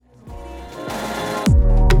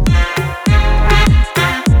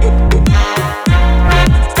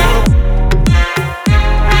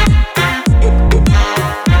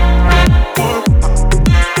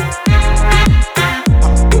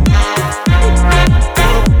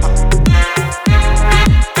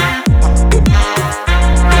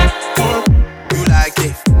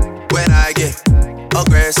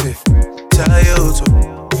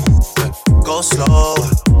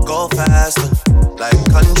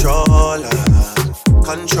controller,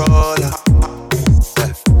 controller, yeah.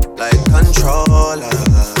 Like controller,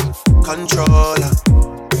 controller,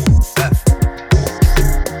 yeah.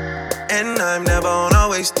 And I'm never on a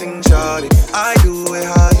wasting shawty. I do it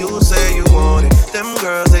how you say you want it. Them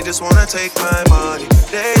girls, they just wanna take my money.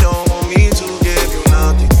 They don't want me to give you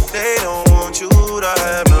nothing. They don't want you to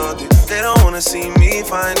have nothing. They don't wanna see me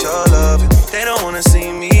find your love. They don't wanna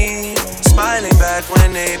see me smiling back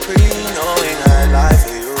when they knowing I lie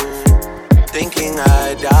for you, thinking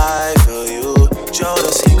I die for you.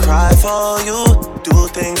 Jealousy cry for you. Do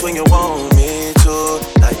things when you want me to,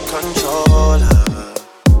 like controller,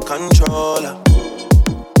 controller,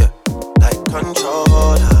 yeah, like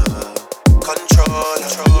controller, controller,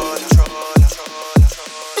 controller.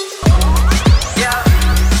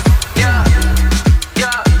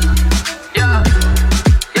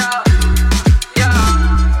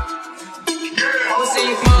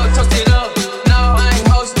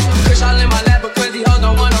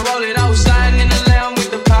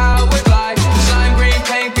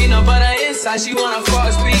 She wanna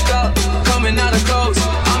fuck, speak up, coming out of clothes.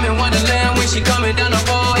 I'm in Wonderland when she coming down the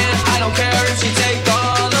hall, and I don't care if she take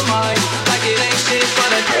all of mine, like it ain't shit for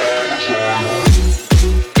the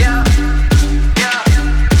yeah, yeah, yeah,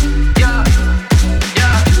 yeah,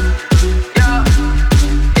 yeah,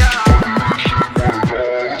 yeah,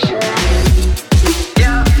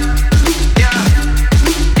 yeah, yeah,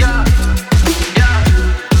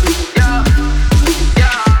 yeah,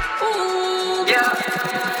 yeah, yeah.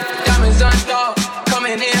 Diamonds unstopped,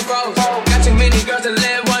 coming in froze. Got too many girls to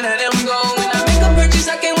let one of them go. When I make a purchase,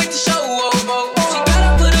 I can't wait to show over. She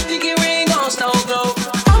gotta put a pinky ring on snow globe.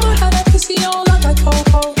 I'ma have that pussy on like a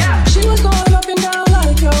Coco. She was going up and down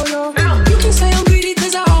like yo-yo. You can say I'm greedy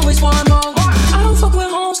cause I always want more. I don't fuck with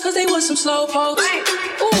homes cause they was some slow pokes.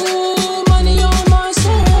 Ooh, money on my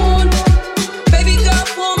soul. Baby got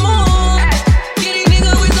one more. Get these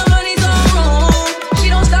niggas with the money's on roll. She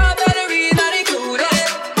don't stop batteries, not included.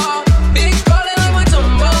 Big ballin' like my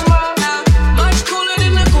tumbo. Much cooler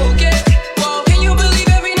than the cool kid. Whoa, can you believe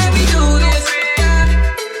every night we do this?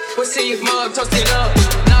 We'll see if mug toasted up.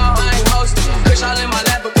 No, I ain't hosting. Kush all in my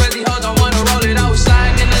lap, but crazy hoes don't wanna roll it. I was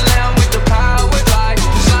sliding in the lamb with the power glide.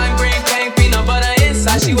 Slime green paint, peanut butter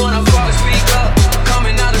inside. She wanna fuck, speak up,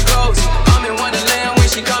 coming out of clothes. I'm in Wonderland when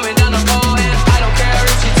she coming down the hall, and I don't care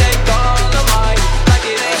if she take all of mine, like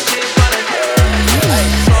it ain't shit for the Hey,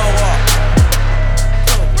 slow walk.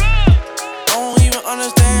 Don't even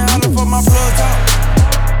understand how the fuck my plug talk.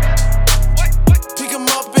 Pick him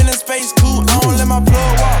up in a space coupe, I don't let my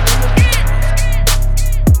plug walk.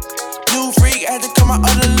 New freak, had to cut my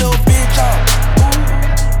other little bitch off.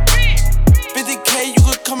 50K, you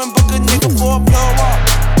could come and book a nigga for a plug walk.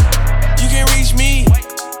 You can reach me,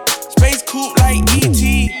 space coupe like E.T.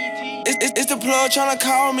 It's the plug tryna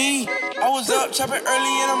call me. I was up chopping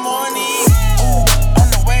early in the morning. Ooh, on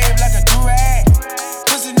the wave like a durag.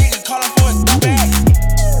 Pussy nigga callin' for his bag.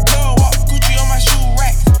 Plug walk, Gucci on my shoe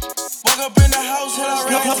rack. Walk up in the house, till I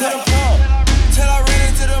ran into the plug. Till I ran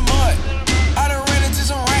into the mud. I done ran into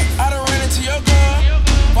some racks. I done ran into your girl.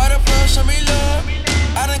 Why the plug show me love?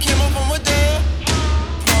 I done came up from a dub.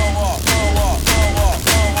 Plug walk, plug walk, plug walk,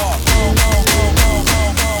 plug walk, plug walk, plug walk, plug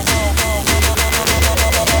walk,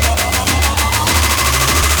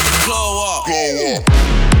 plug walk, plug walk, plug walk.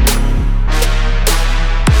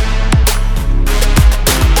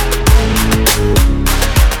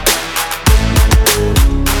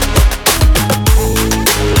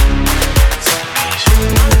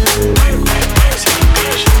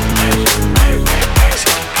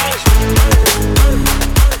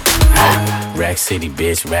 Rack City,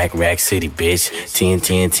 bitch, rack city, bitch. 10,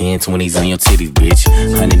 20s on your titties, bitch.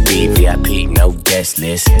 100 D, VIP, no guest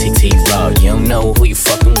list. TT Raw, you don't know who you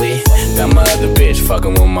fucking with. Got my other bitch,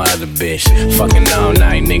 fucking with my other bitch. Fucking all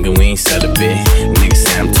night, nigga, we ain't sell a bit. Nigga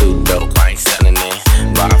say I'm too dope, I ain't selling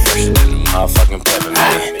it. Bar fresher than the motherfucking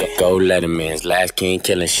peppermint. Go Letterman's, last king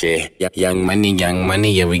killing shit. Young money,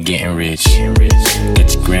 yeah, we getting rich.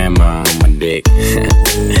 Get your grandma on my dick.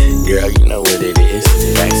 Girl, you know what it is.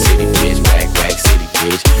 Rack City, bitch, rack city,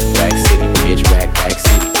 bitch. Rack City, bitch, rack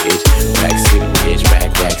city, bitch. Rack City, bitch,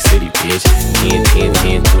 rack city, bitch.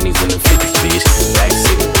 10, 20s and the 50s, bitch. Rack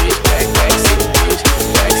City, bitch, rack city, bitch.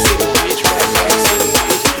 Rack City, bitch, rack city,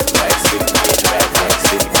 bitch. Rack City, bitch, rack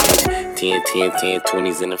city, bitch. 10,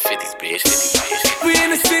 20s and the 50s, bitch. We in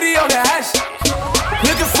the city on the hash,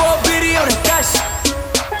 looking for a video to cash.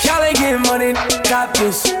 Y'all ain't getting money, got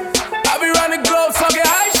this. I be round the globe talking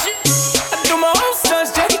high shit. I do my own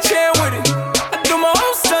stunts, Jackie Chan with it. I do my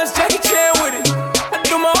own stunts, Jackie Chan with it. I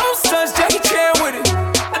do my own stunts, Jackie Chan with it.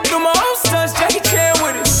 I do my own stunts, Jackie Chan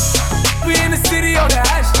with it. We in the city on the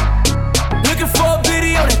hash,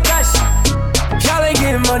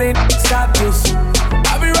 money, stop this.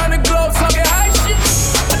 I be round the globe talking high shit.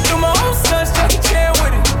 I do my own stunts, Jackie Chan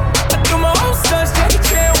with it. I do my own stunts, Jackie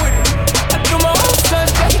Chan with it. I do my own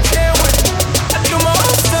stunts, Jackie Chan with it. I do my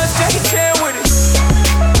own stunts, Jackie Chan with it.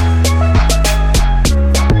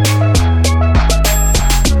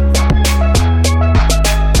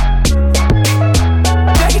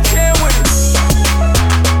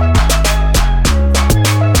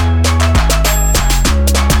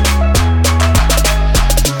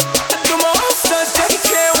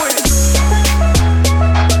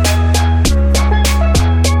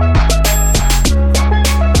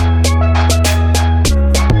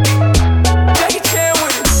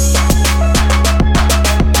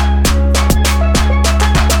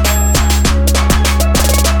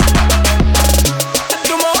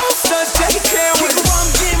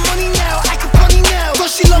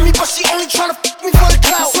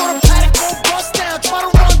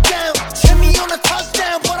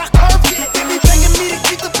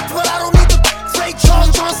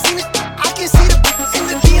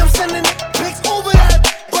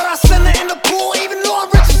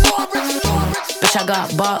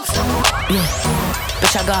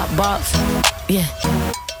 Bitch, I got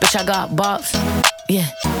bops, yeah.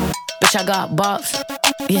 Bitch, I got bops,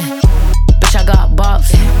 yeah. Bitch, I got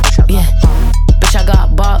bops, yeah. Bitch, I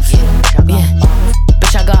got bops, yeah.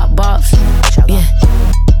 Bitch, I got bops, yeah.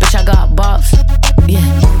 Bitch, I got bops,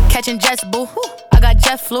 yeah. Catching jets, boo. I got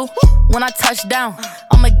jet flu. When I touch down,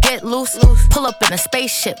 I'ma get loose. Pull up in a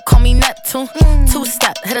spaceship, call me Neptune.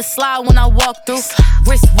 2-step, hit a slide when I walk through.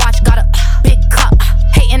 Wristwatch, got a big cup.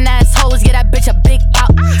 Hating assholes, yeah, that bitch a big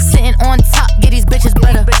out. Sitting on top, get these bitches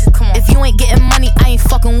better. If you ain't getting money, I ain't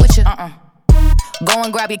fucking with you. Go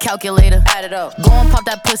and grab your calculator, add it up. Go and pop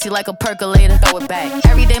that pussy like a percolator. Throw it back.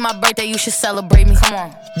 Every day my birthday, you should celebrate me. Come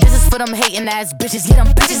on. This is for them hating ass bitches. Yeah,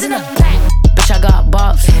 them bitches in the back. Bitch, I got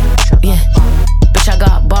bops. Yeah. Bitch, I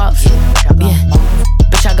got bops. Yeah.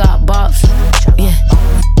 Bitch, I got bops. Yeah.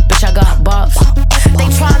 Bitch, I got bops. They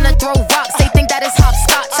tryna throw rocks. They think that it's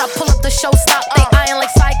hopscotch. I pull up the show stop. They eyeing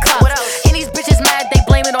like Cyclops. And these bitches mad. They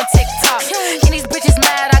blame it on TikTok. And these bitches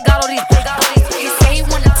mad. I got all these big. You say you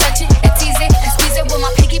wanna touch it and tease it and squeeze it with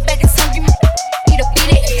my piggyback. It's hungry. Need to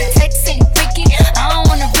beat it. Your text ain't freaky. I don't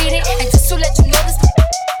wanna read it. And just to let you know this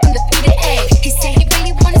undefeated. Ay, he said he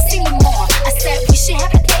really wanna see me more. I said we should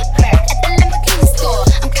have a date back at the Lamborghini store.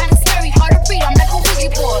 I'm kinda scary, hard to read. I'm like a Ouija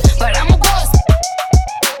board, but I'm a boss.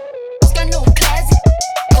 Got no classy.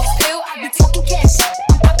 Go still, I be talking cash.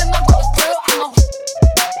 I'm popping my rose grill. I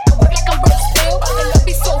work like I'm broke still. The love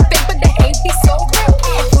be so fake, but the hate be so real.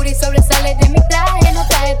 El booty sobresale de mi traje. No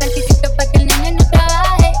traje panticito pa' que el nene no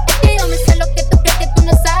trabaje. Es que yo me sé lo que tú crees que tú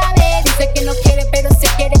no sabes. Dice que no quiere, pero se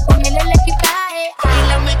quiere con él el equipaje.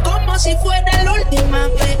 Bailame como si fuera la última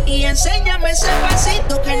vez y enséñame ese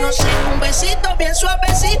pasito que no sea un besito bien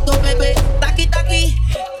suavecito, bebé. Taqui, taqui,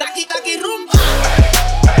 taqui, taqui, rumba.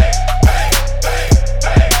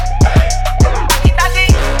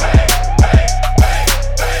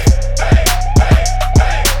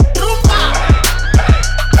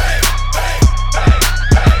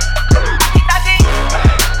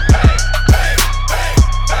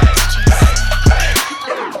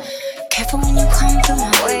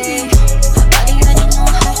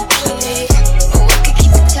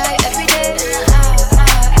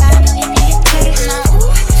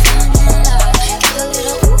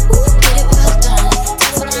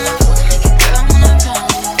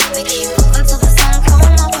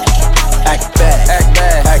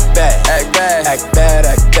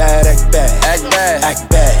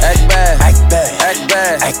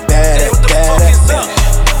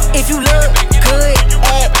 If you look good,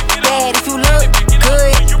 act bad. If you look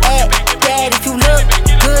good, act bad. If you look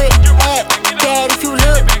good, act bad. If you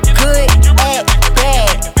look good, act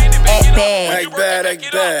bad. Act bad. Act bad,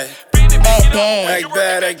 act bad. Act bad. Act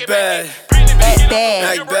bad, act bad. Act bad.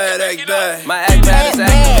 Act bad, act bad. My act bad is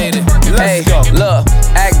activated. Hey, look,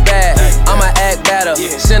 act bad. I'ma act better.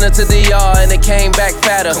 Send her to the yard and it came back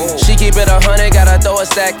fatter. She keep it 100, gotta throw a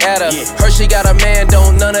stack at her. Heard she got a man,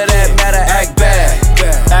 don't none of that matter. Act bad.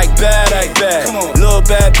 Act bad, act bad. Little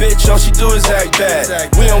bad bitch, all she do is act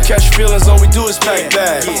bad. We don't catch feelings, all we do is pack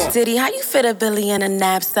bags. Diddy, how you fit a Billy in a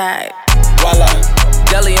knapsack? Voila.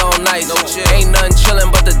 Deli on nice, ain't nothing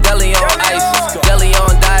chillin' but the deli on ice. Deli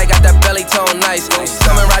on die, got that belly tone nice.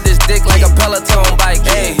 Come and ride this dick like a Peloton bike.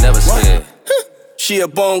 Hey, never scared. She a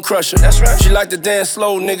bone crusher. That's right. She like to dance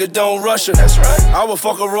slow, nigga, don't rush her. That's right. I would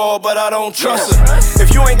fuck her raw, but I don't trust her. Right.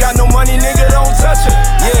 If you ain't got no money, nigga, don't touch her.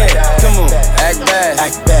 Yeah, come on. Act bad,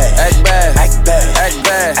 act bad, act bad, act bad, act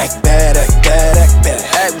bad, act bad, act bad, act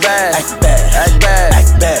bad, act bad, act bad, act bad,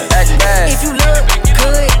 act bad, act bad. If you look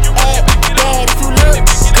good,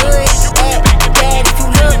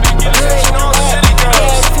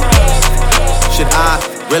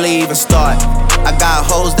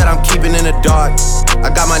 dark. I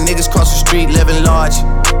got my niggas cross the street living large.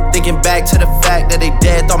 Thinking back to the fact that they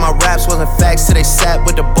dead, thought my raps wasn't facts till they sat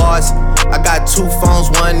with the bars. I got 2 phones,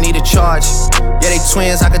 one need a charge. Yeah, they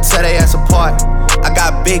twins, I could tell they ass apart. I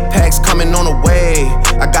got big packs coming on the way.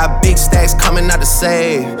 I got big stacks coming out to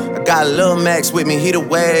save. I got Lil Max with me, he the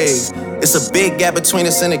wave. It's a big gap between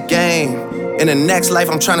us in the game. In the next life,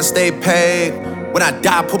 I'm tryna stay paid. When I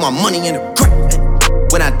die, put my money in the grave.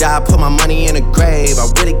 When I die, put my money in the grave. I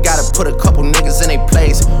really gotta put a couple niggas in their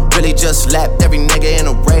place. Really just lapped every nigga in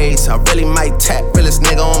a race. I really might tap realest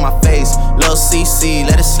nigga on my face. Lil CC,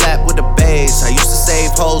 let it slap with the bass. I used to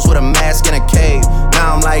save hoes with a mask in a cave.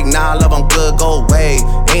 Now I'm like, nah, love, I'm good, go away.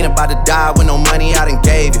 Ain't about to die with no money I done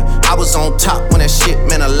gave you. I was on top when that shit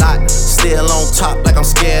meant a lot. Still on top like I'm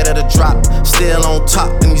scared of the drop. Still on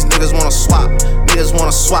top and these niggas wanna swap. Niggas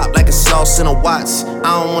wanna swap like it's sauce in a Watts.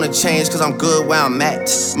 I don't wanna change cause I'm good where I'm at.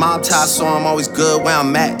 Mob tie, so I'm always good where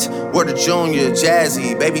I'm at. Word to Junior,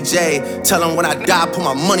 Jazzy, Baby J. Tell him when I die, put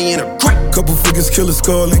my money in a grave. Couple figures, kill a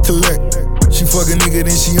skull and collect. She fuck a nigga,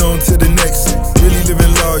 then she on to the next. Really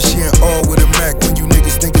living large, she ain't all with a Mac. When you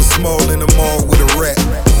niggas think it's small in the mall with a rat.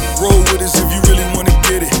 Roll with us if you really wanna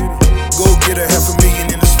get it. Go get a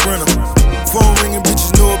 $500,000 in a Sprinter. Phone ringing,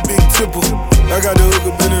 bitches know a big tipple. I got the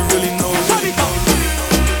hook up and it really knows.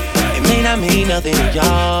 It may not mean nothing to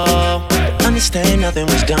y'all. Understand nothing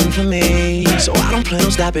was done for me, so I don't plan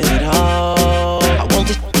on stopping at all. I want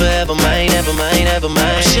this forever, mine, ever mine, ever mine.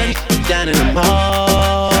 I'm shutting down in the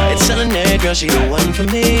mall and telling that girl she the one for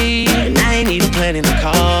me, and I ain't even planning to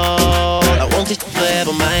call. I want this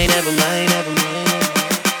forever, mine, ever mine, ever mine.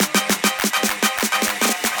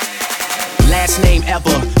 Last name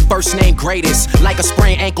ever, first name greatest. Like a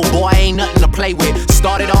sprained ankle, boy, ain't nothing to play with.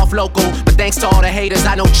 Started off local, but thanks to all the haters,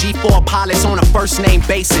 I know G4 pilots on a first name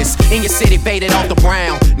basis. In your city, faded off the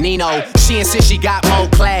brown. Nino, she insists she got more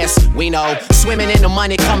class. We know, swimming in the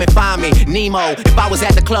money, come and find me. Nemo, if I was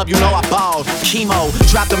at the club, you know I balled. Chemo,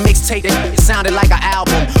 dropped a mixtape that sounded like an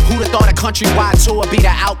album. Who'da thought a countrywide tour would be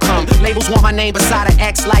the outcome? Labels want my name beside an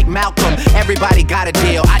X like Malcolm. Everybody got a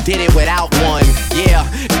deal, I did it without one. Yeah,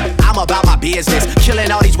 I'm about my business.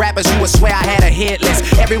 Killing all these rappers, you would swear I had a hit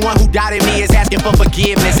list. Everyone who doubted me is asking for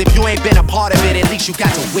forgiveness. If you ain't been a part of it, at least you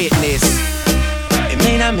got to witness. It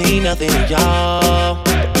may not mean nothing to y'all,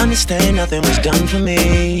 but understand nothing was done for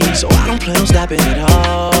me, so I don't plan on stopping at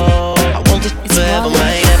all. I want this forever,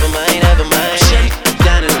 mine, ever mine, ever mine. Shut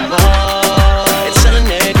down in the mall and telling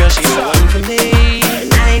that girl she's the one for me,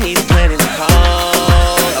 and I ain't even planning to call.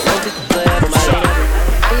 I want this forever, mine, ever mine.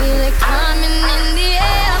 Feel it coming in the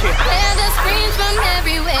air. Hear the screams from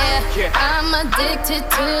everywhere. I'm addicted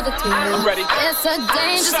to the thrill. It's a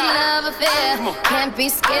dangerous love affair. Can't be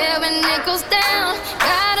scared when it goes down.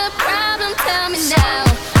 Got a problem? Tell me now.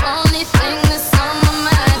 Only thing that's on my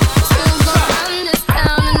mind is who's gonna run this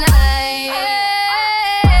town tonight.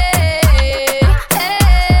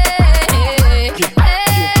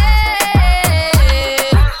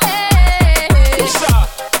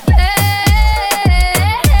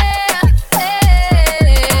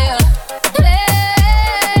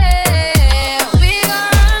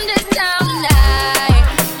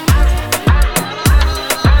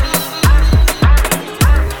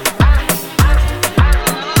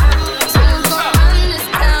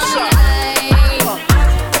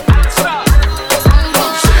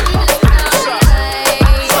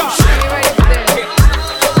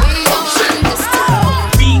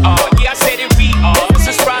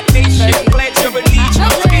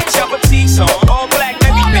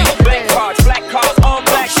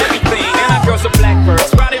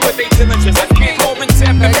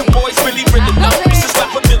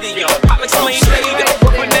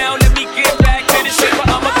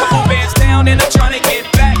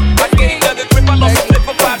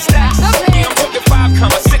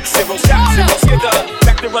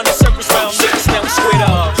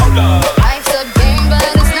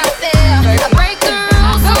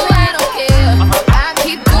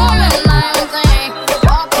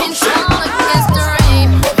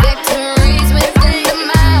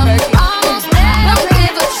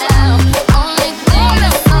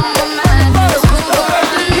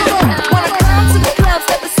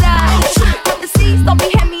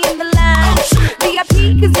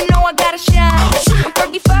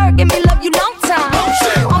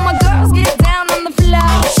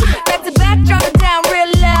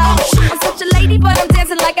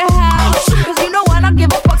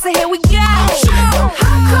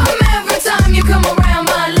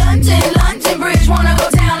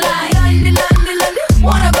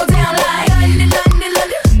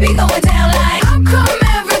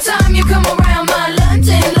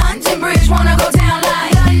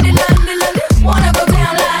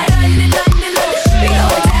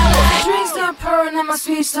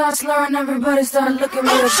 start slurring, everybody start looking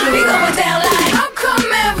real shit. Be going down like, how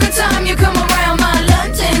come every time you come around my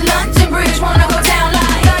London Bridge wanna go down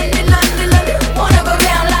like London, wanna go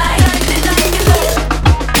down like London.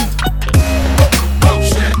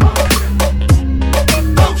 Motion.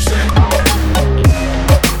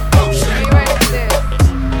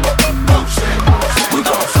 We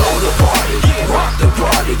gon' flow the party, rock the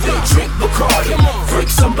party, then drink Bacardi, freak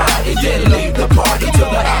somebody, then leave the party to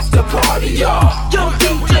the after party, y'all. Young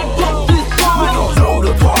DJ, we gon' throw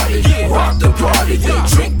the party, rock the party, then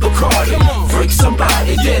drink Bacardi, freak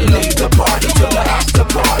somebody, then leave the party to the after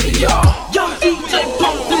party, y'all. Young DJ,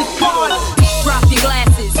 pump this party. Drop your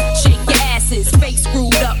glasses, shake your asses, face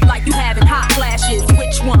screwed up like you having hot flashes.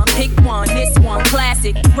 Which one? Pick one. This one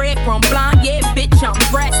classic. Red from blind, yeah, bitch, I'm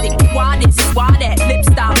drastic. Why this? Why that? Lip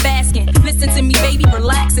stop basking. Listen to me, baby,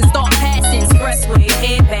 relax and start passing. Expressway,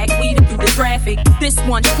 head back, weaving through the traffic. This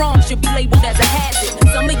one strong should be labeled as a hazard.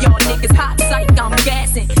 Some of y'all niggas hot psych, I'm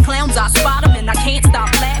gassing. Clowns, I spot them and I can't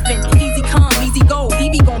stop laughing. Easy come, easy go,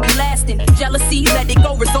 Evie gon' be lasting. Jealousy, let it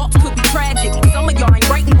go, results could be tragic. Some of y'all ain't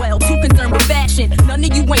writing well, too concerned with fashion. None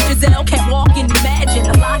of you ain't Giselle, can't walk and imagine.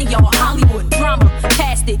 A lot of y'all Hollywood drama,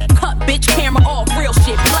 cast it. Cut bitch, camera off, real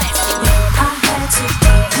shit, plastic. I had to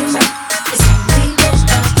do it. It's only those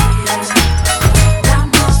ideas. I'm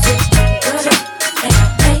lost with good and I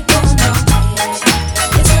ain't going nowhere.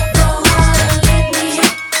 You took a while to leave me,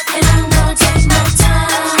 and I'm gonna take my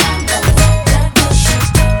time. That bullshit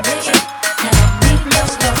wicked, and I need no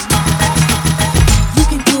love. You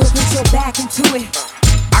can do it, put your back into it.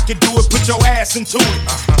 I can do it, put your ass into it.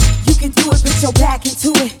 You can do it, put your back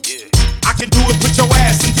into it. I can do it, put your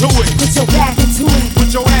ass into it. Put your back into it.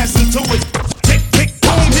 Put your ass into it. Tick, tick,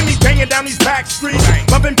 boom, hit me banging down these back streets.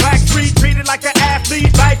 Loving Black Street, treated like an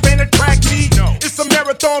athlete. Life ain't a track meet. It's a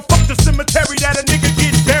marathon, fuck the cemetery that a nigga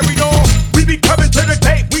gets buried on. We be coming to the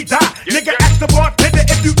day we die. Nigga, ask the bartender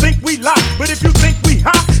if you think we lie. But if you think we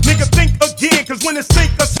hot, nigga, think again. Cause when it's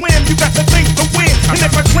sink or swim, you got to think to win. And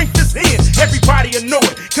if I drink this in, everybody will know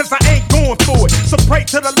it. Cause I ain't going for it. So pray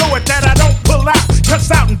to the Lord that I don't pull out.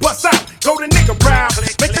 Cuss out and bust out. Go the nigga round.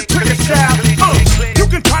 Make the trigger shout. You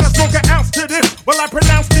can try to smoke an ounce to this while I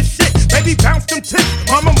pronounce this shit. Baby, bounce them tits.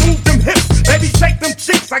 Mama, move them hips. Baby, shake them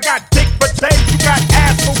cheeks. I got dick for days. You got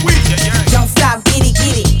ass for weeks. Don't stop, get it.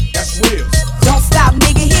 That's real. Don't stop,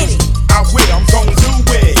 nigga, hit it. I will. I'm gon' do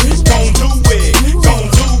it. Gon' do it. Gon'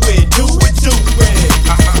 do it. Do it. Do it.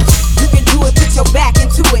 You can do it, put your back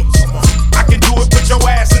into it. I can do it. Put your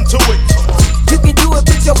ass into it. You can do it,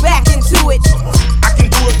 put your back into it. I can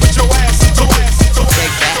do it. Put your ass into it.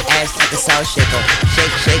 Shake that ass like a salt shaker.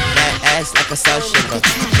 Shake that ass like a salt shaker.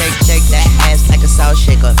 Shake that ass like a salt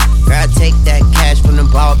shaker. Girl, take that cash from them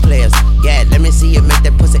ball players. Yeah, let me see you make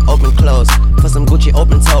that pussy open close. Put some Gucci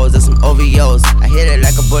open toes and some OVOs. I hit it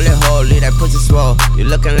like a bullet hole, leave that pussy swole. You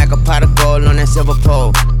looking like a pot of gold on that silver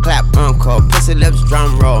pole. Clap, encore, pussy lips,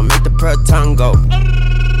 drum roll. Make the pearl tongue go.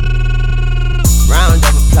 Round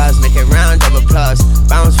of applause, make it round of applause.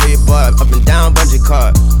 Bounce for your boy, up and down, bungee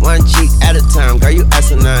cord. One cheek at a time, girl, you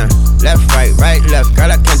asinine. Left, right, left,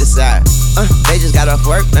 girl, I can't decide. They just got off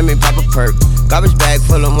work, let me pop a perk. Garbage bag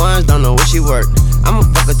full of ones, don't know where she work. I'ma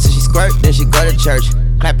fuck her till she squirt, then she go to church.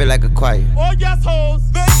 Clap it like a choir. Oh yes, hoes,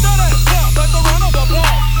 they do that clap like the run of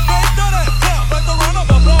applause. They do that clap like the run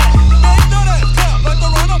of applause. They do that clap like the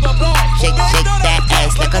run of applause. Shake that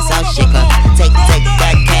ass like a salt shaker. Take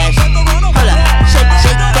that cash. Hold up, shake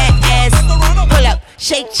that ass. Pull up,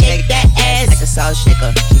 shake that ass like a salt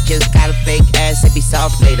shaker. She just got a fake ass, it be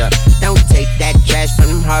soft later. Don't take that trash from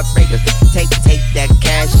them heartbreakers. Take that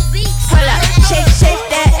cash. Pull up, shake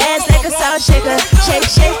that ass like a salt shaker.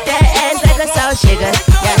 Shake that ass like a salt shaker.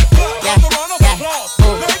 Yeah.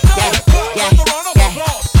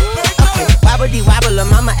 Okay, wobble,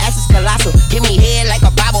 mama ass is colossal. Give me head like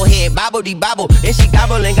a bobblehead, bobble. Then she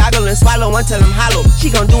gobble and swallow until I'm hollow.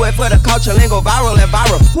 She gon' do it for the culture and go viral at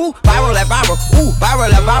viral. Ooh, viral at viral. Ooh,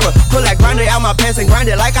 viral at viral. Pull that grinder out my pants and grind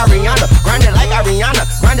it like Ariana. Grind it like Ariana.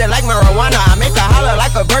 Grind it like marijuana. I make her holler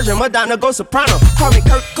like a virgin. Madonna go soprano. Call me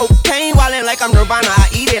Kurt Cocaine, wildin' like I'm Nirvana. I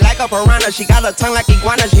eat it like a piranha. She got a tongue like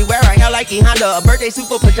iguana. She wear her hair like E Honda. A birthday suit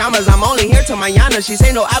for pajamas. I'm only here till mañana. She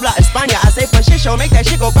say no habla España. I say for shit show. Make that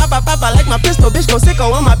shit go papa like my pistol. Bitch go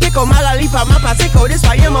sicko on my pickle. My lollipop, my pasico. This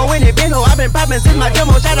why I'm when it been ho. I've been poppin' since my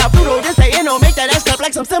demo. Shout out Pluto. This they inno. Make that ass clap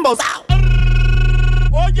like some cymbals. Ow.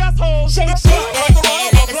 Oh yes, hoes. Shake that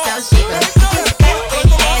ass like a salt shaker. Just got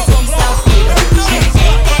that ass and salt shaker. Shake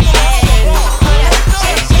that ass. Hold up,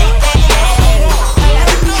 shake that ass. Hold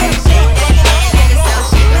up, shake that ass like a salt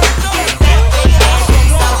shaker. Just got that ass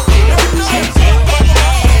and salt shaker. Shake that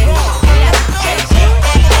ass. Hold up, shake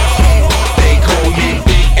that ass. They call me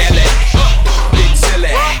Big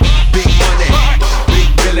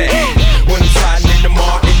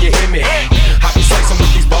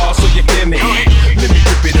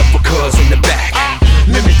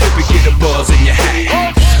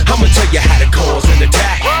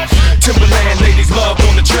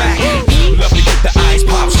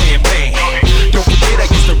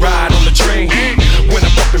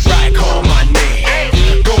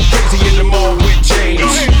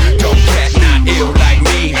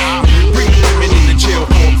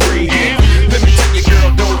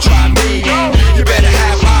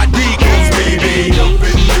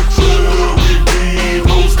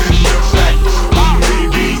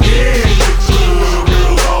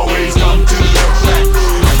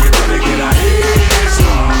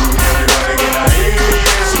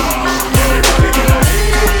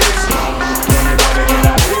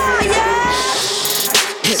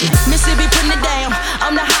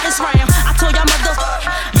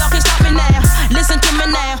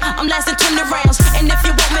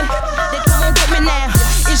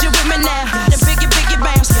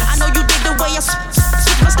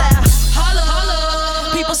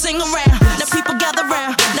sing around. Now people gather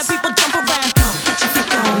round. Now people jump around. Get your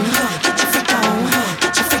freak on. Get your freak on.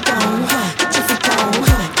 Get your freak on. Get your freak on.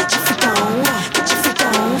 Get your freak on. Get your freak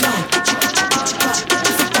on. Get your freak on. Get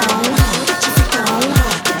your freak on. Get your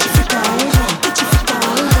freak on. Get your freak on. Get your freak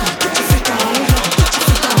on. Get your freak on.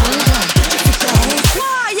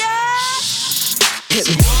 Hit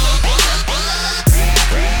me.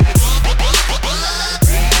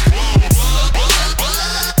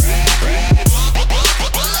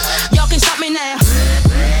 Y'all can stop me now.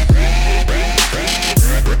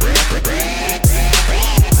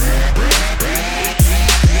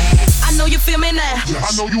 I know you feel me now.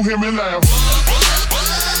 I know you hear me laugh.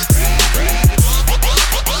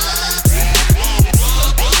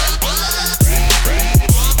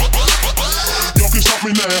 Y'all can stop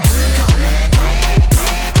me now.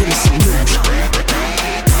 Give me some news.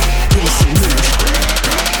 Give me some news.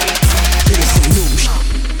 Give me some news.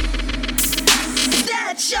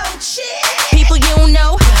 That's your shit. People you don't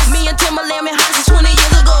know, me and Timberland been hot since 20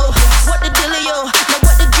 years ago. What the dealio? Now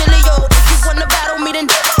what the dealio? If you wanna battle me, then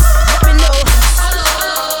let me know.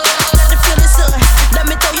 Let the feeling, son. Let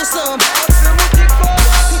me throw you some.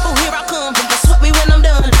 People, here I come. Sweat me when I'm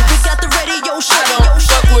done. We got the radio show. I don't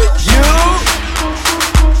fuck with you.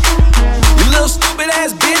 You little stupid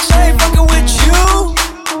ass bitch, I ain't fucking with you.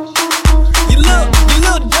 You little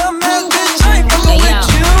dumb ass bitch, I ain't fucking with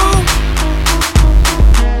you.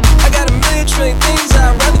 I got a million trillion things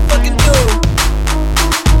I'd rather fucking do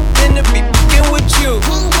than to be fucking with you.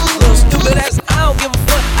 Little stupid ass, I don't give a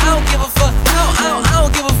fuck. I don't give a fuck. I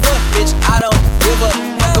don't give a fuck, bitch. I don't give a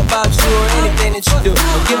fuck about you or anything that you do.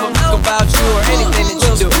 Don't give a fuck about you or anything that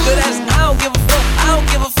you do. Stupid ass, I don't give a fuck. I don't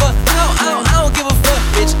give a fuck. I don't give a fuck,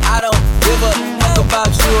 bitch. I don't give a fuck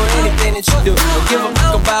about you or anything that you do. Don't give a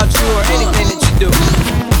fuck about you or anything that you do.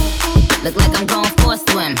 Look like I'm going for a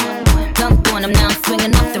swim. Dunked on him, now I'm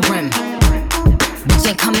swinging off the rim. Bitch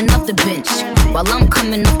ain't coming off the bench, while I'm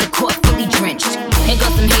coming off the court fully drenched. Here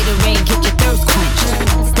goes some hater rain, get your thirst quenched.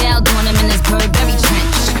 Style doing him in this Burberry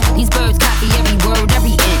trench. These birds copy every word,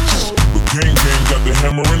 every inch. The gang got the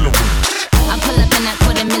hammer in the ring. I pull up in that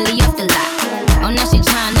 $250,000 off the lot. Oh, now she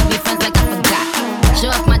trying to be friends like I forgot.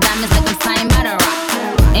 Show off my diamonds like I'm signed by the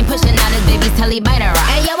rock. Ain't pushing out his baby's telly by the rock.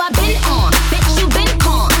 Hey yo, I been on, bitch you been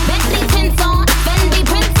con. Bentley tints on, Fendi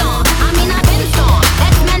prints on. I mean I been on,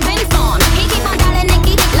 X-Men been on. He keep on calling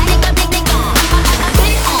Nicky like nigga big dick on. I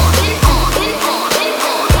been on, been on, been on, been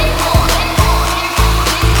on, been on, been on.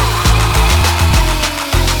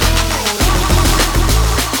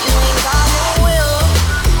 You ain't got no will,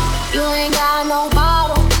 you ain't got no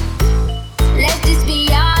bottle. Let's just be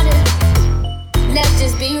honest, let's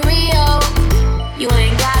just be real. You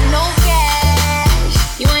ain't got no cash,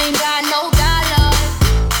 you ain't got no dollar.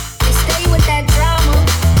 You stay with that drama,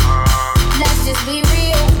 let's just be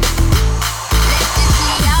real. Let's just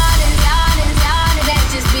be honest, honest, honest.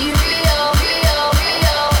 Let's just be real, real,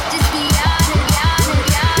 real. Just be honest,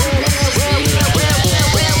 honest, honest. Let's just be real, real, real,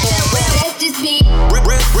 real, real, real. Let's just be real,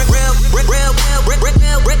 real, real, real, real, real, real,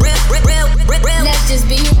 real, real, real, real, real. Let's just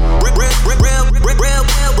be real, real, real, real,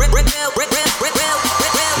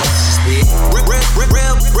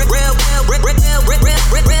 real, real, real, real, real, real,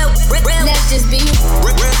 real, real, real. Let's just be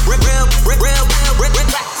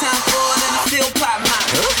black time for it and I still pop mine.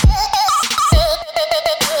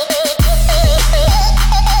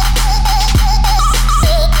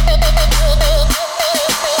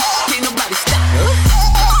 Can't nobody stop.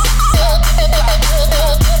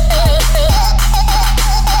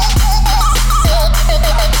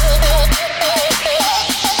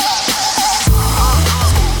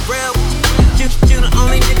 You the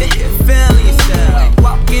only nigga here feeling yourself.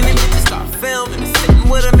 Walking in and start filming and sitting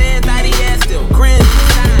with a man that he ass still grinning.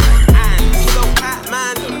 I'm so hot,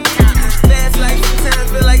 mind on the counter. Fast like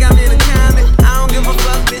sometimes feel like I'm in a comic. I don't give a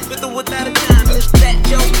fuck, bitch, with or without a condom. That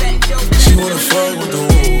joke. She wanna fuck with the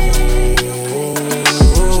wolves.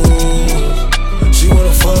 She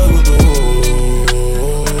wanna fuck with the wolves.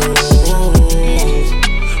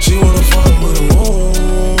 She wanna fuck with the wolves.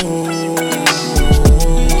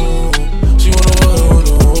 She wanna fuck with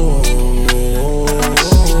the wolves.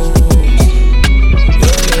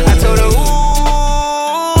 I told her, ooh,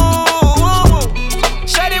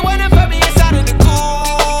 shawty wanna fuck me inside of the cool.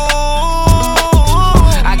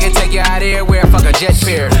 I can take you out everywhere, fuck a jet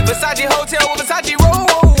fare. Versace hotel with Versace roll.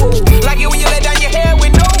 Like it when you let down your hair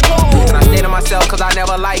with no comb. And I stay to myself cause I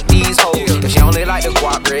never like these hoes. If she only like the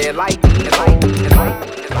guap red light.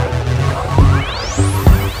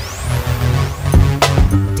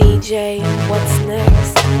 DJ, what's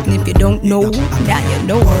next? And if you don't know, now you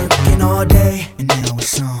know. Working all day, and now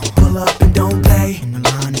it's on. Pull up and don't play, and the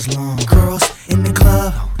line is long. Girls in the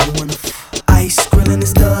club,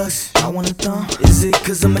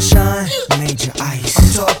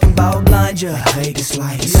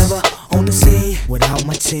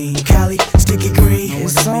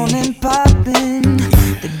 been poppin',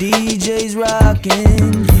 the DJ's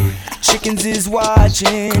rockin', chickens is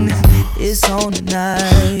watching, it's on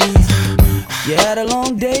tonight. You had a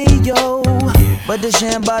long day, yo, but the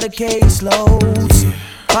sham by the caseloads,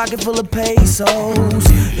 pocket full of pesos,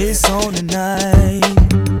 it's on tonight.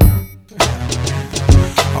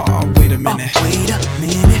 Oh, wait a minute. Oh, wait a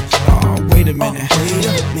minute. Oh, wait a minute. Oh, wait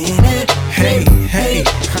a minute. Hey, hey.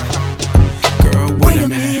 Girl, wait a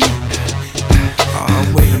minute.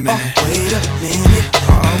 Oh, wait a minute. Oh, wait a minute.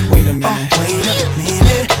 Oh, wait a minute. Oh, wait a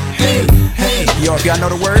minute. Hey, hey. Yo, if y'all know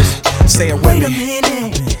the words, say it with Wait a me.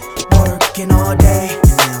 minute. Working all day,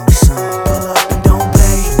 and now it's on. Pull up and don't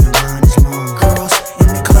play. The line is long. Girls in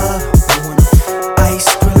the club, I wanna ice,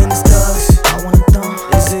 grilling the stuff. I wanna thumb.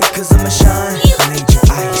 Is it 'cause I'm a shine? I need your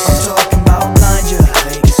ice. I'm talking about blind you,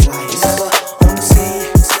 Vegas lights. Never on the scene.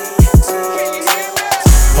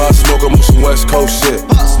 Pop smoke, I'm on some West Coast shit.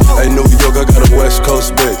 Hey, New York, I got a West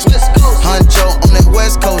Coast bitch. Honcho on that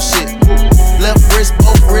West Coast shit. Left wrist,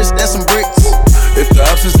 both wrists, that's some bricks. If the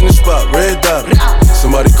ops is in the spot, red dot.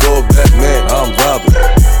 Somebody call Batman, I'm robbing.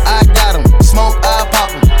 I got him, smoke, I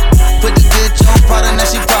pop him. Put the bitch on powder, now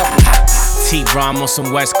she poppin'. T-Rom on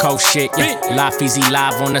some West Coast shit, yeah. Life Easy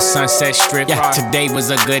live on the Sunset Strip, yeah. Today was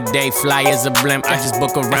a good day, fly as a blimp. I just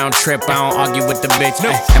book a round trip, I don't argue with the bitch,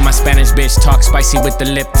 no. And my Spanish bitch talk spicy with the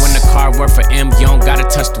lip. When the car worth for M, you don't gotta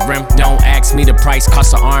touch the rim. Don't ask me the price,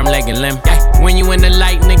 cost an arm, leg, and limb, yeah. When you in the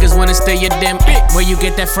light, niggas wanna steal your dim. Where you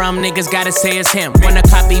get that from, niggas gotta say it's him. Wanna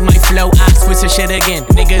copy my flow, I switch the shit again.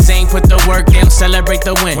 Niggas ain't put the work in, celebrate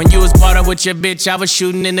the win. When you was brought up with your bitch, I was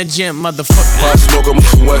shooting in the gym, motherfucker. Pop smoke, I'm on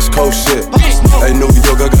some West Coast shit. Hey, New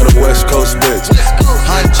York, I got a West Coast bitch.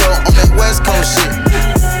 Honcho on that West Coast shit.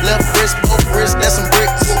 Left wrist, both wrists, that's some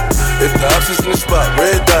bricks. If the ops is in the spot,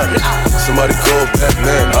 red dot. Somebody call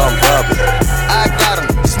Batman, I'm robbing. I got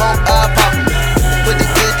him, smoke, I pop him. Put the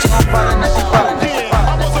bitch on powder, now she poppin'.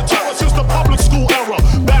 I was a terror since the public school era.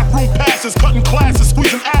 Bathroom passes, cutting classes,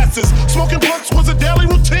 squeezing asses. Smoking blunts was a daily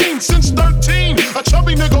routine since 13. A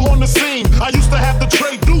chubby nigga on the scene. I used to have the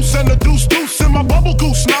tray deuce and the deuce in my bubble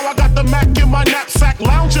goose. Now I got the Mac in my knapsack,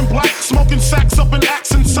 lounging black, smoking sacks up in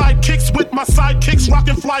accent sidekicks with my sidekicks,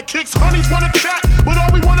 rocking fly kicks. Honeys wanna chat, but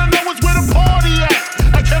all we wanna know is where the party at.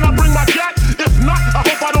 And can I bring my gat? If not, I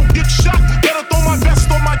hope I don't get shot. Better throw my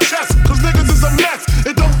vest on my chest, 'cause niggas is a mess.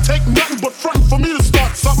 It don't take nothing but frontin' for me to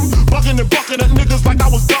start something. Bugging and bucking at niggas like I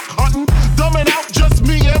was duck hunting. Dumbing out just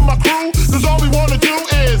me and my crew, 'cause all we wanna do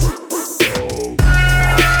is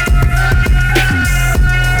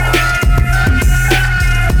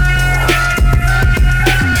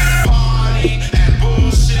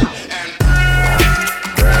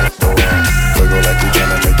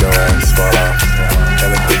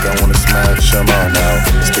come on now,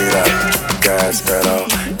 speed up, gas pedal,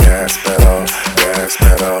 gas pedal, gas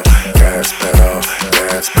pedal, gas pedal,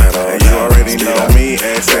 gas pedal. And you already know me,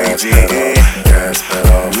 S-A-G-E, gas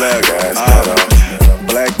pedal, gas pedal.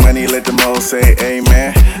 Black money, let them all say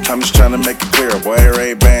amen. I'm just tryna make it clear, boy,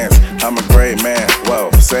 Ray-Bans. I'm a great man,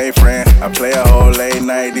 whoa, say friend. I play a whole late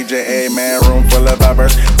night DJ, A-man, room full of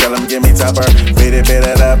boppers. Tell them give me topper, beat it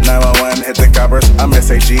up, 911, hit the coppers. I'm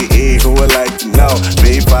S-A-G-E, who would like to know?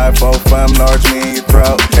 B545, from large me in your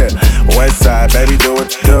throat. West side, baby, do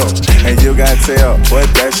what you do. And you got tell what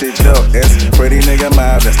that shit do. It's pretty nigga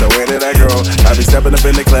mob, that's the way that I grow. I be stepping up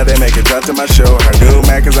in the club, they make it drop to my show. I do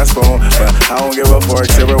mad 'cause I spoon, but I don't give a fork.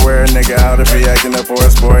 Silverware, nigga, out if he acting up for a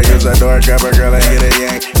sport. Use that door, grab a girl and get a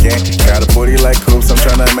yank, yank. Got a booty like hoops, I'm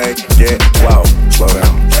tryna make it. Wow, slow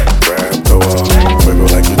down, grab the wall. Wiggle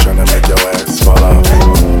like you tryna make your ass fall off.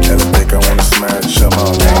 Hella thick, I wanna smash them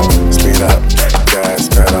all now. Speed up, gas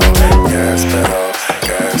pedal, gas pedal,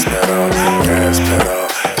 gas pedal, gas pedal,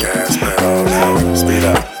 gas pedal. Now speed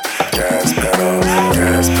up, gas pedal,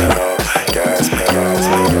 gas pedal, gas pedal.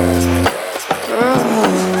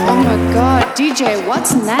 Oh my god, DJ,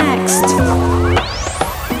 what's next?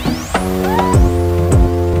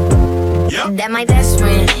 That my best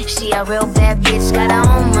friend, she a real bad bitch, got her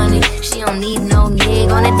own money. She don't need no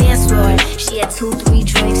nigga on the dance floor. She had 2-3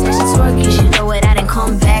 drinks, now she twerking. She know it, I done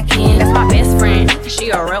come back in. That's my best friend, she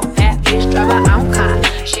a real bad bitch, drive her own car.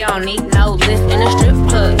 She don't need no lift in a strip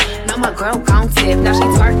club. No, my girl gon' tip, now she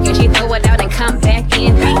twerking. She throw it out and come back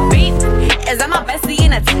in. Beep, beep, is that my bestie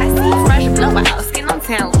in a taxi? Fresh blowout, skin on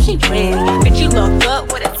town, she pretty. Bitch, you look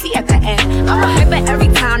good with a T at the end. I'm a hyper every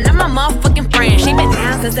time, now my motherfucking friend. She been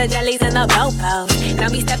down since the jellies and the bobos. Now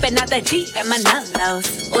we stepping hopping out the Jeep at my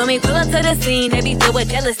nullos. When we pull up to the scene, they be filled with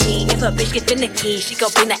jealousy. If a bitch get finicky, she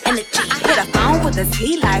gon' bring the energy. I hit a phone with a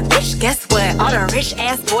T like, bitch, guess what? All the rich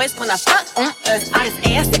ass boys wanna fuck on us. All this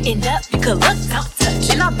ass sitting up, you could look, don't touch.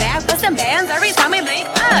 And our bag with some bands every time we link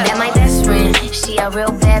up. That my best friend, she a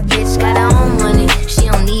real bad bitch, got her own money. She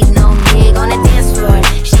don't need no nigga on the dance floor.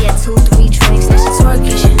 She had 2-3 drinks, now she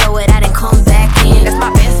twerking. She throw it out and come back in. That's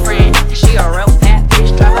my best friend, she a real bad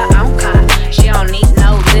bitch, drive her own car. She don't need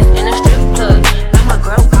no lift in a strip club. Now my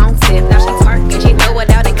girl gon' tip, now she twerking. She throw it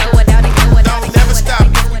out and go it out and go it out. Don't never stop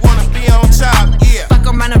if you wanna be on top, yeah. Fuck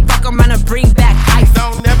around and bring back hyphy.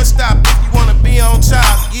 Don't never stop if you wanna be on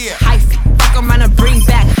top, yeah. Hyphy, fuck around and bring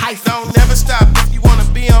back hyphy. Don't never stop if you wanna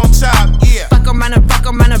be on top, yeah. Fuck around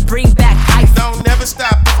and bring back hyphy. Don't never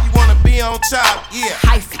stop if you wanna be on top, yeah.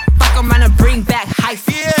 Hyphy, fuck around and bring back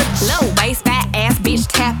hyphy. Yeah. Low waist, fat ass bitch,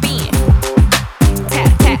 tap in.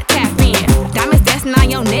 Tap, tap, tap in. Diamonds dancing on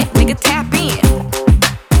your neck, nigga, tap in.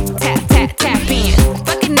 Tap, tap, tap in.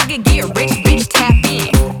 Fuck a nigga, get rich, bitch, tap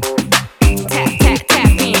in. Tap, tap,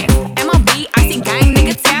 tap in. MOB, icy gang,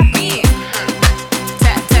 nigga, tap in.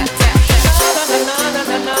 Tap, tap, tap, tap.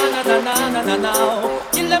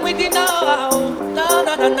 You let me know. No,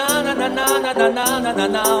 no, no, no, no, no, no, no, no, no, no,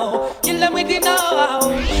 no. You let me know.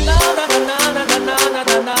 No, no, no, no, no, no, no,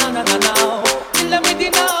 no, no, no, no. You let me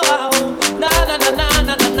know. No, no, no, no,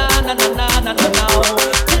 no, no, no, no, no, no, no, no.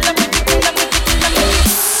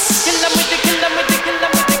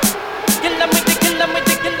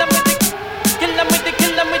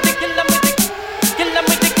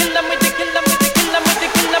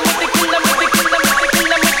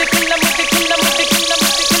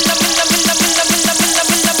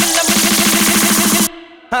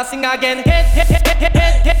 I sing again.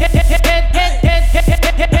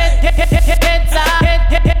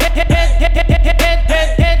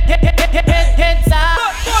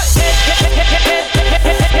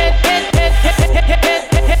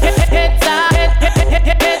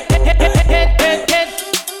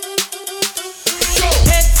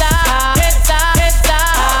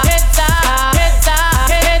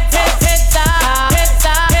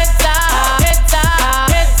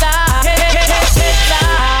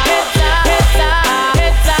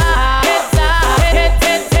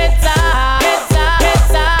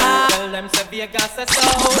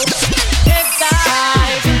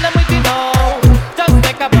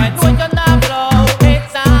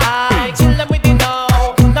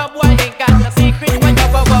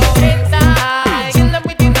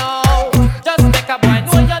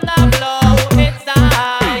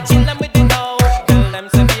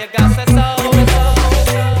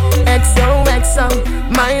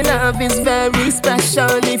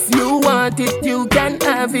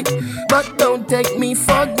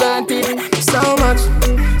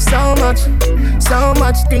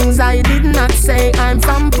 Things I did not say. I'm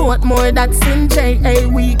from Portmore, that's in JA.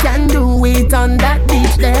 We can do it on that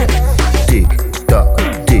beach there. Tick tock,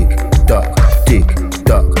 tick tock, tick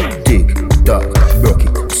tock, tick tock. Broke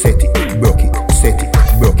it, set it, broke it, set it,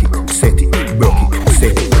 broke it, set it, broke it,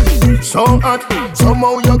 set it. So hot,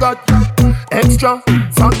 somehow you got extra.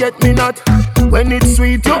 Forget me not when it's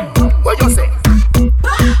sweet. You, what you say?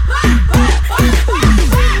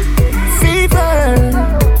 Fever.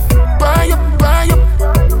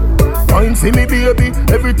 Wine for me baby,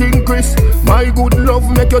 everything crisp. My good love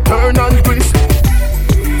make you turn and crisp.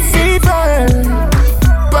 Fever,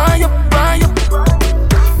 buy up.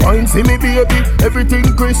 Wine for me baby,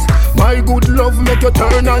 everything crisp. My good love make you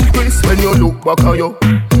turn and crisp. When you look back at you,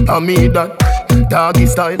 I mean that doggy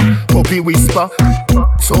style, puppy whisper.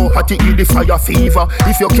 So hot it the fire fever.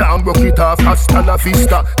 If you can't broke it off, hasta la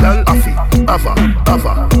vista. Girl, affy, ava,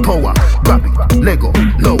 power, grab it, Lego,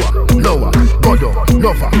 lower, godo,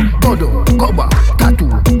 lover, godo, cover, tattoo,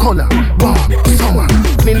 color, warm, summer.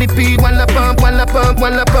 Millipede, walla pump, color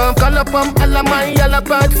pump, alla my yalla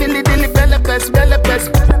part, Philly dilly bella pest,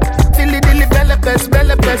 Philly dilly bella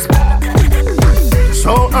pest.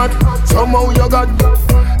 So hot, somehow you got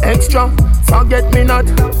extra. Forget me not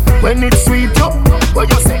when it's sweet. You, what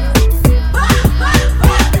you say?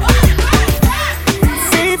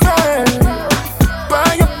 Fever,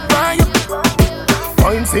 buy up.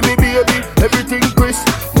 Wine for me baby, everything crisp.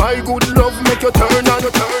 My good love make you turn on. Yo,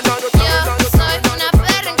 soy una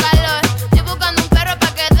perra en calor. Estoy buscando un perro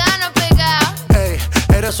pa' quedarnos pegados. Ey,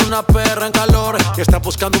 eres una perra en calor y estás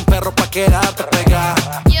buscando un perro pa' quedarte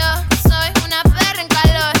pegada. Yo soy una perra en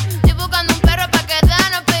calor. Estoy buscando un perro pa'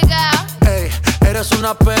 quedarnos pegados. Ey, Eres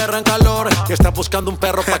una perra en calor que está buscando un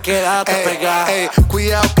perro pa' quedarte pegada.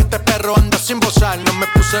 Cuidado que este perro anda sin bozar. No me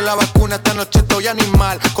puse la vacuna, esta noche estoy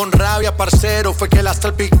animal. Con rabia, parcero, fue que la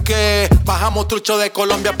salpiqué. Bajamos trucho de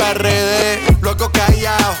Colombia PRD. Luego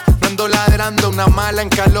callado, no ando ladrando. Una mala en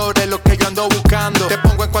calor es lo que yo ando buscando. Te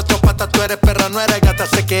pongo en cuatro patas, tú eres perra, no eres gata.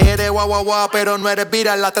 Sé que eres guau guau guau, pero no eres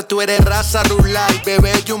viralata. Tú eres raza rulay,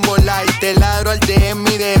 bebé jumbo light. Te ladro al DM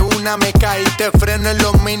y de una me cae. Te freno en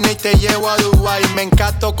los mini y te llevo a Dubai. Me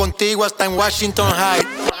encanto contigo hasta en Washington High.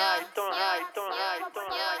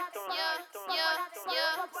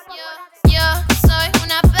 Yo soy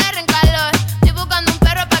una perra en calor. Estoy buscando un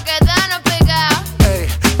perro pa' quedarnos pegados. Ey,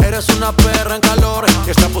 eres una perra en calor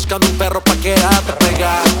que está buscando un perro pa' quedarte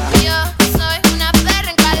pegada. Yo soy una perra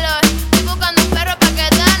en calor. Estoy buscando un perro pa'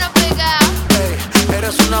 quedarnos pegados. Ey,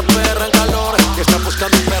 eres una perra en calor que está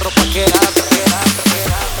buscando un perro pa' quedarte pegada.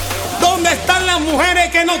 ¿Dónde están las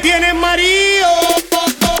mujeres que no tienen marido?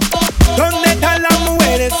 ¿Dónde están las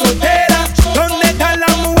mujeres solteras? ¿Dónde están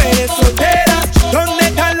las mujeres solteras? ¿Dónde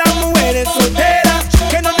están las mujeres solteras?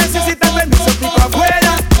 Que no necesitan permiso pico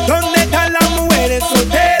afuera. ¿Dónde están las mujeres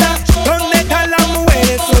solteras? ¿Dónde están las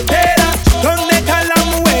mujeres solteras? ¿Dónde están las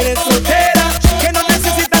mujeres solteras? Que no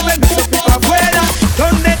necesitan permiso pico afuera.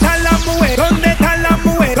 ¿Dónde están las mujeres? ¿Dónde están las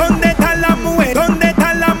mujeres? ¿Dónde están las mujeres? ¿Dónde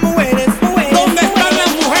están las mujeres? ¿Dónde están las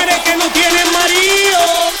mujeres que no tienen marido?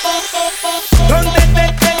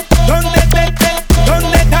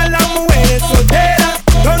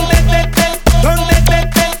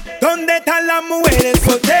 ¿Dónde están las mujeres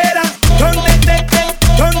solteras? ¿Dónde están las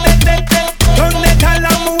mujeres solteras? ¿Dónde están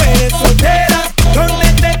las mujeres solteras?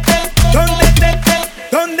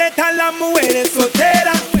 ¿Dónde están las mujeres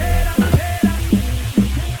solteras?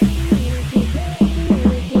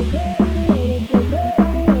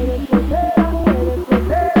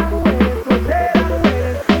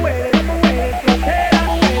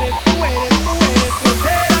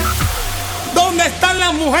 ¿Dónde están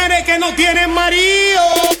las mujeres que no tienen marido?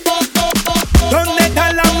 ¿Dónde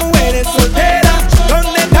están las mujeres solteras?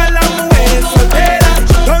 ¿Dónde están las mujeres solteras?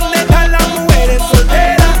 ¿Dónde están las mujeres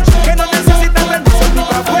solteras? Que no necesitan permiso ni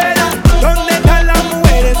para afuera. ¿Dónde están las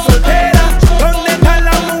mujeres solteras? ¿Dónde están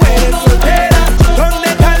las mujeres solteras? ¿Dónde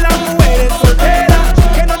están las mujeres solteras?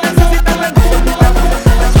 Que no necesitan permiso ni para afuera.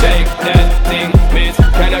 Shake that thing, miss.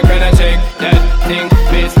 Can I shake that thing,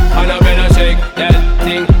 miss? And I better shake that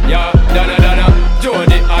thing, yeah. Donna,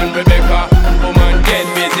 Jody and Rebecca, woman get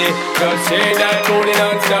busy. Just shake that booty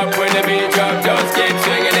non-stop when the beat drop. Just keep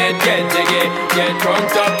swinging it, get jiggy. Get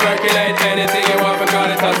drunk up, percolate anything you want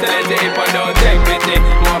because it's hostility. If I don't take pity,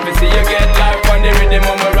 want to see you get life on the rhythm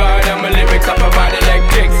of my ride. And my lyrics up about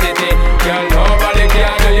electricity. Girl, nobody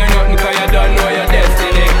can do you nothing cause you don't know your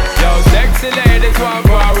destiny. Yo, sexy ladies want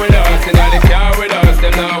war with us. Inna the car with us,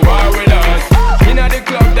 them not war with us. Inna the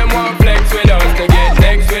club, them want flex with us. To get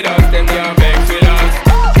next with us, them can't vex with us.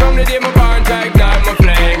 From the day my bond like that, my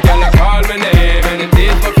flame. Girl, I call my name and it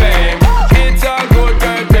is my fame. It's all good,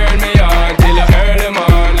 girl, turn me on till I earn them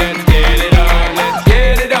on. Let's get it on, let's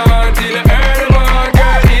get it on till I earn them on.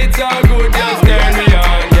 Girl, it's all good, just turn me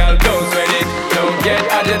on. Girl, don't sweat it, don't get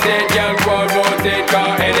agitated. Girl, go out, rotate,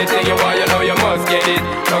 cause anything you want, you know you must get it.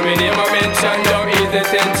 Come in here, my mention, don't ease the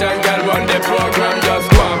tension. Girl, run the program, just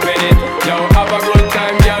go and pin it. Yo, have a good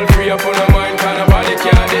time, girl, free up on the mind. Cause nobody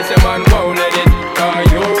can this, a man won't let it. Cause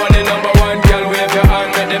you are the number one, girl, wave your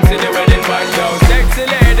hand, let them see the wedding band. Yo, sexy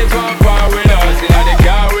ladies want war with us. Inna the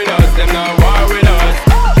car with us, them not war with us.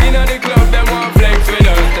 Inna the club, them want flex with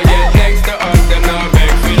us. To get next to us, them not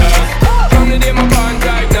vex with us. From the day my bond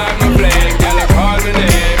like that, my flame. Girl, I call my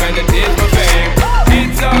name and it is my fame.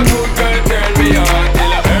 It's all good, girl, turn me on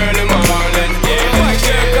till I earn them on. Let's get it.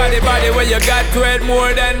 Girl, got the body where you got worth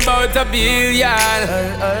more than about a billion.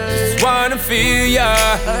 Just wanna feel ya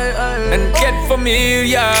and get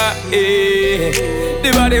familiar.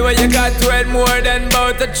 The body where you got worth more than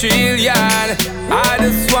about a trillion. I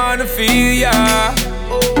just wanna feel ya, I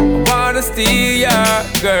wanna steal ya,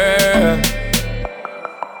 girl.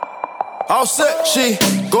 All set, she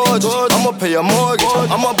gorgeous. I'ma pay your mortgage.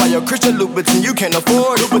 I'ma buy your Christian Louboutin, you can't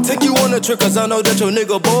afford it. But take you on a trip, cause I know that your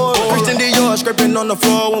nigga bored. Christian Dior scraping on the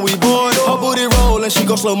floor when we board. Her booty roll and she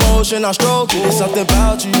go slow motion, I stroke it. There's something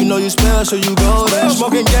about you, you know you special, you go there.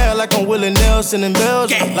 Smoking gas like I'm Willie Nelson in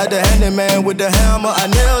Belgium. Like the handyman with the hammer, I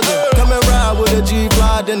nailed it. Come and ride with a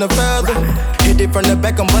G-Fly, then a feather. Hit it from the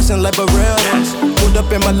back, I'm bustin' like Barrett's. Pulled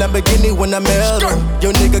up in my Lamborghini when I met her.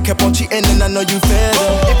 Your nigga kept on cheating and I know you fed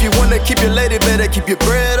up. If you wanna keep your lady, better keep your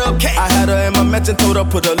bread up. I had her in my mansion, told her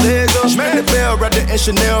put her leg up. Spin the bell, wrapped it in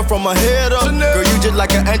Chanel from my head up. Girl, you just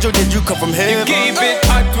like an angel, did you come from heaven? You keep it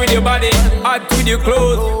hot with your body, hot with your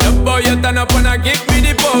clothes. The boy you turn up and I give me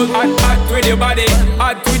the pose. Hot with your body,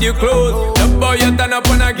 hot with your clothes. The boy you turn up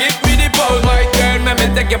and I give me the pose. My girl, let me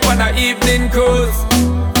take you on an evening cruise.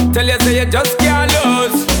 Tell you say you just can't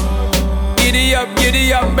lose. Giddy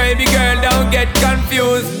up, baby girl, don't get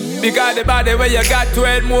confused. Because the body where you got to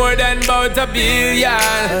it more than about a billion.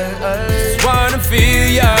 Just wanna feel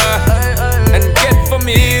ya and get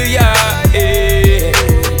familiar. Eh.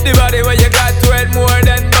 The body where you got to it more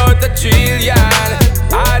than about a trillion.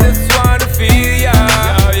 I just wanna feel ya,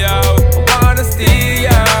 yo, wanna steal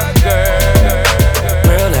ya, girl.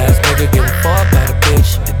 Real ass nigga give a fuck about a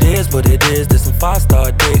bitch. It is what it is, this some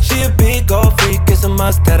 5-star dick. She a big gold freak, it's a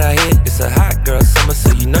must that I hit. It's a hot girl summer,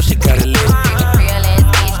 so you know she got it lit.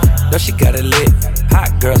 Know she got it lit.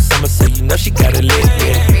 Hot girl summer, so you know she got it lit.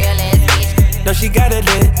 Yeah. Know she got it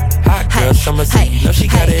lit. Hot girl summer, so you know she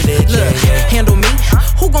got it lit. Look, handle me?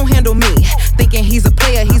 Who gon' handle me? Thinking he's a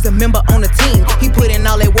player, he's a member on the team. He put in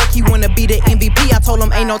all that work, he wanna be the MVP. I told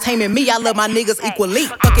him ain't no taming me, I love my niggas equally.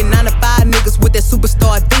 Fucking 9 to 5 niggas with that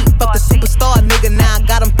superstar beat. Fuck the superstar nigga, now I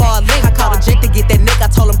got him far link. I called a Jake to get that nigga, I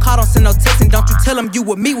told him call, don't send no text. And don't you tell him you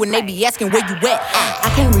with me when they be asking where you at.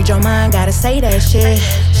 I can't read your mind, gotta say that shit.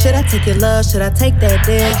 Should I take your love, should I take that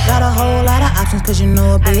dick? Got a whole lot of options, cause you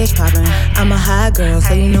know a bitch poppin'. I'm a high girl,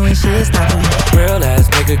 so you know ain't shit stoppin'. Real ass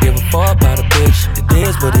nigga give a fuck about a bitch. It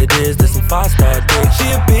is what it is, this some 5-star dick. She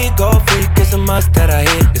a big gold freak, it's a must that I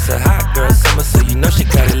hit. It's a hot girl summer, so you know she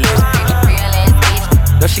got it lit.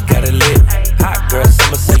 Know she got it lit. Hot girl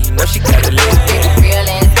summer, so you know she got it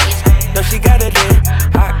lit. Know she got it lit.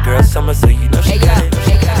 Hot girl summer, so you know she got it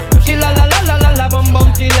lit. She la la la la la la bum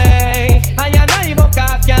bum chile. I ain't book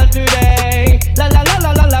off girl today. La la la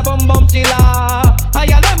la la la bum bum chila. I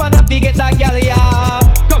never wanna get that girl ya.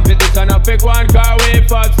 Competition a pick one car way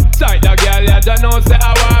first. Sight the girl ya just know say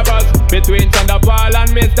I want us. Between Thunderfall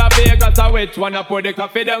and Mr. Vegas, I which one I put the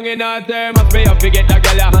coffee down in her thermos. Me up to get the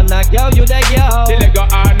girl ya. Man a girl, you the girl. Till they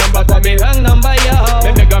got her number for me. Wrong number yo.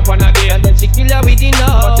 Then they got on a date. And then she kill her with the no.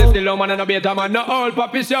 But she still a man and a beta man. No old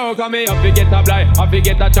puppy show. Cause me up to get a blind. I fi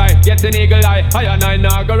get a try. Get an eagle eye. I and I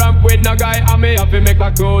nah go ramp with no guy. And me up to make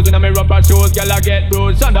a cruise. And me rubber shoes. Girl I get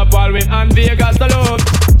bruised. Thunderfall win and Vegas alone.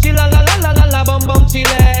 She la la la la la la bum bum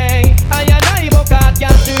chile. I book out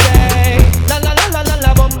girl today. La la la la la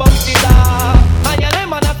la bum bum chila. I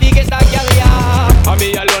wanna get that girl ya. And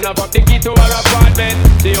me alone have up the key to her apartment.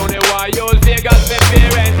 The only one use Vegas for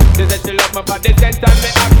parent. She said she love me for the scent and me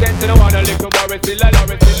accent. She don't wanna lick up or still a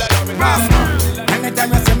love it, still a love it. Bossman,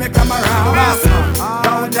 anytime you see me come around, Bossman,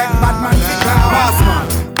 don't take bad man to clown, Bossman,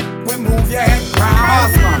 we move your head round,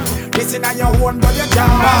 Bossman, listen at your own but you jam,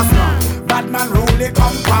 Bossman, bad man rule the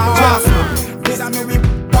compound, Bossman, please and me we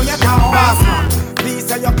on your town, Bossman, please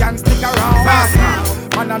say you can stick around,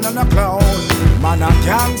 Bossman, man on the cloud, man a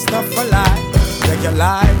gangster for life. Take your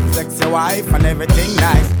life, sex your wife and everything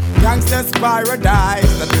nice. Gangster's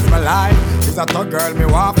paradise, that is my life. Is a thug girl, me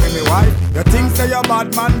walk with me wife. You think say you're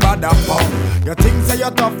bad man, bad a bum. You think say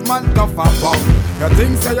you're tough man, tough a bum. You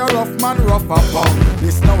think say you're rough man, rough a bum.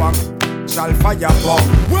 This no one shall fire bum.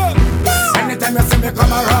 Well, anytime you see me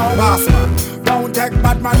come around, boss man, don't take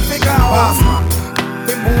bad man figure, boss man.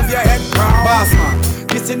 We move your head round, boss man.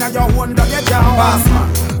 Listen at your own dog, your job, boss man.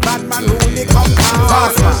 Bad man rule the compound,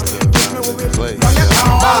 boss man. Play.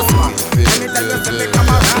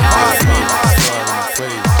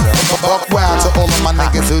 Buck wild to all of my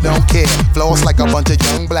niggas who don't care. Floss like a bunch of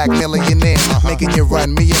young black millionaires. Making you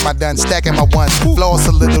run, me and my done stacking my ones. Floss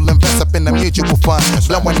a little, invest up in the mutual fund.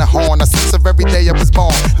 Blowing the horn, a sense of every day I was born.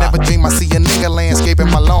 Never dream I see a nigga landscaping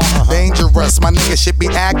my lawn. Dangerous, my nigga should be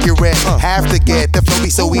accurate. Have to get the flow be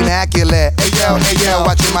so immaculate. Hey yo,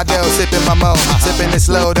 watching my dough, sipping my mo. Sipping it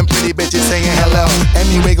slow, them pretty bitches saying hello.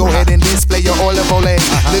 Anyway, go ahead and display your olive oil.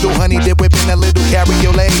 Little honey dip whipping a little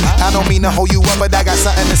cabriolet. I don't mean to hold you up, but I got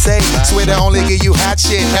something to say. Swear to only give you hot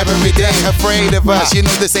shit every day. Afraid of us, you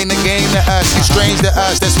know this ain't a game to us. You strange to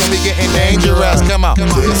us, that's when we getting dangerous. Come on.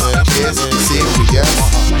 This is serious.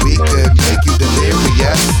 We could make you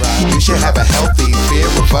delirious. You should have a healthy fear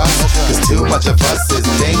of us. Cause too much of us is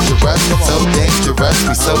dangerous. So dangerous,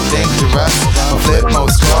 we so dangerous. My flip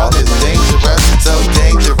mode squad is dangerous. So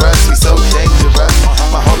dangerous, we so dangerous.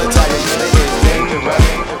 My whole entire unit is dangerous.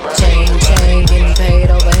 Chain, getting paid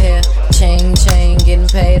over here. Chain, getting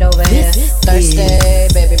paid over here. Thursday,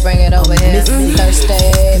 baby, bring it over here.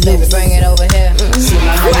 Thursday, baby, bring it over here. See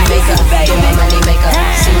my money makeup, get my money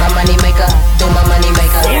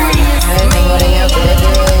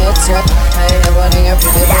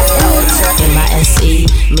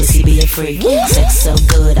freak. Sex so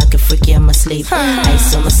good, I can freak you in my sleep.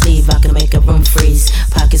 Ice on my sleeve, I can make a room freeze.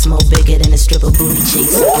 Pockets more bigger than a stripper booty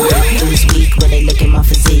cheeks. Who's weak when they look at my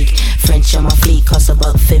physique? French on my feet, cost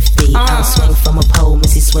 $1.50. I don't swing from a pole,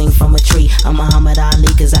 Missy swing from a tree. I'm Muhammad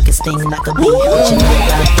Ali, cause I can sting like a bee. What you know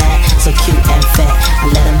about that? So cute and fat. I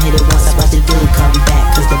let him hit it once, I watch the dude come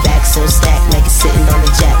back. Cause the back's so stacked, like it's sitting on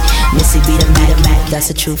the jack. Missy be the Mac, that's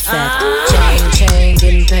a true fact. Chain,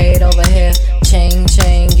 getting paid over here. Chain,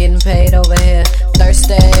 getting paid over here.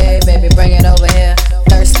 Thursday, baby, bring it over here.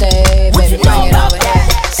 Thursday, baby, bring it over here.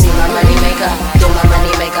 See my money maker, do my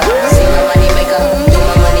money maker. See my money maker, do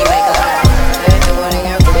my money maker.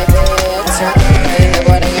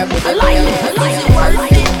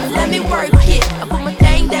 Let me work it. I put my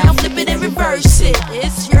thing down, flip it and reverse it.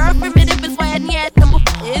 It's your primitive is why yet.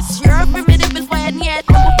 It's your primitive is why yet.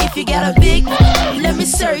 If you got a big, let me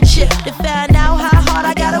search it to find out how hard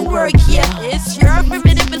I gotta work. Yeah, it's your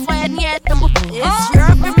primitive is why yet. It's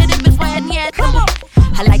your primitive is why yet.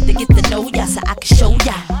 I like to get to know ya so I can show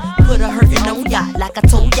ya. Put a hurtin' on ya like I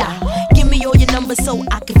told ya. Give me all your numbers so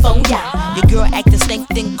I can phone ya. Your girl actin' stank,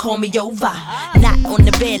 then call me over. Not on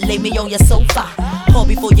the bed, lay me on your sofa. Call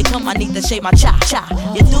before you come, I need to shave my cha-cha.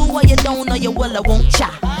 You do or you don't, or you will or won't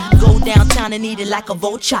cha. Go downtown and eat it like a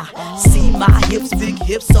vulture. See my hips, big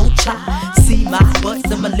hips, so cha. See my butts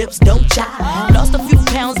and my lips, don't cha. Lost a few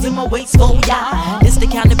pounds in my waist, oh yeah. It's the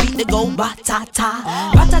kind of beat that go ba-ta-ta.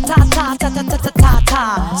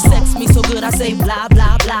 Ba-ta-ta-ta-ta-ta-ta-ta-ta. Sex me so good I say blah,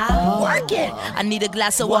 blah, blah. Work it, I need a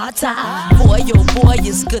glass of water. Boy, oh boy,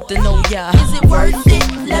 it's good to know ya. Is it worth it?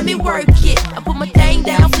 Let me work it. I put my thing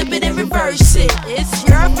down, flip it and reverse it. It's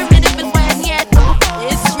your primitive and when yet.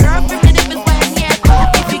 It's your primitive and when yet.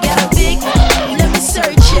 If you got a big, let me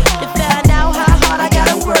search it to find out how hard I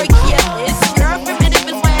gotta work. Yeah, it's your primitive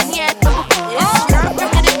and when yet. It's your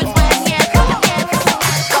primitive and when yet. Go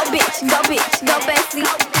bitch, go bestie.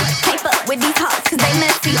 Can't fuck with these hoes cause they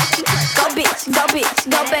messy. Go bitch, go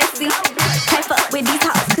bestie. Can't fuck with these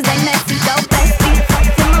hoes cause they messy. Go bestie.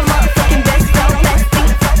 Then my motherfucking best friend bestie.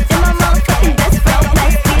 Then my motherfucking best friend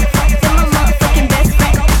bestie. Then my motherfucking best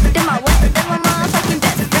friend. Then my what? Then my motherfucking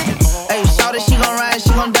best friend. Hey, shout it, she gon' ride,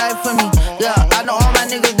 she gon' die for me. Yeah, I know all my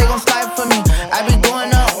niggas, they gon' slide for me. I be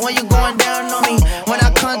going up when you going down on me. When I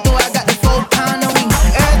come through, I got the 4 pound on me.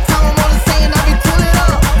 Every time I'm on the scene, I be pulling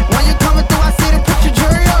up. When you coming through, I see the put your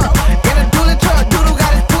jury up. In a dually truck, doodle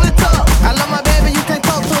got his pull it up. I love my baby, you can't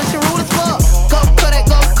talk to her, she rude as fuck. Go Kodak,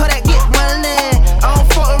 get money. I don't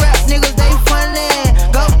fuck with rap niggas, they funny.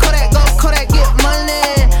 Go Kodak, get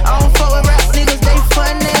money. I don't fuck with rap niggas, they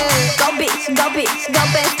funny. Go bitch, go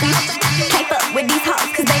bestie. Can't fuck with these hoes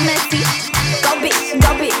cause they messy. Go bitch, go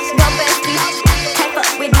bestie. Can't fuck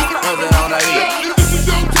with these hoes.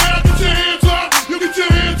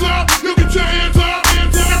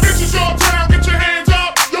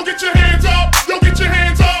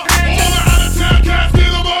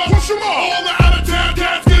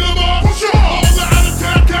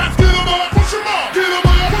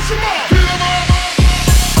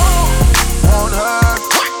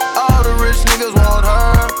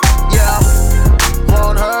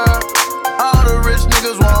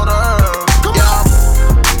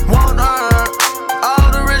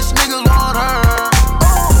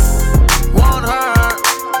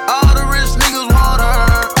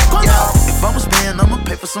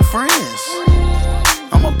 Some friends.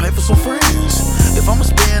 I'ma pay for some friends. If I'ma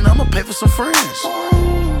spend, I'ma pay for some friends.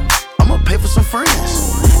 I'ma pay for some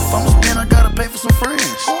friends. If I'ma spend, I gotta pay for some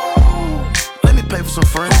friends. Let me pay for some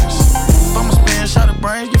friends. If I'ma spend, shot the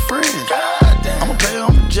brains, get friends. I'ma pay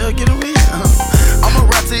on the jug, get them in. I'ma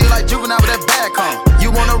rap to you like Juvenile with that bag, huh?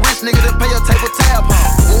 You want a rich nigga to pay your table tab,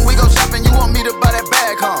 huh? When we go shopping, you want me to buy that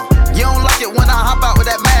bag, huh? You don't like it when I hop out with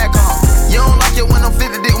that mag, huh? You don't like it when I'm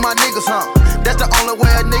 50 dick with my niggas, huh? That's the only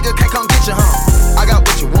way a nigga can't come get you, huh? I got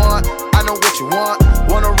what you want, I know what you want.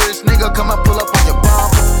 Want a rich nigga, come and pull up on your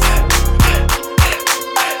bumper.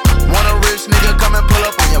 Want a rich nigga, come and pull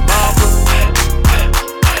up on your bumper.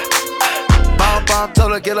 Bump,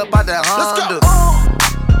 told her get up out that Honda.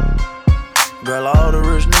 Girl, all the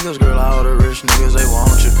rich niggas, they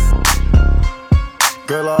want you.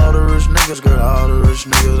 Girl, all the rich niggas,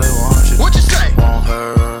 they want you. What you say? Want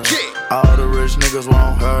her. Yeah. All the rich niggas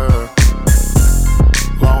want her.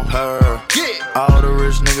 Want her. Yeah. All the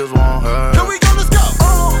rich niggas want her. Here we go, let's go.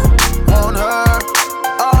 Want her.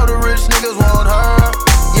 All the rich niggas want her.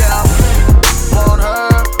 Yeah. Want her.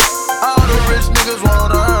 All the rich niggas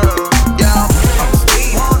want her. Yeah.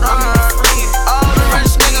 Want her. All the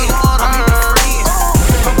rich niggas want her.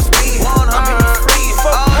 Want her.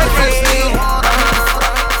 All the rich niggas want her.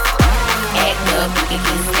 Act up, you can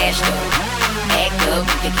get smashed up. Act up,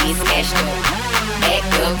 you can get smashed up.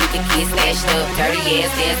 Dirty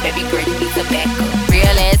ass, baby girl, you need tobacco.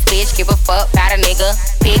 Real ass bitch, give a fuck about a nigga.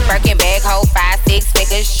 Big Birkin bag, hold 5-6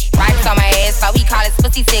 figures. Stripes on my ass, so he call his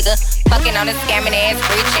pussy tigger. Fucking on a scamming ass,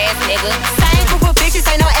 rich ass nigga. Same group of bitches,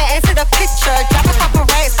 ain't no ass to the picture. Drop a couple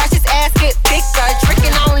racks, watch his ass get bigger.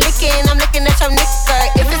 Tricking on licking, I'm looking at your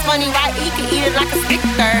nigga. If it's money right, he can eat it like a sticker.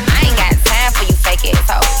 I ain't got time for you fake ass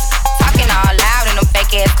hoes. Talking all loud in them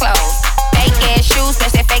fake ass clothes. Fake ass shoes,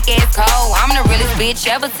 match that fake ass coat. I'm the realest bitch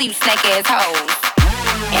ever see you snake ass hoes.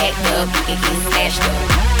 Act up, you can get smashed up.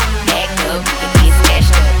 Act up, you can get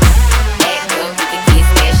smashed up. Act up, you can get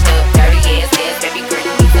smashed up. Dirty ass, baby girl,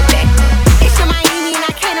 you need to back up. It's your Miami and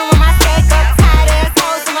I can't run my stack up. Tired ass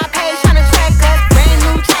hoes on my page tryna track us. Brand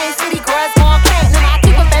new chain, city girls going platinum. I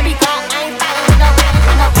keep a baby girl, I ain't fighting no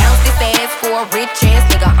random. Bounce this ass for a rich ass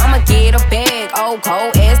nigga. I'ma get a bag, old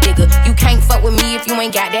cold ass nigga. You can't fuck with me if you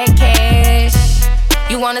ain't got that cash.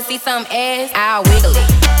 You wanna see some ass? I'll wiggle it,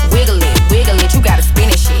 wiggle it, wiggle it. You gotta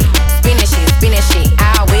spin it shit, spin it shit, spin it shit.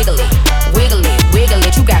 I'll wiggle it, wiggle it, wiggle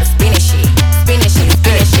it. You gotta spin it shit, spin it shit,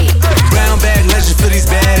 spin it shit. Brown bag legend for these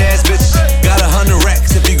badass bitches. Got 100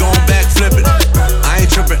 racks if you gon' back flip it. I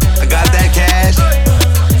ain't trippin', I got that cash.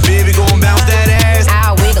 Baby gon' bounce that ass.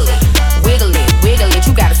 I'll wiggle it, wiggle it, wiggle it.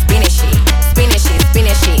 You gotta spin it shit, spin it shit,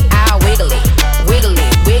 spin it shit. I'll wiggle it, wiggle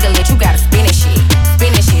it, wiggle it. You gotta spin it shit,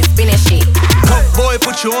 spin it shit, spin it shit. Boy,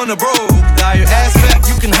 put you on the road. Got your ass back,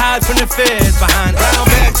 you can hide from the feds. Behind brown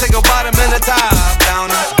bag, take a bottom and a top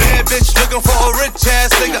down. Bad bitch looking for a rich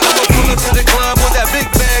ass nigga. I'ma pull up to the club with that big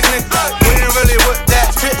bag, nigga. We ain't really with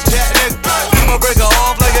that chit chat, nigga. I'ma break her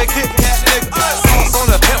off like a Kit Kat, nigga. Sauce on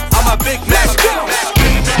the pimp, I'm a big Mac.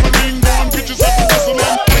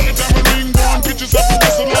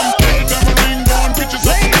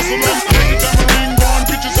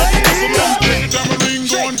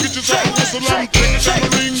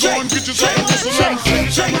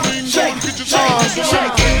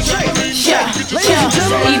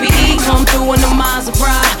 EVE come through in the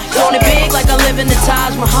Maserati. Doing it big like I live in the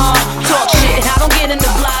Taj Mahal. Talk shit, I don't get into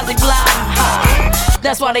blase blah.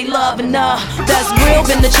 That's why they loving her. That's real,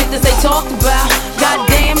 been the chick that they talked about.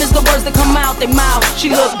 Goddamn is the words that come out they mouth. She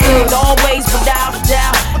look good, always without a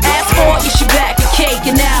doubt. Ask for it, yeah, she back and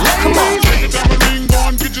caking out. Come on.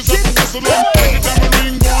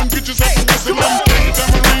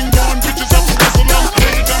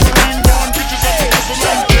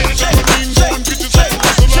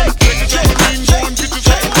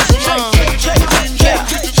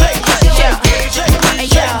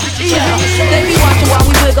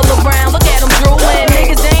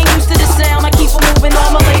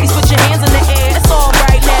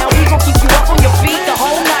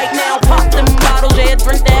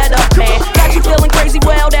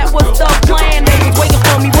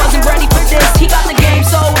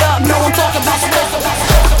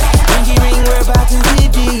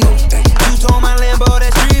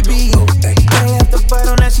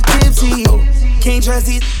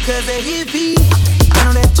 Cause they hippie. I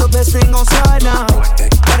know that your best friend gon' slide now.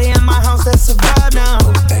 Party in my house, that's a vibe now.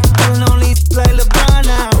 Pulling on these like LeBron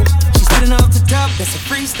now. She's spitting off the top, that's a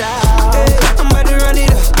freestyle. Hey, I'm about to run it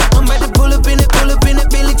up. I'm about to pull up in it,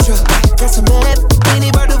 Billy truck. Got some mad,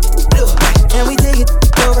 anybody to up. And we take it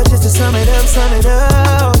over just to sum it up.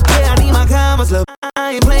 Yeah, I need my commas, love.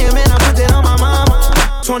 I ain't playing, man, I put that on my mama.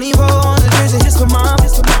 24 on the jersey, just for mom.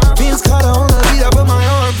 Vince Carter on the beat, I put my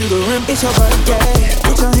arm through the rim. It's your birthday.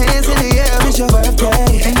 Put your hands in the air, it's your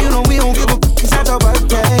birthday. And you know we don't give a f***, it's not your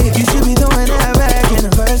birthday. You should be throwing that back in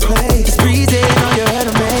the first place. It's breezy, know you heard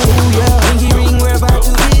of me. Ooh, yeah. Pinky ring, we're about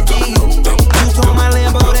to hit deep. You told my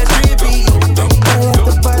Lambo, that's trippy. I left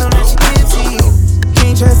the butt on that she tipsy.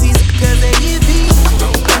 Can't trust these cause they hippie.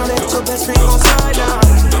 I know that your best friend gon' slide down.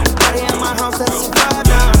 Party in my house, that's a vibe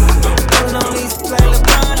now. Pulling on these like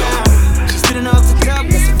LeBron now. She's spitting off the top,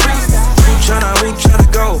 that's a freestyle. Who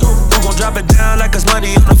tryna go? Who gon' drop it down like it's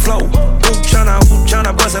money on the floor? Who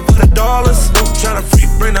tryna bust it for the dollars? Who tryna freak,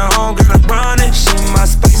 bring her home, girl, I'm running. She my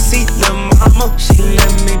spicy little mama. She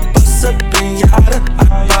let me bust up in yada. I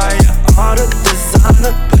buy her all the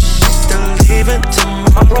designer, but she still leaving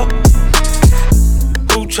tomorrow.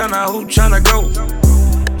 Who tryna go?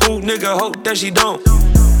 Who nigga hope that she don't?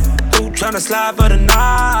 Who tryna slide for the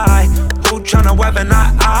night? Who tryna weapon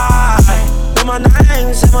eye? Say my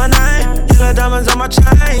name, say my name. Yellow diamonds on my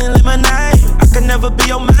chain, lemonade. I can never be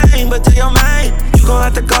your main, but tell your main you gon'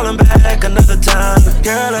 have to call him back another time.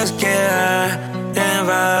 Girl, let's get high and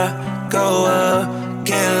vibe, go up,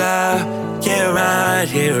 get loud, get right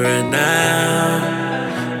here and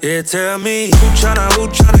now. Yeah, tell me who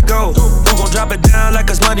tryna go? Who gon' drop it down like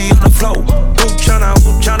it's money on the floor? Who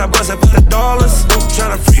tryna bust it for the dollars? Who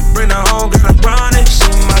tryna freak, bring her home, girl, I'm running. She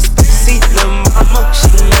my space. backseat, lil' mama. She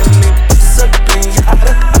let me bust a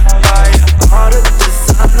pinata. I buy her all the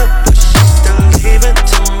designer, but she still leaving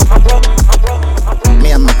tomorrow.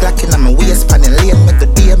 Me and my Glock in my waist, pan the lane, make the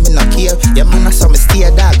day, me no care. Yeah, man, I saw me stay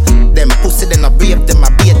dog. Them pussy, them a brave, them a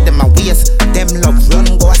bait, them a waste. Them love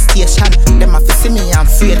run, go a station. Them a fi see me, I'm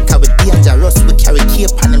afraid, cause we dangerous. We carry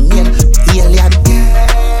cape on the main alien.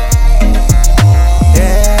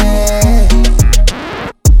 Yeah.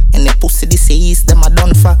 And the pussy, this is them a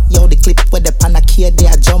done for. Yo, the clip where the pan a kid, they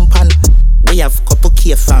a jump on. We have couple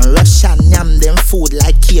K from Russia, yam them food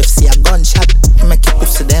like KFC, a gunshot. Make your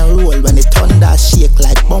pussy then roll when the thunder shake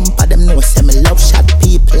like bumper. Them know say me love shot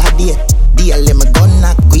people a day. Deal me gun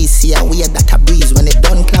knock greasy away that a breeze when it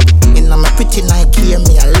done clap. Inna my pretty Nike,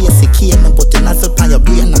 me a lacy key. Me put a nozzle on your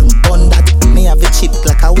brain and bun that. Me have a chip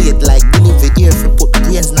like a weight like delivery ear. If you put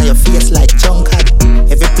brains na your face like junk hat.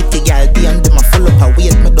 Every pretty girl DM them a full up a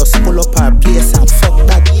weight. Me just pull up her place and fuck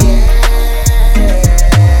that.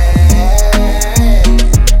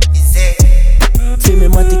 Feel me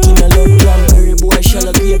matic in a love jam. Every boy shall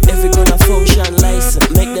agree up every gonna function license.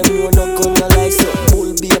 Make them know no gonna license.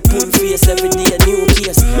 Bull be a pull face every day a new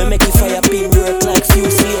case. Me make it fire pin work like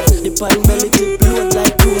fuse slate. The pan belly tip load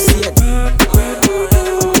like crusade.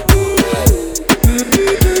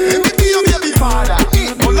 Let me be your baby father.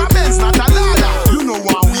 All the men's not a ladder. You know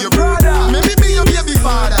why we a brother. Let me be your baby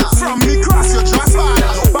father. From me cross your trust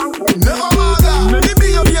father. Your bank will never bother. Let me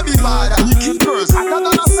be your baby father. You keep girls hotter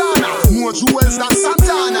than a sauna. More jewels than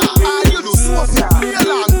Santana. All you do Sophia.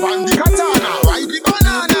 Milan, Bandi Katana. Ride the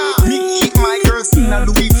banana. Me keep my girls in a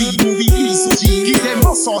Louis V movie piece of jeans. Give them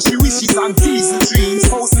massage, she wishes and tease the dreams.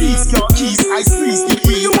 House keys, your keys, I squeeze the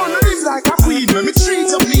queen. You wanna live like a queen, let me treat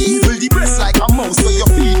you please. Evil the breast like a mouse, so you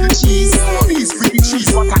feed the cheese. These pretty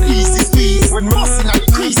cheese, what a easy squeeze. When mousing at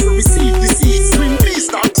the crease, you receive the seeds. Swing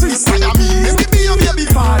beast and twist, I mean. Let me be your baby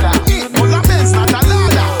father. All the men's not a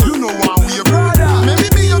ladder. You know why we a brother. Let me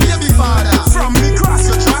be your baby father. From me cross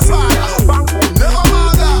your trust father. Bank will never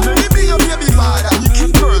bother. Let me be your baby father. You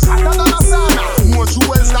keep girls hotter than a sauna. More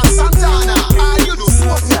jewels than Santana. All you do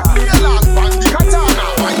Sophia. Milan, Bandi Katana.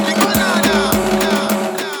 Ride the banana.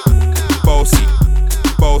 Bossy,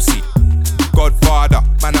 bossy, Godfather,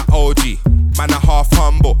 man a OG, man a half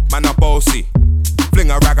humble, man a bossy.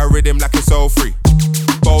 Fling a rag a rhythm like it's all free.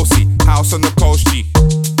 Bossy, house on the coast G.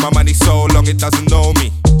 My money so long it doesn't know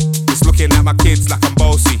me. It's looking at my kids like I'm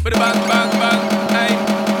bossy. Bang, bang, bang, hey.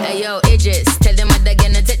 Hey yo, Idris, tell them what they're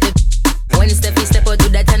gonna take the. When Steffi step out, do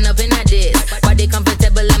that turn up in a this. Body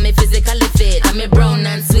comfortable, I'm physically fit. I'm brown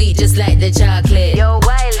and sweet, just like the chocolate. Yo,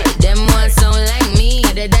 Wiley, them ones sound like me.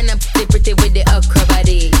 Other than a pretty with the okra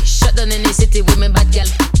body. Shut down in the city with me bad girl.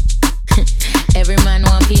 Every man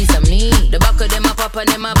want piece of me. The back of them a pop and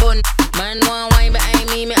them a bun. Man want wine behind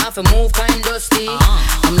me, me have to move kind dusty.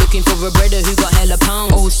 I'm looking for a brother who got hella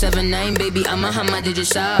pounds. 079, baby, I'm a hammer, did you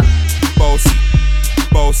shop? Bossy,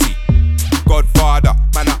 bossy, Godfather,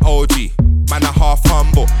 man a OG, man a half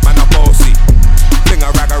humble, man a bossy. Fling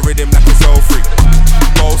a rag a rhythm like it's all free.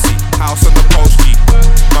 Bossy, house on the coast G.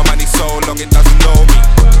 My money so long it doesn't know me.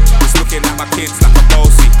 It's looking at my kids like I'm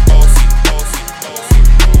bossy, bossy, bossy.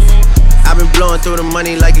 I've been blowing through the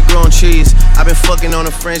money like it growing trees. I've been fucking on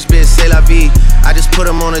a French bitch, c'est la vie. I just put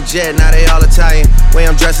them on a jet, now they all Italian. Way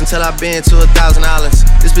I'm dressed until I've been to $1,000.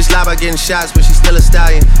 This bitch lie about getting shots, but she still a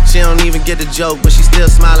stallion. She don't even get the joke, but she still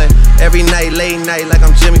smiling. Every night, late night, like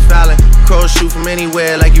I'm Jimmy Fallon. Crows shoot from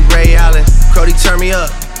anywhere, like you Ray Allen. Crody, turn me up.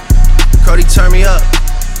 Crody, turn me up.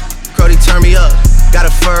 Crody, turn me up. Got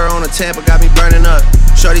a fur on a Tampa, got me burning up.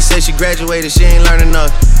 Shorty say she graduated, she ain't learning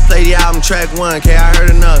enough. Play the album track 1, K, I heard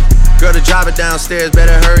enough. Girl, to drive it downstairs,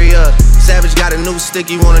 better hurry up. Savage got a new stick,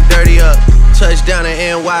 you wanna dirty up. Touchdown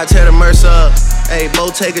in NY, tear the Mercer up. Hey,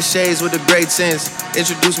 Bottega shades with the great sense.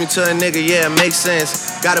 Introduce me to a nigga, yeah, it makes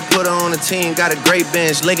sense. Gotta put her on the team, got a great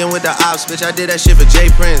bench. Linking with the ops, bitch, I did that shit for Jay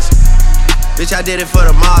Prince. Bitch, I did it for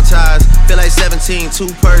the Maltese. Feel like 17,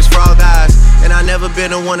 2 purse for all guys. And I never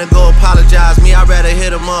been the one to go apologize. Me, I'd rather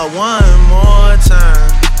hit him up one more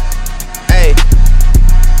time. Hey,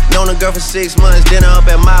 known a girl for 6 months, dinner up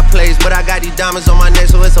at my place. But I got these diamonds on my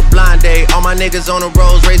neck, so it's a blind date. All my niggas on the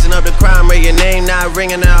roads, raising up the crime rate. Your name not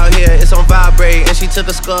ringing out here, it's on vibrate. And she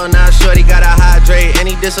took a skull, now shorty gotta hydrate. And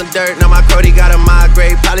he did some dirt, now my Crody gotta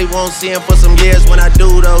migrate. Probably won't see him for some years. When I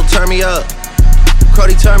do though, turn me up.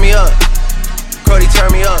 Crody, turn me up. Crody,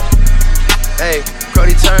 turn me up. Hey,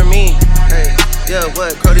 Crody, turn me. Hey, yeah,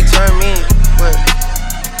 what? Crody, turn me. What?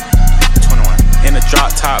 21. In the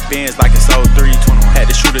drop top Benz like it's 03. 21. Had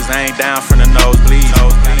the shooters aimed down from the nosebleed.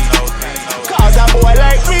 Cause a boy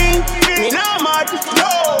like me not mad.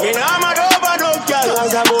 No. Me not mad over no girl.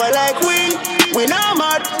 Cause a boy like we not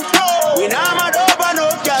mad. No.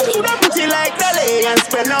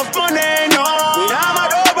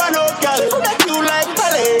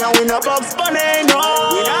 funny, no.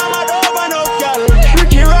 We not mad over no girl.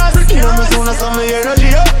 Ricky Ross, you know me soon as some energy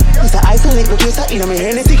up. It's a isolate the case, you know me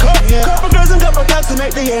Hennessy cup. Couple girls and couple cats to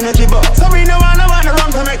make the energy buzz. So we no wanna run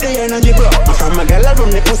to make the energy blow. My from my girl from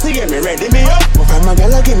the pussy get me ready me up. My from my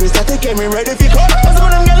girl give me static get me ready for cut. Some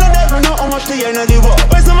of them girls never know how much the energy was.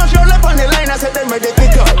 When so much roll up on the line, I said them ready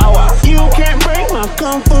pick up. You can't break my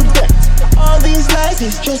confidence. All these lies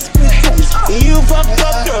is just pretense. You fucked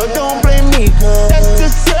up, girl, don't blame me. That's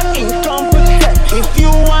just your incompetence. If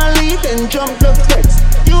you want leave, then jump the fence.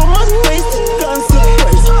 You must face the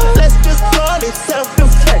consequence. Let's just call it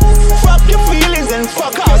self-defense. Fuck your feelings and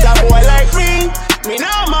fuck out a boy like me. Me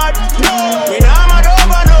not mad, no. Me not mad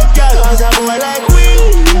over no girl. Cause a boy like we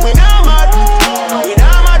not mad. We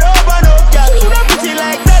not mad over no girl. You not pretty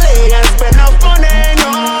like Dolly and spend no money, no.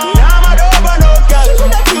 We not mad over no girl. You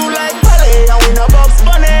not cute like Dolly and we no box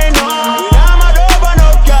money, no. We not mad over no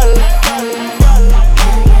girl.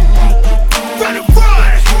 From the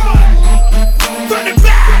front, from the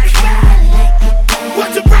back,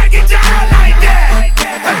 want to break it down like that?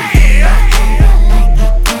 Hey,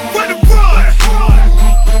 from the front,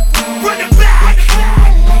 from the back,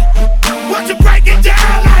 want to break it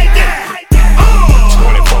down like that?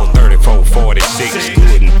 24, 34, 46,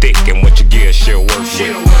 good and thick, and what you give she'll work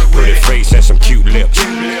with. Pretty face and some cute lips,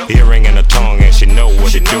 earring and a tongue, and she know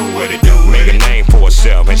what to do with it. Make a name for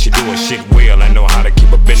herself, and she do her shit well. I know how to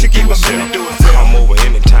keep a business to herself. Come over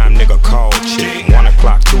anytime, nigga, call chick. 1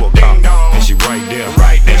 o'clock, 2 o'clock, and she right there.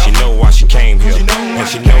 And she know why she came here, and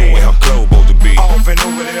she know where her clothes supposed to be.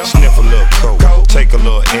 Sniff a little coke, take a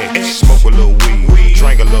little X, smoke a little weed,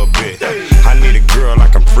 drink a little bit. I need a girl I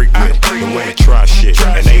can freak with, and wanna try shit,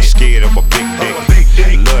 and ain't scared of a big dick.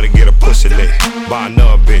 Love to get a pussy lick by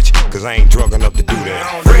another bitch, cause I ain't drunk enough to do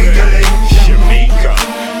that. Shamika,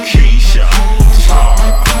 Keisha,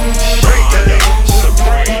 Tara,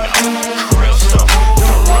 Sabrina, Crystal,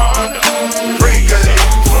 Veranda, Reason,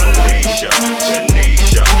 Felicia,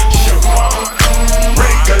 Tanisha, Siobhan,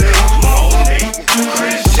 Monique,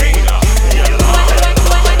 Christina.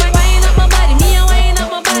 Wine up my body, me a wine up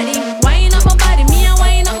my body. Wine up my body, me a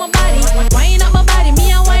wine up my body. Wine up my body,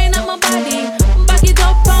 me a wine up my body. Back it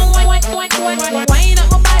up and wine up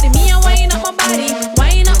my body, me a wine up my body.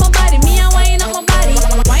 Wine up my body, me a wine up my body.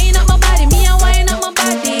 Wine up my body, me a wine up my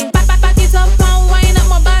body. Back it up and wine up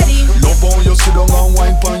my body. Love how you sit down and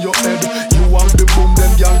wine pon your head. You want the boom,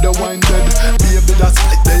 them gyal the wine dead. Baby that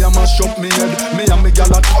split they a mash up me head. Me and me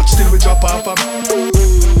gyal a touch till we drop off a.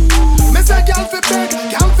 Me say gyal fi beg,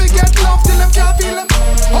 gyal fi get love till them can't feel them.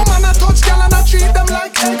 Oh man a touch gyal and I treat them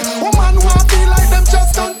like egg. Oh man want feel like them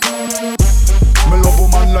just done. Me love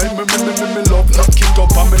woman like me love knock it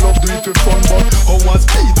up and me love do it for fun. But how was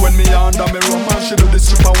beat when me under me rum and she do the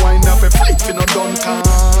super wine up a fight fi no done can.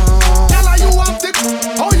 Gyal a you have it,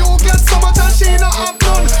 how you get so much and she no have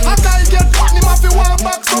none. A guy get one him have to one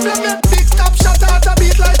back, so me make big top shot out a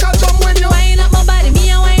beat like a drum when you wine up my body,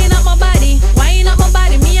 me a wine up my body. Wine up my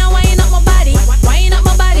body, me a wine up my body. Wine up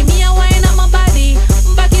my body, me a wine up my body.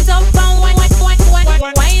 Back it up and wine up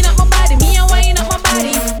my body, me a wine up my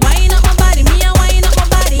body. Wine up my body, me a wine up my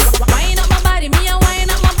body. Wine up my body, me a wine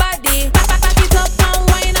up my body. Back it up and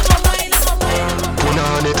wine up my body.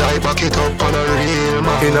 Punani type back it up on a real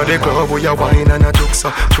man. Inna the club we a wine and a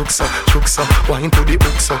juksa, juksa, juksa. Wine to the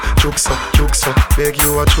uksa, juksa, juksa. Beg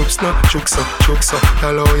you a juksa, juksa, juksa.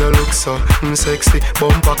 Hello you look so sexy.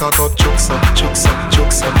 Bumper cock up, juksa, juksa,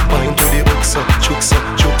 juksa. Wine to the uksa, juksa,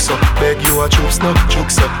 juksa. Beg you a juksa,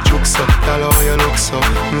 juksa, juksa. Hello you look so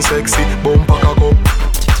sexy. Bumper cock up.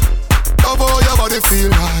 Love how your body feel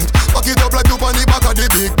right. Back it up like you on the back of the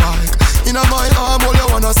big bike. Inna my arm, all you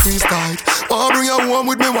wanna squeeze tight. Wanna bring you home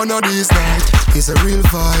with me one of these nights. It's a real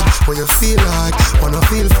vibe, what you feel like. Wanna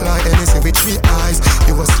feel fly, anything with 3 eyes.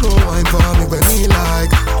 You a slow wine for me when me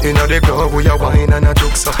like. Inna the club, we a wine and a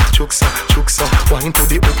juksa, juksa, juksa. Wine to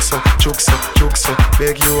the uksa, juksa, juksa.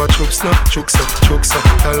 Beg you a juksa, juksa, juksa.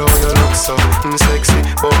 Hello, you look so sexy.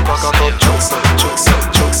 Bumper cock up, juksa, juksa,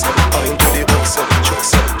 juksa. Wine to the uksa,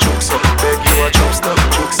 juksa, juksa. Beg you a juksa,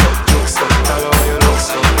 juksa, juksa. Hello, you look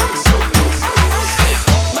so.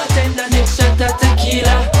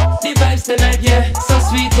 Tequila, the vibes tonight, yeah, so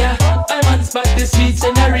sweet, yeah. I man spot the sweet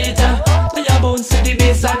señorita. Play a bounce to the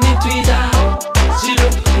bass and the tweeter. She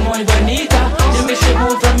look more bonita. The way she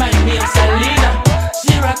move remind me of Selena.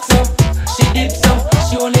 She rocks up, she dips up.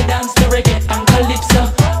 She only dance to reggae and calypso.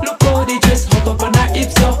 Look how the dress hot up on her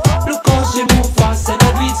hips up. Look how she move fast and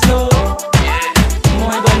I do it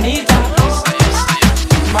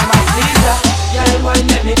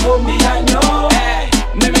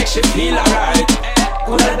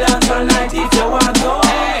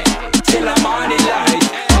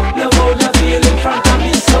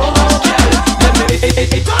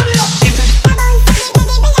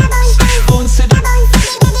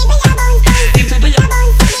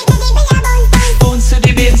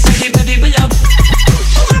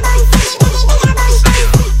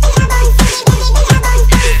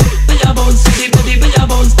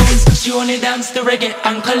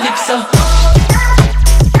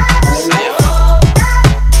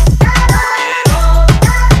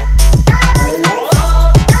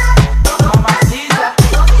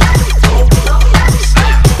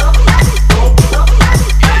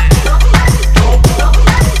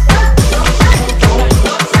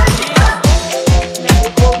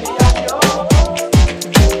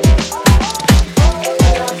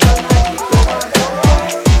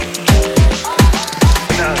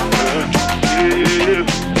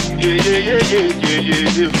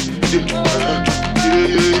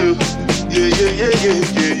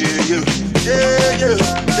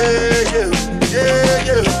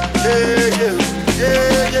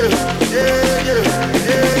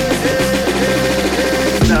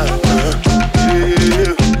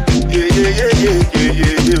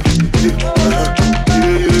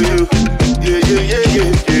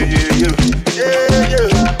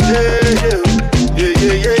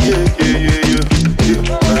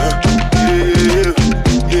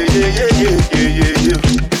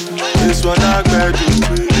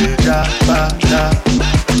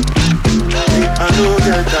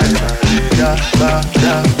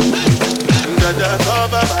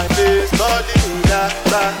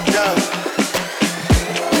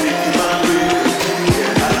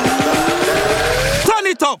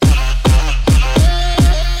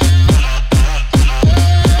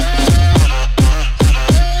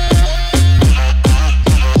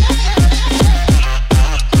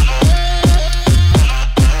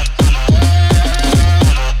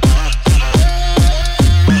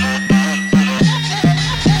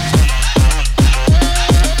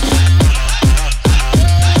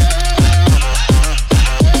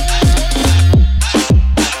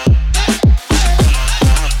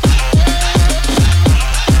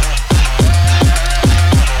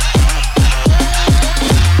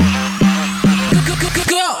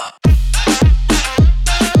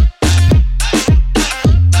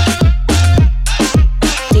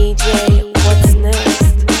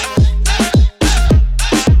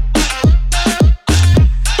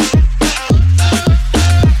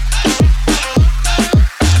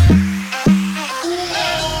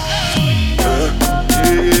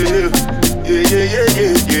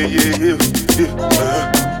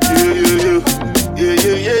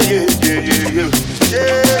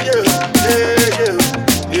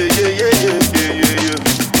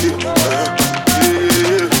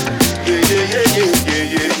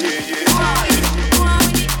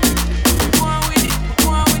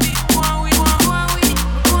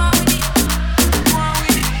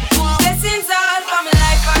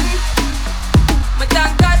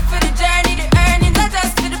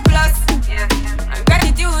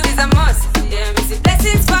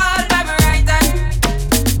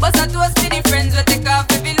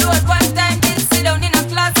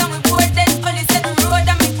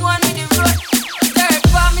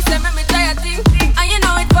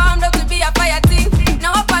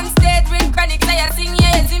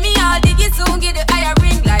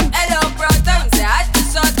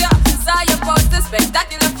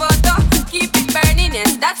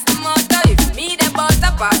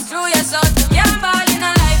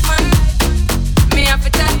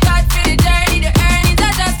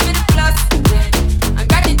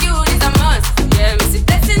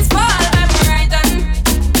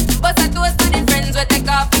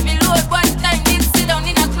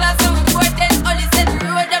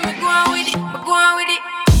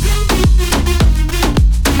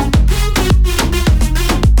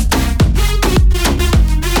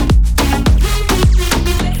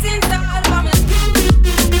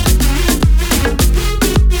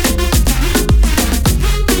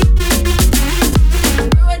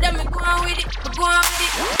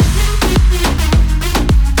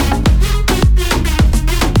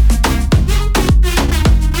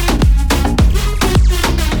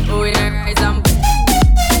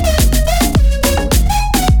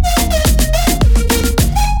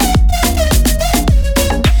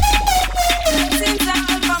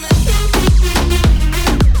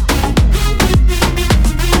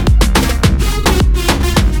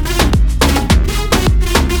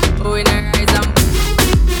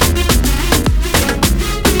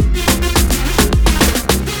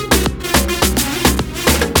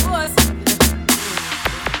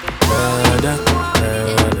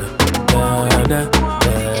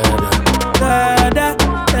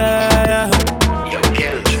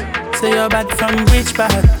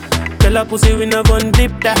Pussy we no gun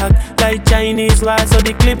dip tag. Like Chinese wall so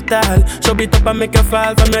the clip tag. Show it up and make you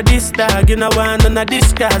fall from your disc tag. You know want none of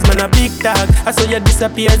this cause man a big tag. I saw you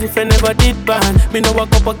disappear as if you never did ban. Me no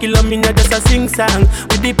walk up a kilo, me no just a sing song.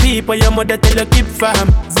 With the people your mother tell you keep fam.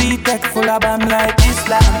 Z-Tech full of bomb like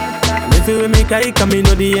Islam. And if you make a hick, me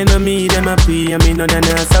know the enemy. Them a pay and me know they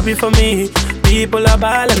not sorry for me. People are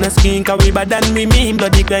ball and a skin, cause we bad than we mean.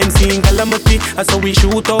 Bloody crime scene, calamity. I saw we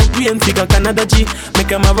shoot out green figure Canada G. Make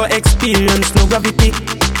them have a experience, no gravity.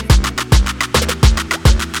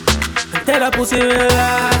 Tell a pussy we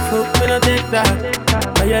laugh, hope we no take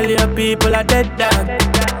that. Violate people are dead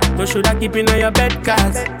dog. You shoulda keep in your bed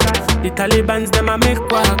cause the Taliban's them a make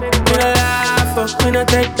walk. We no laugh, hope we no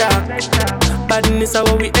take that. Badness is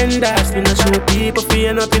how we end up. We not show people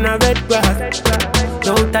feeling up in a red grass.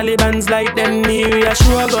 No Taliban's like them near we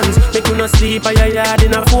assure guns. Make you not sleep at your yard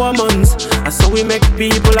in a 4 months. And so we make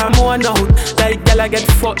people a mourn out. Like y'all get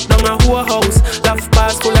fucked down a whole house. Laugh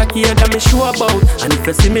pass full of care that me sure about. And if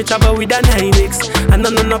you see me travel with an Hynix, and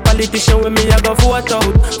no politician with me I go vote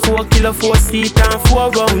out. 4 kilo, 4 seat and 4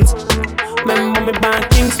 rounds. Remember me born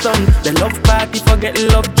Kingston. The love party forget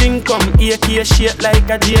love drink come. AK shit like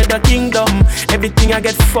a Jada Kingdom. Everything I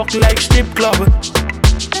get fucked like strip club.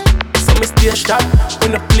 So me stay sharp.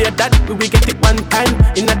 When I play that, we get it one time.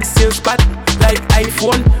 In the same spot, like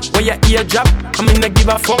iPhone. Where your ear drop, I mean I give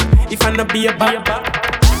a fuck. If I not be a bad.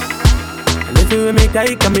 And if you make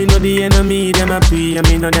I come, me know the enemy. Them a pray, I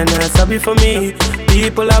mean no they not sorry for me.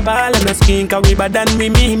 People are ball and a skin, cause we bad than we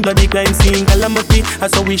mean. Bloody crime scene, calamity. And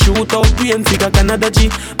so we shoot out brain, figure Canada G.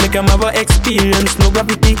 Make them have a experience, no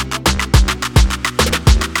gravity.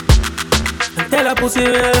 And tell a pussy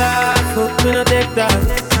we no laugh, fuck we no take that.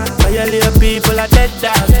 Violate people are dead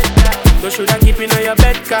dog. You shoulda keep in on your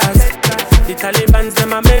bed cause the Taliban's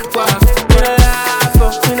them a make walk. We no laugh,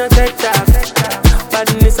 fuck we no take that.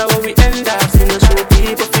 Badness is how we end up. We no show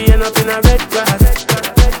people feeling up in a red grass.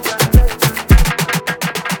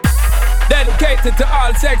 Dedicated to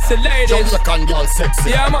all sexy ladies. Jamaican girl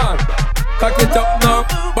sexy. Yeah man. Cock it up now,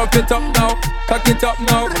 buck it up now. Cock it up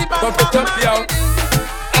now, buck it up yo.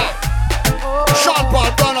 Sean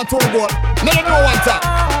Paul, Brown and Turbo. Never know one time.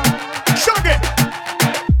 Shuggy.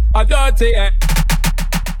 I dirty yeah.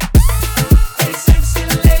 Hey sexy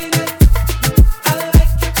lady, I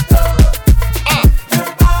like it though. Your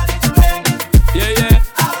body's banging. Yeah yeah.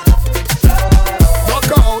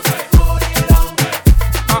 Rock out.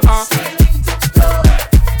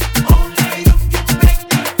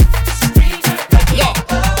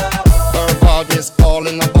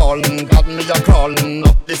 Calling, I'm balling, got me a crawling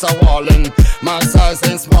up this a walling. My size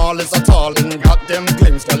ain't small, it's a tallin'. Got them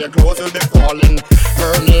claims, girl, your clothes will be falling.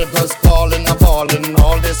 Her neighbors calling, I'm balling.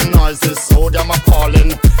 All this noise is so damn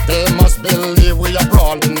appalling. They must believe we are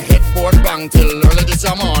brawling. Headboard bang till early this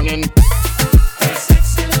morning. Hey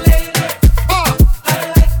sexy lady, I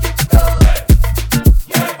like it though.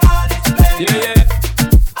 Your body's banging. Yeah yeah.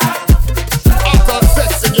 I got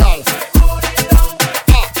sexy girl.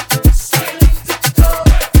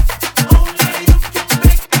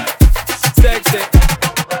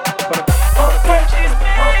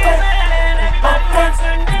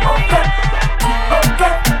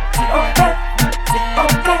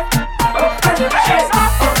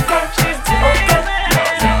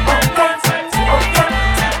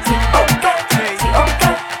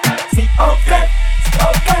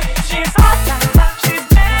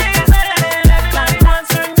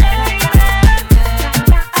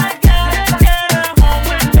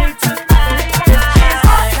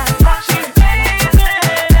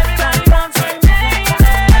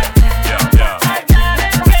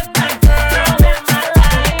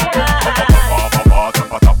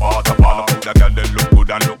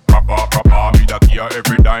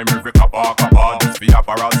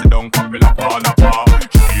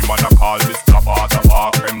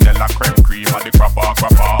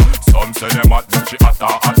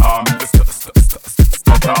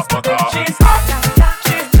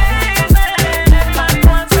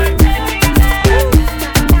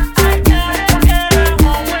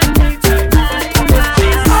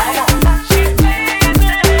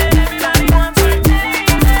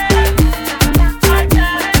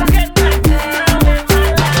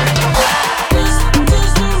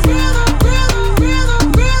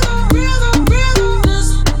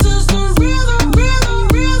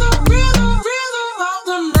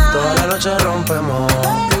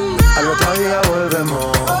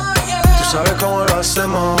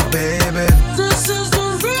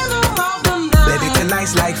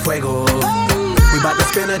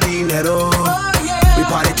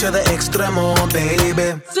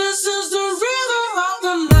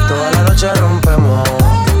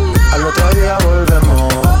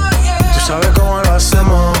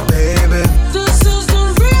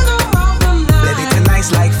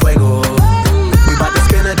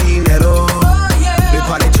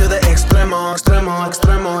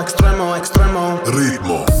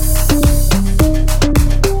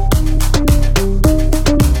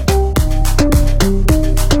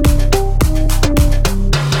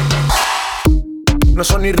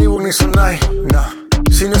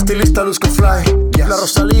 Sin estilista luzco fly. La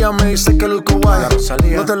Rosalía me dice que luzco guay.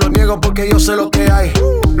 No te lo niego porque yo sé lo que hay.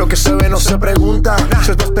 Lo que se ve no se pregunta.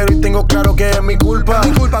 Yo te espero y tengo claro que es mi culpa.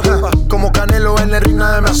 Como Canelo en el ring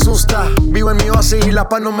nadie me asusta. Vivo en mi oasis y la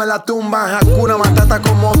paz no me la tumba. Hakuna Matata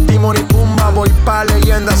como Timon y Pumba. Voy pa'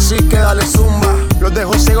 leyenda así que dale zumba. Los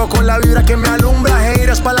dejo ciego con la vibra que me alumbra.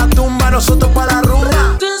 Haters pa' la tumba, nosotros pa' la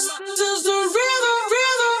rumba.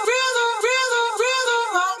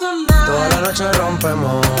 Toda la noche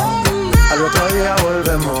rompemos, al otro día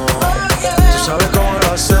volvemos. Tú sabes cómo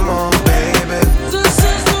lo hacemos, baby.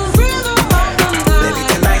 Baby,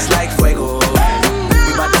 tonight's like fuego.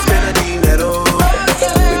 We bout to spend the dinero.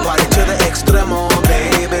 We party to the extremo,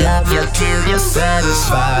 baby. Love you till you're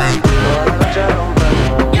satisfied. Toda la noche rompemos.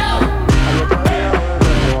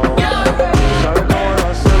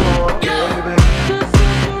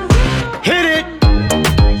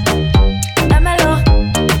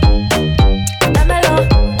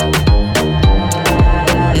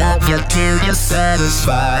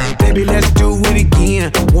 Satisfied. Baby, let's do it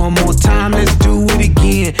again. One more time, let's do it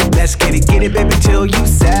again. Let's get it, baby, till you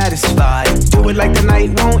satisfied. Do it like the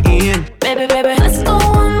night won't end. Baby, let's go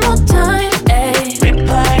one more time, ayy.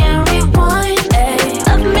 Replay and rewind, ayy.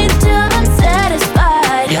 Love me till I'm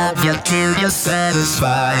satisfied. Love you till you're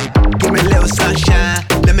satisfied. Give me a little sunshine.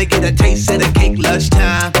 Let me get a taste of the cake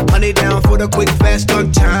lunchtime. Money down for the quick, fast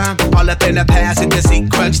dunk time. All up in the past, and just eat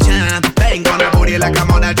crunch time. Bang on the booty like I'm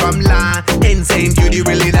on a drum line. Insane beauty,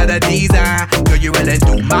 really not a design. Girl, you really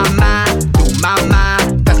do my mind, do my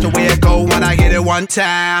mind. That's the way it go when I hit it one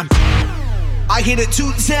time. I hit it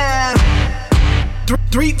 2 times,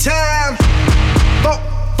 3 times,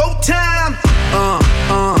 4 times.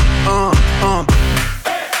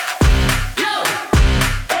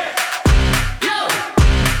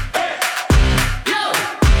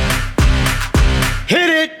 Hit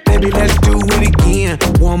it, baby, let's do it again.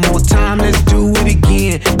 One more time, let's do it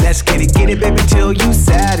again. Let's get it, baby, till you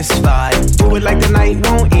satisfied. Do it like the night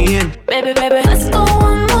won't end. Baby, let's go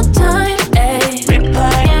one more time, ayy.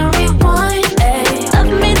 Replay and rewind, ayy.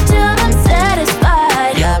 Love me till I'm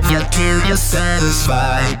satisfied. Love you till you're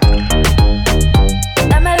satisfied.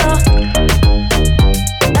 Dámelo,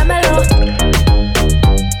 dámelo,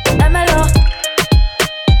 dámelo.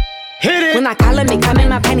 Hit it. When I call him, he coming,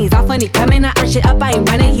 my pennies off when he coming. I arch it up, I ain't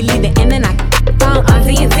running, he leave it in and I phone on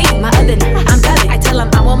Z&Z, my other nigga. I'm done. I tell him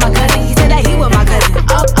I want my cousin, he said that he want my cousin.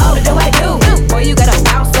 Oh, what do I do? Boy, you gotta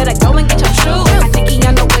bounce, better go and get your shoes. I think he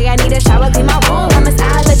on the way, I need a shower, clean my room. Promise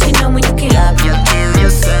I'll let you know when you can. Love you till you're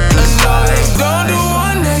satisfied. Don't do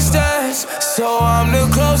one night stands, so I'm the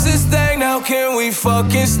closest thing. Now can we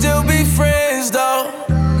fucking still be friends though?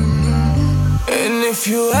 And if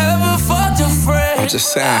you ever fucked a friend, I'm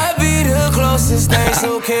just saying, I'd be the closest thing.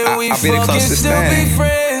 So can we fucking still be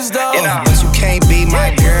friends though? You know, but you can't be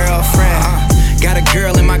my girlfriend. Got a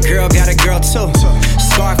girl and my girl got a girl too.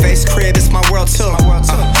 Scarface crib, it's my world too.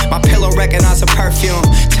 My pillow recognize a perfume.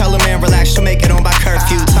 Tell a man relax, she'll make it on by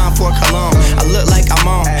curfew. Time for cologne, I look like I'm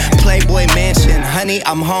on Playboy Mansion, honey,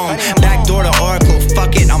 I'm home. Back door to Oracle,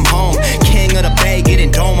 fuck it, I'm home. King of the Bay, getting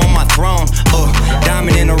dome on my throne.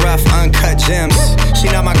 Diamond in the rough, uncut gems. She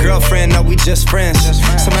not my girlfriend, no, we just friends.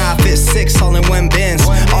 Somehow I fit 6 all in one Benz.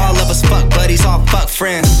 All of us fuck buddies, all fuck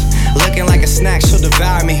friends. Looking like a snack, she'll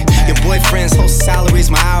devour me. Your boyfriend's whole salary's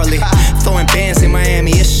my hourly. Throwing bands in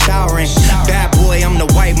Miami, it's showering. Bad boy, I'm the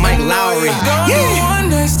white Mike Lowry. Yeah. One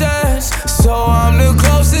night stands, so I'm the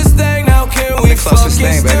closest thing. Now can we fucking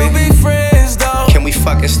still be friends though? Can we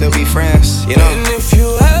fucking still be friends, you know? And if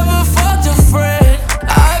you ever fucked a friend,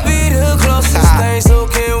 I'd be the closest thing. So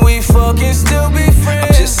can we fucking still be friends?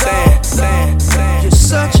 I'm just saying. You're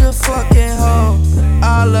such a fucking hoe,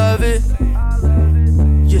 I love it.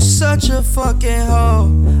 You're such a fucking hoe,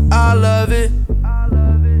 I love it.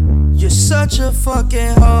 You're such a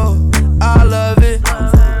fucking hoe, I love it.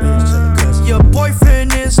 Your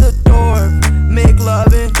boyfriend is a dork, make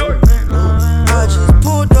loving. I just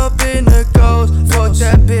pulled up in the Ghost, fucked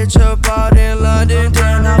that bitch up out in London.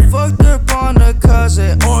 Then I fucked up on a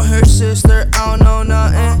cousin or her sister, I don't know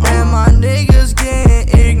nothing. And my niggas getting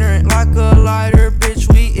ignorant like a lighter, bitch,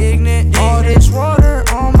 we ignorant. All this water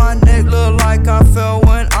on my neck look like I fell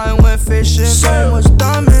when I went fishing. So much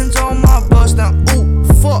diamonds on my bust now, ooh,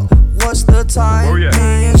 fuck, what's the time?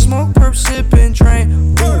 Me and smoke, perp, sippin',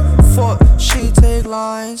 drain, ooh, fuck, she take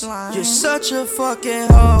lines. You're such a fucking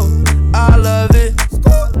hoe, I love it.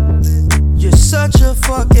 You're such a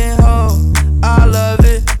fucking hoe, I love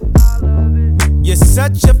it. You're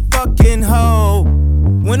such a fucking hoe.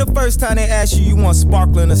 When the first time they asked you want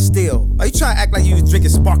sparkling or still? Are you trying to act like you was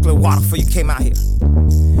drinking sparkling water before you came out here?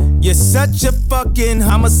 You're such a fucking.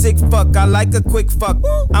 I'm a sick fuck. I like a quick fuck.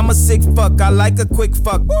 I'm a sick fuck. I like a quick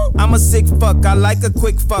fuck. I'm a sick fuck. I like a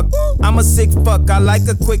quick fuck. I'm a sick fuck. I like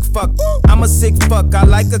a quick fuck. I'm a sick fuck. I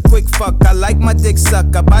like a quick fuck. I like my dick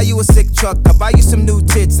suck. I buy you a sick truck. I buy you some new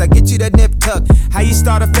tits. I get you that nip tuck. How you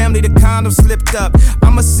start a family? The condom slipped up.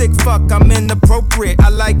 I'm a sick fuck. I'm inappropriate. I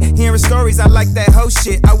like hearing stories. I like that hoe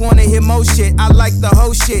shit. I wanna hear more shit. I like the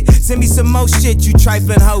whole shit. Send me some more shit. You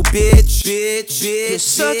trifling hoe, bitch. You're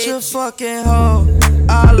such a fucking hoe.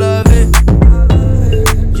 I love it.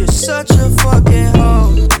 You're such a fucking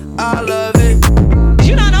hoe. I love it.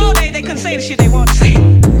 You know, all day they couldn't say the shit they want to say.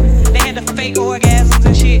 They had the fake orgasms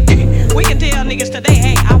and shit. We can tell niggas today,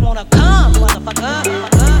 hey, I wanna come, motherfucker.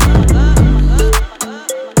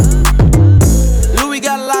 Louis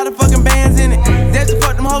got a lot of fucking bands in it. That's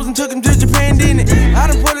fucked them hoes and took them to Japan, didn't it? I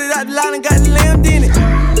done put it out the line and got the lamb in it.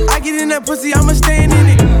 I get in that pussy, I'ma stand in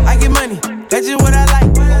it. I get money, that's just what I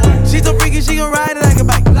like. She so freaky, she gon' ride it like a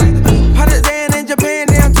bike. Pop it down in Japan,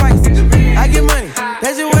 damn twice. I get money,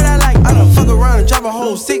 that's just what I like. I done fuck around and drop a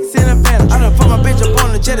whole 6 in a phantom. I done fuck my bitch up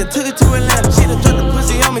on the jet and took it to Atlanta. She done dropped the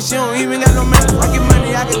pussy on me, she don't even got no manners. I get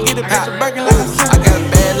money, I can get a bitch a Birkin like a Santa. I got a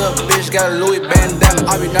bad little bitch, got a Louis bandana.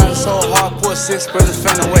 I be down so hard, put 6 brothers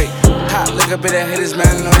finna wait. Hot, look up at that hitters, man,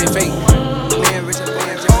 I know they fake. Man, rich and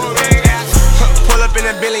pull up in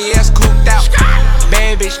a billion, yeah, it's cooped out.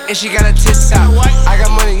 Bad bitch, and she got her tits out. I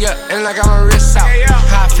got money, yeah, and I got my wrists out.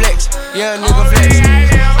 High flex, yeah, nigga flex.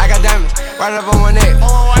 I got diamonds, right up on my neck.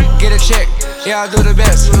 Get a check, yeah, I do the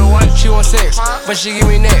best. She want sex, but she give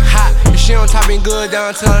me neck. Hot, if she on top, ain't good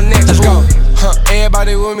down to her neck. Let's go.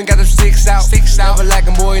 Everybody with me got them sticks out. Never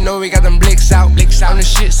lacking, boy, you know we got them blicks out. I'm the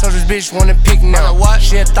shit, so this bitch wanna pick now.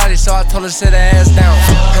 She a thotty, so I told her sit her ass down.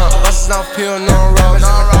 Bustin' off pill, no rolls.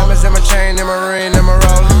 Diamonds in my chain, in my ring, in my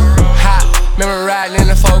roller. Hot, remember riding in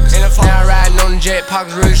the Focus. Now riding on the jet,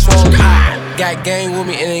 pockets really swole. Got gang with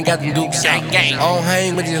me and ain't got them dukes out. I don't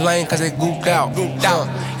hang with these lanes cause they gooped out.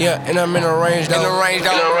 Yeah, and I'm in the range though. In the range,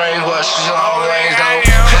 what? She's all range though.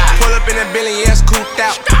 Pull up in a billion, yeah, it's cooped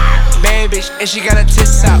out. Bad bitch, and she got her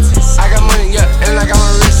tits out. I got money, yeah, and I got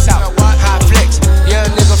my wrists out. High flex, yeah,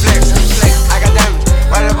 nigga flex. I got diamonds,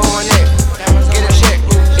 right up on my neck. Get a check,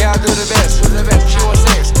 yeah, I do the best. She want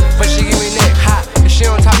sex, but she give me neck. Hot, if she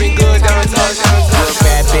on top, be good, down the touch. Real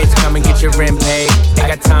bad bitch, come and get your rent paid. Ain't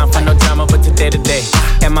got time for no drama, but today to day.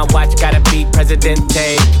 And my watch gotta be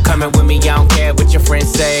Presidente. Coming with me, I don't care what your friends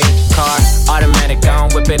say. Car, automatic, I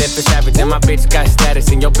don't whip it if it's average. And my bitch got status,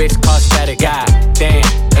 and your bitch call static. God damn,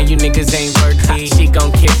 and you niggas ain't worthy. She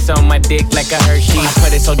gon' kiss on my dick like a Hershey. I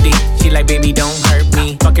put it so deep, she like, baby, don't hurt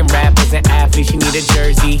me. Fucking rappers and athletes, she need a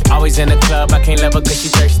jersey. Always in the club, I can't love her cause she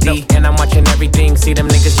thirsty. And I'm watching everything, see them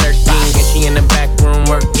niggas lurking. And she in the back room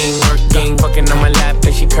working. Fucking on my lap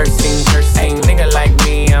and she cursing. Ain't nigga like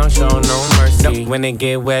me, I don't show no mercy. When it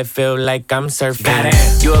get wet, feel like I'm surfing.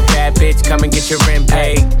 Goddamn. You a bad bitch, come and get your rent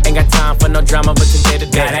paid. Ain't got time for no drama, but today to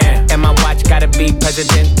day. And my watch gotta be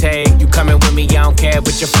Presidente. You coming with me, I don't care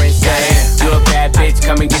what your friends say. You a bad bitch,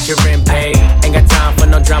 come and get your rent paid. Ain't got time for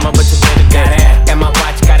no drama, but today to day. And my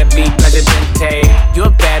watch gotta be Presidente. You a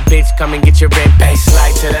bad bitch, come and get your rent paid.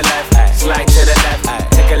 Slide to the left, slide to the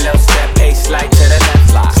left. Take a little step, hey, slide to the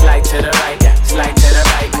left, slide to the right, slide to the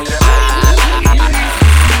right.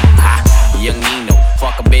 Young Nino,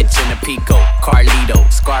 fuck a bitch in a Pico,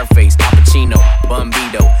 Carlito, Scarface, Cappuccino,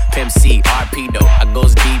 Bumbito, Pimp C, Arpedo. I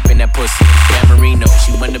goes deep in that pussy, Dan Marino.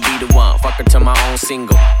 She wanna be the one, fuck her to my own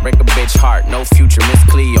single. Break a bitch heart, no future, Miss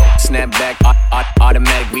Cleo. Snap back,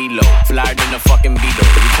 automatic reload. Flyer than a fucking Beetle,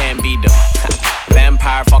 you can't beat them.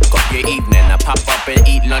 Vampire, fuck up your evening. I pop up and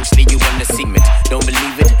eat lunch, leave you on the cement. Don't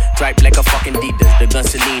believe it? Dripe like a fucking Adidas, the gun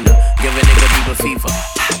Selena. Give a nigga Viva fever.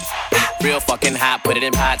 Real fucking hot, put it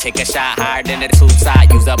in pot, take a shot higher than the tube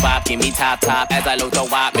side. Use a bop, give me top as I load the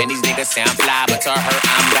wop. Man, these niggas say I'm fly, but to her,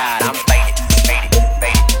 I'm God. I'm faded,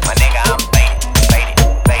 my nigga, I'm faded,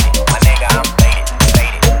 my nigga, I'm faded,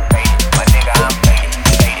 my nigga, I'm faded,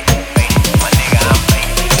 my nigga, I'm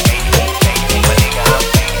faded, my nigga, I'm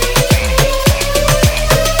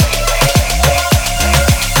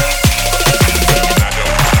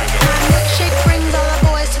Milkshake brings all the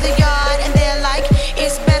boys to the yard, and they're like,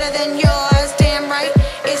 it's better than yours. Damn right,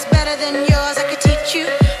 it's better than yours. I could teach you,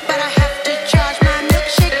 but I have to charge. My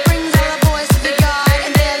milkshake brings all the boys to the yard,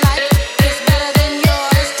 and they're like, it's better than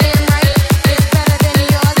yours. Damn right,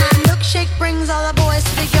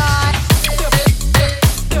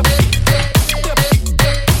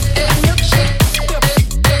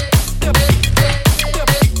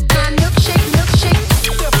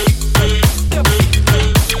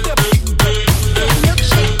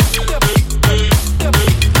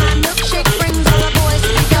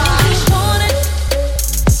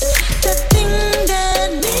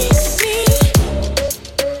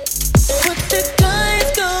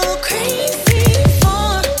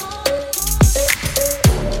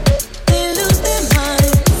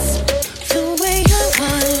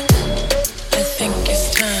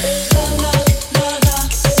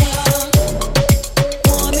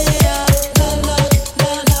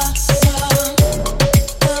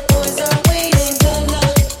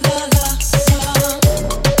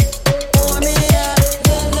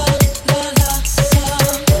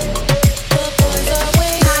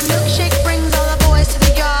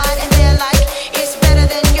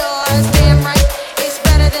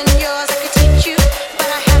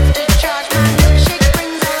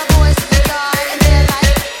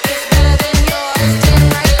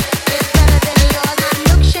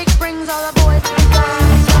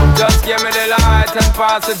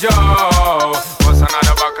 pass the Joe. What's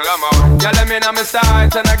another buckle of more? Yeah, let me know my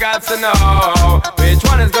sights and I got to know which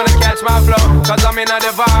one is gonna catch my flow. Cause I'm in the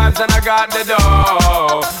vibes and I got the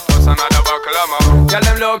dough. What's another buckle of more? Yeah,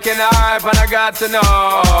 them looking hype and I got to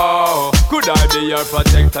know. Could I be your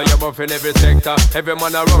protector? You're buff in every sector. Every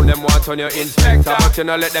man around them want on your inspector. But you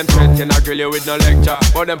know let them threaten, I grill you with no lecture.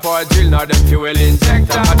 But them for a drill, now them fuel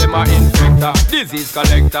injector. Now them a infector, disease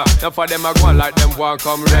collector. Now for them a go like them want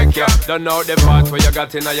come wreck ya. Don't know the part where you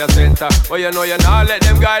got in your center. But you know you not let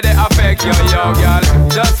them guy they affect you. Yo girl,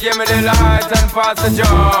 just give me the light and pass the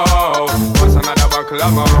Joe. What's another buckle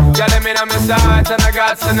of more? Yeah, let me know my sights and I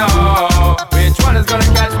got to know which one is gonna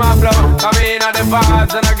catch my flow. Come in on the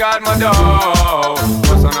vibes and I got my dough.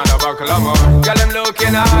 What's another buckle of more? Yeah, them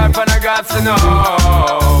looking hype and I got to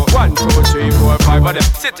know 1, 2, 3, 4, 5 of them.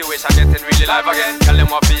 Situation getting really live again. Tell them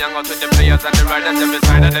what be young out with the players and the riders them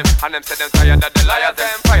beside of them. And them say them tired of the liars them.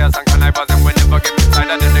 Fires and connivers them when never get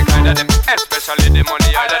inside of them. The kind of them, especially the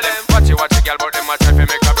money out of them. Watch you girl, but them a try to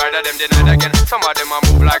make a bride of them denied again. Some of them a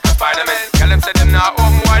move like a Spider-Man. Tell them say them not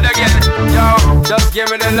home wide again. Yo, just give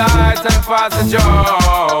me the light and pass the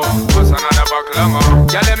Joe. What's another buckle of more?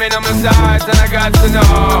 Yeah, let me know my sights and I got to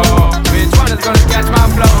know which one is gonna catch my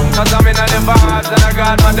flow. Cause I'm in the vibes and I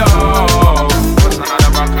got my dough. What's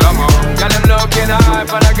another buckle of more? Yeah, them looking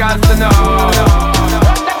hype and I got to know.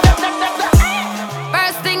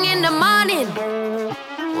 First thing in the morning,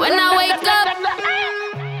 when I wake up,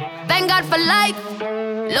 thank God for life.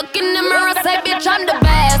 Look in the mirror, say bitch I'm the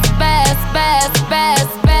best, best, best,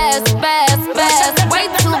 best, best, best, best. Way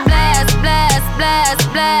too blessed, blessed,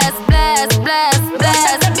 blessed, blessed, blessed, blessed,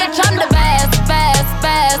 blessed. Bitch I'm the best, best,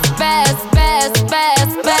 best, best, best,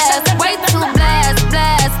 best, best. Way too blessed,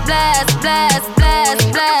 blessed, blessed, blessed, blessed,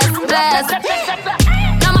 blessed, blessed.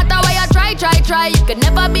 No matter where you try, you could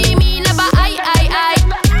never be me, never I.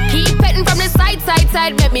 Keep petting from the side,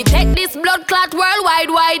 make me take this blood clot worldwide,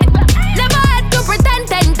 wide. Never had to pretend,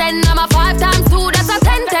 10. I'm a 5 times 2, that's a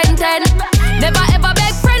 10. Never ever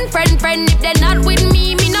beg friend. If they're not with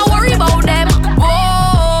me, no worry about them. Whoa,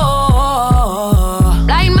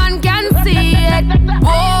 blind man can see it.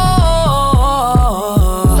 Whoa,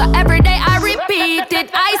 so every day I repeat it.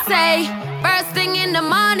 I say, first thing in the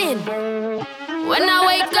morning, when I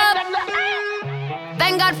wake up,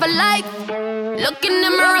 thank God for life. Look in the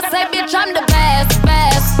mirror, say, bitch, I'm the best,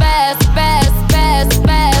 best, best, best, best,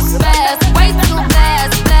 best, best. Way too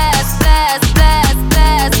blessed, blessed, blessed, blessed,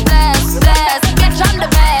 blessed, blessed, blessed. Bitch, I'm the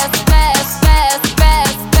best, best, best,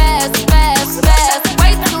 best, best, best, best.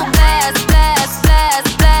 Way too blessed, blessed, blessed,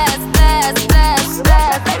 blessed, blessed, blessed,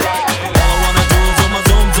 blessed. All I wanna do is on my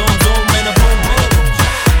zoom, in a boom, boom.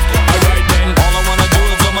 Alright then. All I wanna do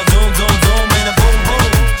is on my zoom, in a boom, boom.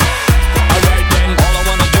 Alright then. All I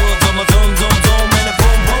wanna do is on my zoom, in a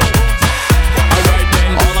boom, boom. Alright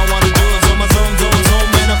then. All I wanna do is on my zoom,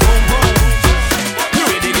 in a boom, boom. You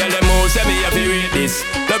ready, girl, them moves, let me have to rate this.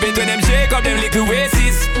 Love it when them shake up them little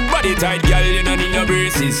waists. Body tight, girl, you don't need no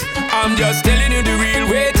braces. I'm just telling you the real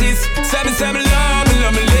weight is. Say me love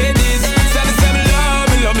me ladies. Say me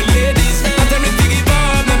love me ladies. I tell me to give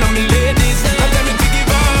up, none of me ladies. I tell me to give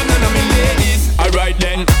up, none of me ladies. Alright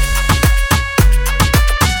then.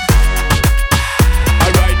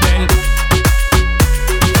 Alright then.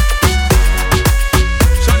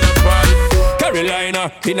 Shut up, boy.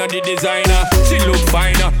 Carolina, inna the designer. She look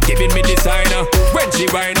finer, giving me designer. When she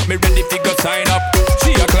wind up, me ready to go sign up.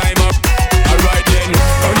 She a climb up. Alright then.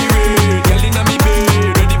 On the way, girl inna me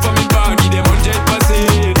bed, ready for me body, them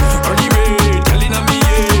 100%. On the way, girl inna me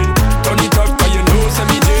head. Turn it up 'cause you know say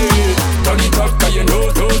me dead. Turn it up 'cause you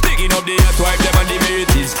know so. Picking up the hot wife, them and the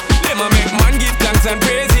mates. Them a make man give thanks and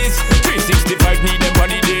praises. 365 need them on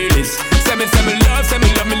the dailies. Say me love me ladies. Say me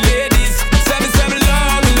love me ladies. Say me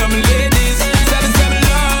love me ladies.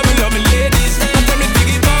 I tell me to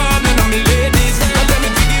give up, none of me ladies. I tell me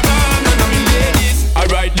to give up, none of me ladies.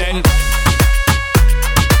 Alright then.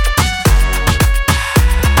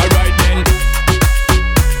 Alright then.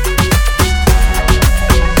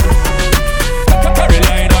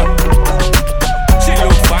 Carolina, she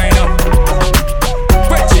look finer.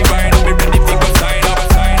 When she wind up, me ready to go sign up.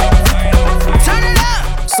 Turn it up.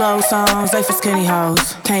 Slow songs, they for skinny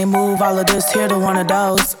hoes. Can't move all of this here to one of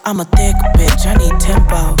those. I'm a thick bitch, I need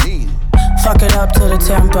tempo. Fuck it up to the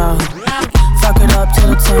tempo. Fuck it up to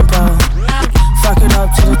the tempo. Fuck it up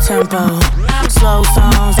to the tempo. Slow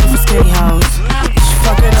songs, they for skinny hoes.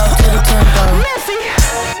 Fuck it up to the tempo.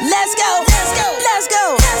 Let's go, let's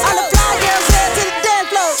go. All the fly girls head to the dance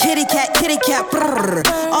floor. Kitty cat, brrr.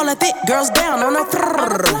 All the thick girls down on the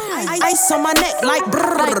brrr. Ice on my neck like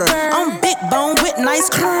brrr. I'm big bone with nice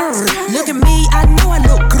curves. Look at me, I know I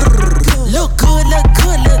look grrr. Look good, look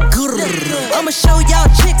good, look good. I'ma show y'all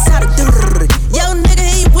chicks how to do it. Yo, nigga,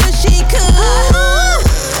 he wish he could.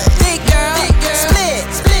 Big girl, split,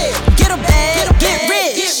 get a bag, get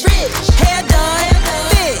rich. Hair done,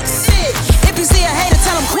 fix. If you see a hater,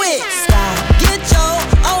 tell him quit. Get your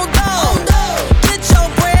own dough. Get your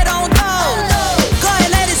bread on dough. Go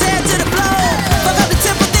ahead, let his head to the floor. Fuck up the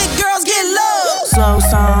temple, thick girls get low. Slow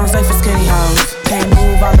songs, they for skinny hoes. Can't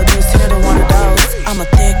move all of this, hit it one of those. I'm a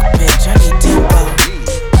thick bitch, I need tempo.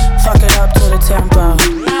 Fuck it up to the tempo.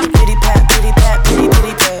 Pity pat, pity pat, pity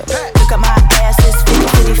pity pat. Look at my ass, it's fitty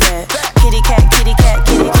fitty fat. Kitty cat, kitty cat,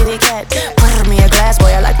 kitty kitty cat. Pour me a glass,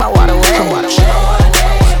 boy, I like my water wet. Say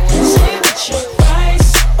what your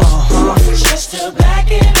price. Just to back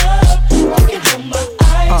it up, you can hold my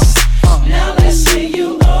eyes. Now let's say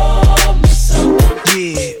you owe me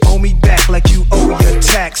something. Yeah, owe me back like you owe your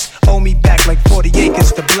tax. Owe me back like 40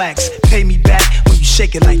 acres to blacks. Pay me back when you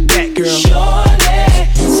shake it like that, girl. Surely,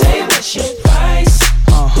 say what your price.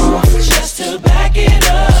 Just to back it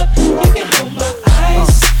up, you can hold my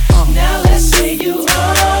eyes. Now let's say you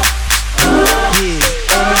owe. Yeah,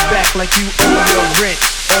 owe me back like you owe your rent.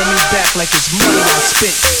 Owe me back like it's money I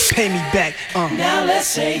spent. Pay me back. Now let's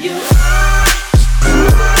say you.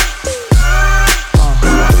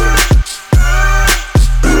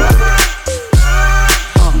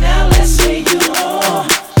 Now let's say you owe.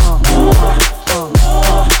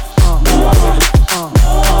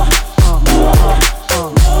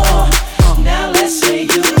 Now let's say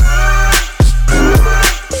you.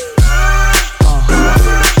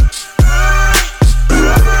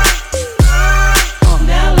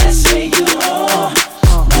 Now let's say you owe.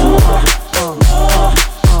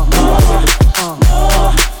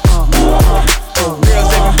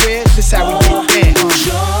 Girls everywhere, this how we get down.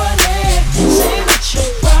 Surely, say what your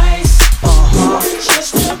price.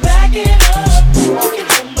 Just to back it up, you can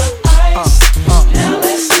hold my eyes. Now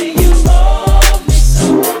let's say you owe me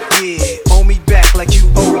something. Yeah, owe me back like you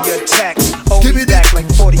owe your tax. Owe me back like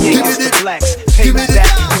 40 acres to blacks. Pay me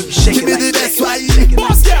back when you shake it like that.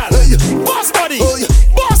 Boss girl, boss body,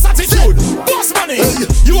 boss attitude, boss money.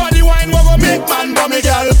 You are the wine where we make man bummy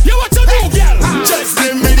girl. You what you do, girl? Just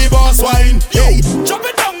give me the boss wine. Yo, drop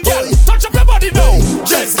it down, girl. Touch up your body now.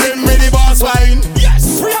 Just give me the boss wine.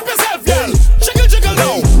 Yes, free up yourself, girl. Jiggle, jiggle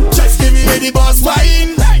now. Just give me the boss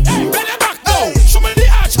wine. Hey, bend it back now. Show me the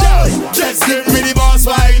arch, girl. Just give me the boss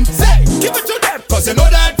wine. Say, give it to them, 'cause you know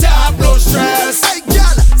that you have no stress. Hey,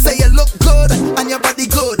 girl, say you look good and your body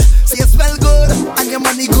good. Say you smell good and your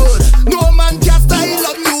money good. No man can style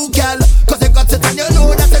up you, girl, 'cause you got it and you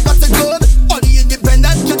know that you got it good. Only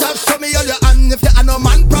independent, you just show me all your hand. If you have no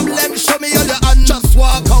man problem, show me all your hand. Just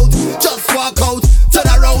walk out to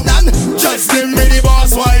the round and just give me the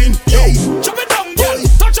boss wine. Yo, chop it down, girl.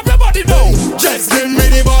 Touch up your body now. Just give me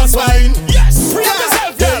the boss wine. Yes, free up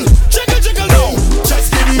yourself, girl. Jiggle, jiggle now.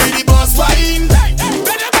 Just give me the boss wine. Hey,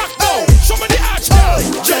 bend it back now. Show me the arch, girl.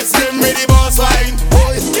 Just give me the boss wine.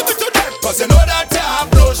 Give it to them, 'cause you know that you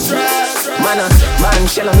have no stress. Man,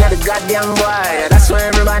 shell on the goddamn boy. That's why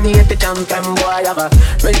everybody hit the champion boy. Have a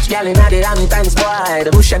rich gal in the Hamptons boy.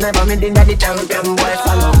 The bush never made in the champion boy.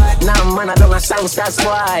 Follow. Now man, I don't a songsters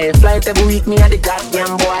boy. Flight every week, me at the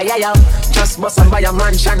goddamn boy. Yeah, yeah. Just bust and buy a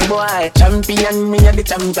mansion boy. Champion, me at the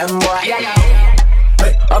champion boy. Yeah, yeah.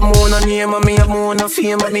 I'm more no name and me have more no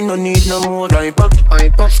fame, but me no need no more life up.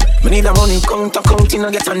 Me need a money counting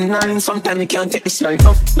and get a 9. Sometimes you can't take this life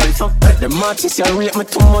up. The artists you rate me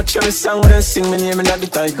too much, every song when they sing me name in the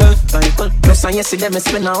title. Plus and yesterday me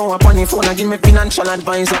spend an hour upon the phone and give me financial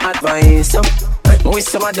advice. We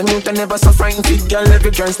some of them youth and never so frightened. Girl,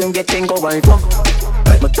 every chance them get thing go wipe up.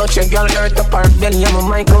 Me touch a girl, earth apart belly, and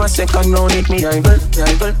my mic go a second round hit me rival.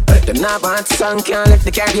 Them not bad song can't let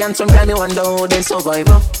the Caribbean. Sometimes me wonder how they survive.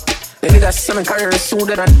 They did a 7 career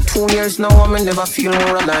sooner than 2 years now, I me never feel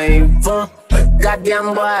more alive.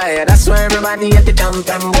 Goddamn boy, that's why everybody at the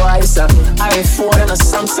champion boy. So iPhone and a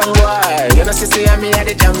Samsung boy. You know see me at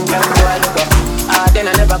the champion boy. Then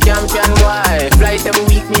I never champion boy. Flight every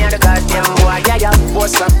week me at the goddamn boy. Yeah, yeah,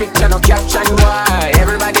 post a picture no caption boy.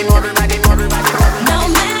 Everybody know, everybody know, everybody know. No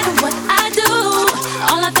matter what I do,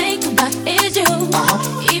 all I think about is you.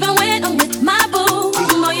 Even when I'm with my boo,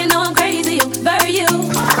 oh you know I'm crazy over you.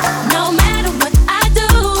 No matter what I do,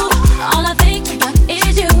 all I think about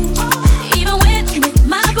is you. Even when I'm with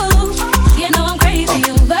my boo, you know I'm crazy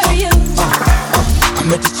over you. I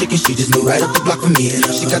met this chick and she just moved right up the block from me.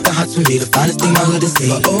 She got the hots for me, the finest thing my hood has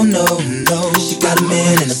seen. Oh no, she got a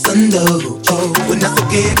man and a son though. Oh, when I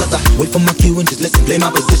forget, 'cause I wait for my cue and just listen, play my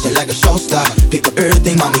position like a show star. Pick up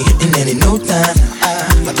everything, mommy hitting and in no time.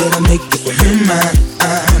 I better make this for him mine.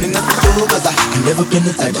 And that's for sure, 'cause I ain't never been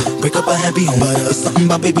the type to break up a happy home, but it's something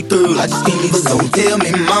about baby girl, I just can't leave alone. Tell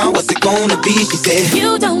me, ma, what's it gonna be? She said,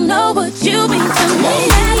 you don't know what you mean to me.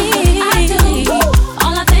 I do.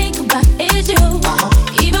 All I think about is you.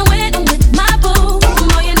 Even when I'm with my boo,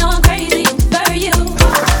 boy, you know I'm crazy for you.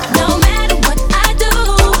 No matter what I do,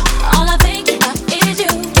 all I think about is you.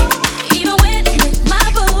 Even when I'm with my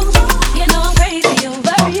boo, you know I'm crazy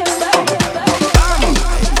for you.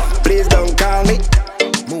 Please don't call me.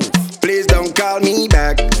 Please don't call me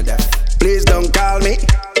back. Please don't call me.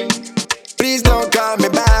 Please don't call me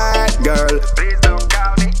back, girl. Please don't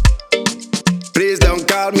call me. Please don't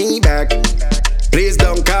call me back. Please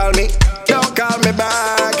don't call me. Don't call me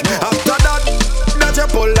back. After that you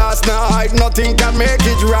pulled last night, nothing can make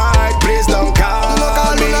it right. Please don't call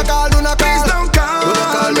me. Please don't call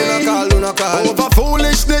me. Over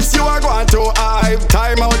foolishness you are going to hype.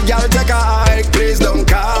 Time out, girl, take a hike. Please don't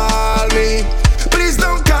call me. Please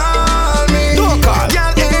don't call me. Don't call.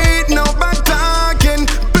 Girl, ain't no back talking.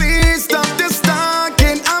 Please stop this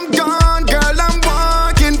talking. I'm gone, girl, I'm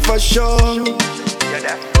walking for sure.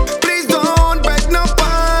 Please don't beg no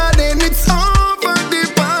pardon. It's over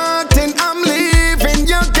the parting. I'm leaving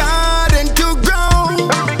your garden to grow.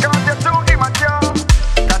 Because you're too immature.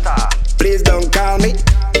 Please don't call me.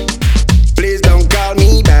 Please don't call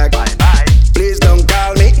me back. Bye bye. Please don't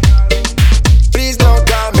call me. Please don't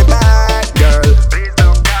call me back, girl. Please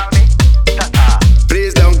don't call me.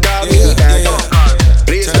 Please don't call me back.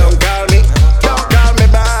 Please don't call me. Don't call me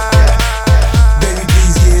back. Baby,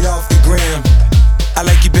 please get off the gram. I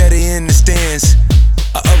like you better in the stands.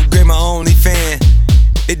 I upgrade my OnlyFans.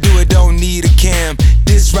 It do it, don't need a cam.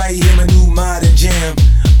 This right here, my new modern jam.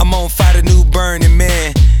 I'm on fire, the new Burning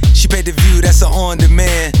Man. She paid the view, that's a on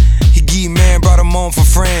demand. He geek man, brought him on for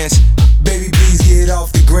friends. Baby, please get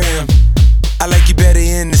off the gram. I like you better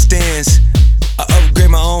in the stands. I upgrade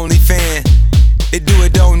my OnlyFans. It do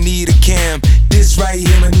it, don't need a cam. This right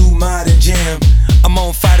here, my new modern jam. I'm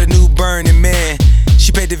on fire, the new Burning Man.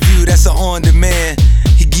 She paid the view, that's a on demand.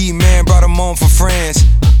 He geek man, brought him on for friends.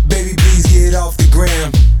 Baby, please get off the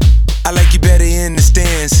gram. I like you better in the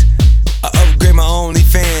stands. I upgrade my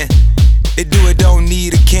OnlyFans. It do it, don't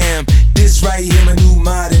need a cam. This right here, my new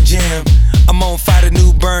modern jam. I'm on fire, the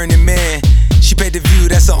new Burning Man. She paid the view,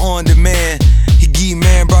 that's a on demand. He geek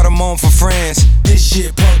man, brought him on for friends. This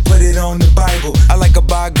shit punk, put it on the Bible. I like a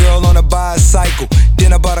bi girl on a bicycle.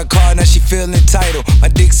 Then I bought a car, now she feeling entitled. My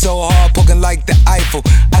dick so hard, poking like the Eiffel.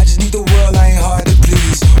 I just need the world, I ain't hard to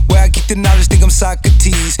please. Where I keep the knowledge, think I'm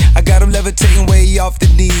Socrates. I got him levitating way off the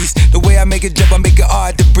knees. The way I make it jump, I make it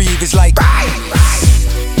hard to breathe. It's like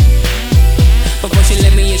before she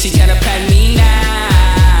let me in, she tryna pat me down.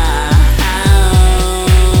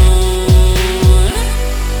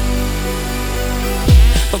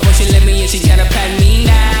 Before she let me in, she tryna pat me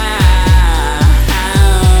down.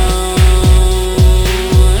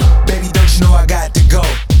 baby, don't you know I got to go?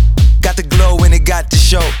 Got the glow and it got to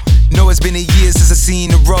show. Know it's been a year since I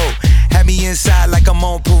seen the road. Had me inside like I'm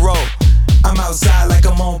on parole. I'm outside like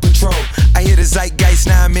I'm on patrol. I hear the zeitgeist,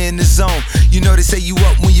 now I'm in the zone. You know they say you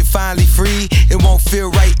up when you're finally free. It won't feel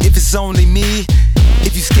right if it's only me.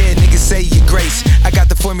 If you scared, niggas say your grace. I got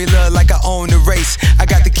the formula like I own the race. I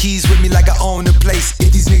got the keys with me like I own the place.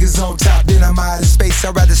 If these niggas on top, then I'm out of space.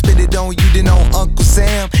 I'd rather spend it on you than on Uncle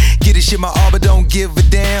Sam. Get this shit my all, but don't give a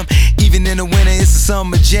damn. Even in the winter, it's a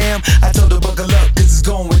summer jam. I told her buckle up, cause it's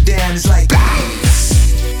going down. It's like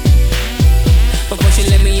before she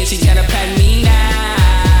let me in, she tryna pat me down.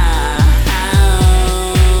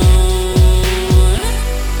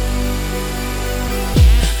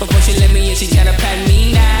 Before she let me in, she tryna pat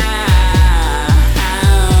me down.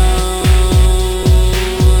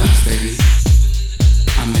 Baby,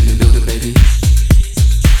 I'm in the building, baby.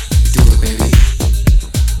 Do it, baby.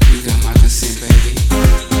 You got my consent, baby.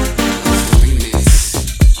 It's the remix.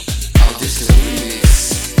 Oh, this is the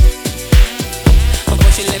remix.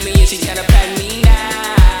 Before she let me in, she tryna pat me down.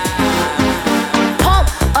 Pump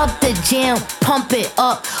up the jam, pump it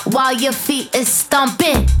up while your feet is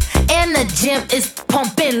stomping. And the gym is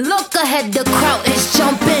pumping. Look ahead, the crowd is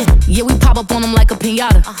jumping. Yeah, we pop up on them like a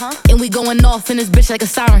pinata. And we going off in this bitch like a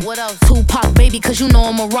siren. What else? Tupac, baby, cause you know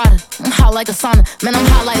I'm a rider. I'm hot like a sauna, man, I'm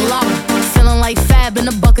hot like lava. Feeling like Fab in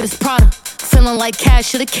the bucket is Prada. Feeling like cash,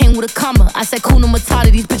 should've came with a comma. I said, Kuna Matata,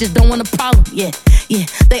 these bitches don't want a problem. Yeah,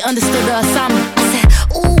 they understood the assignment. I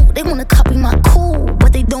said, ooh, they wanna copy my cool,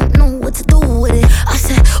 but they don't know what to do with it. I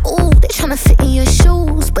said, ooh, they tryna fit in your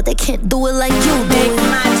shoes, but they can't do it like you do Make it.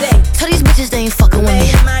 my day. Tell these bitches they ain't fucking with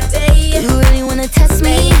me. Make my day. You really wanna test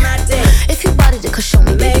me? Make my day. If you bought it, then could show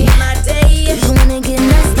me, baby. Make my day. You wanna get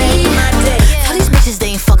nasty? Make my day. Tell these bitches they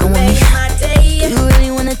ain't fucking with me. Make my day. You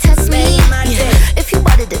really wanna test me? Make my day.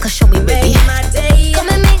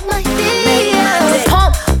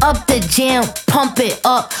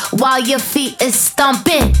 up while your feet is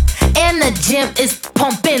stomping. And the gym is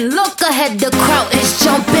pumping. Look ahead, the crowd is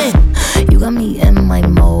jumping. You got me in my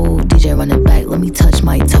mode. DJ run it back, let me touch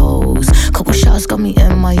my toes. Couple shots got me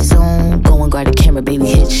in my zone. Go and grab the camera, baby,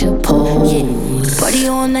 hit your pose. Yeah. Party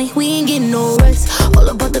all night, we ain't getting no rest. All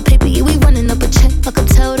about the paper, yeah, we running up a check. I can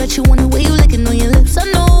tell that you want the way you licking on your lips. I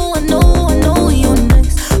know you're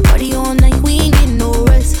next. Party all night, we ain't getting no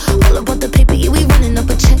rest. All about the paper, yeah, we running up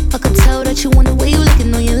a check. I can tell that you want the way you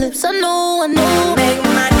licking on your lips. I know. Make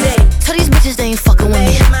my day. Tell these bitches they ain't fucking with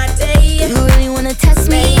me. Make my day. You really wanna test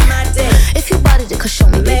me? Make my day. If you bought it, could show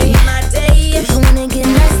me, baby. Make my day. If you wanna get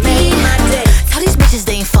nasty? Make my day. Tell these bitches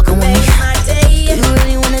they ain't fucking with me. Make my day. You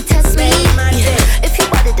really wanna test me? Make my day. If you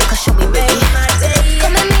bought it, could show me, baby. Make my day.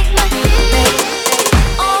 Come and make my day.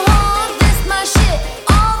 This my shit.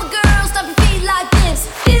 All the girls stop your feet like this.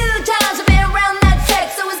 Few times I've been around that track,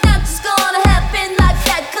 so it's not just gonna happen like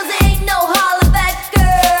that. 'Cause it ain't no holla back,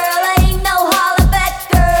 girl. Ain't no holla back,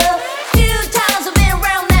 girl. Few times I've been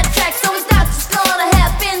around that track, so it's not just gonna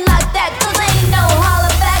happen like that. 'Cause ain't no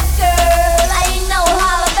holla back, girl. Ain't no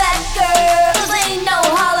holla back, girl. 'Cause ain't no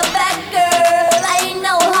holla back, girl. Ain't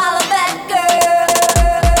no holla back, girl.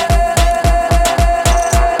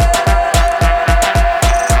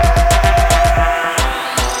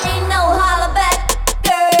 Ain't no holla back,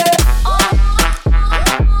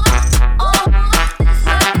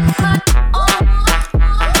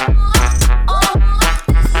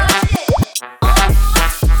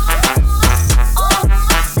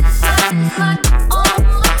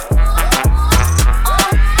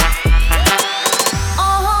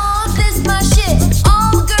 this my shit.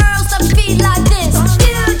 All the girls stop your feet like this.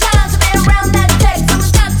 Few times I've been around that track, so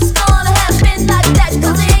it's not just gonna happen like that.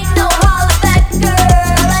 'Cause it ain't no holla back,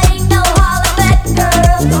 girl. Ain't no holla back,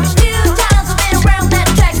 girl. Few times I've been around that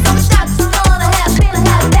track, so it's not just gonna happen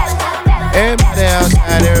like that.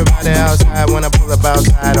 Everybody outside when I pull up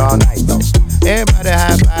outside all night though. Everybody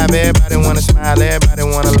high five, everybody wanna smile, everybody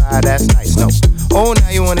wanna lie, that's nice, no. Oh, now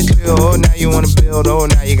you wanna chill, oh, now you wanna build, oh,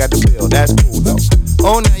 now you got the bill, that's cool though.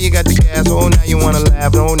 Oh, now you got the gas, oh, now you wanna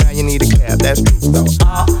laugh, oh, now you need a cab, that's true though.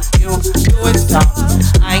 All you do is talk,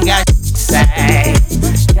 I ain't got to say.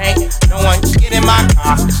 Can't no one get in my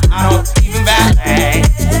car, I don't even valet.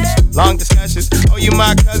 Long discussions, oh, you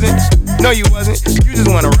my cousin? No, you wasn't, you just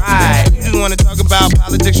wanna ride. You just wanna talk about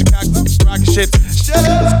politics, Chicago, rocket ships. Shut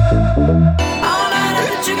up!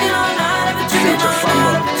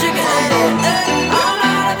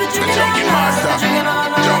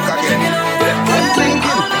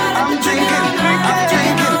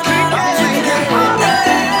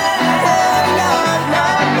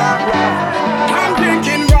 I'm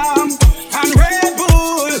drinking rum and Red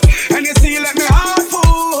Bull, and you see, let me heart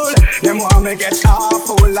full. Them want me get half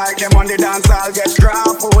full, like them on the dance, I'll get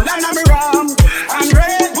crap full. And I'm rum and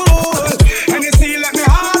Red Bull, and you see, let me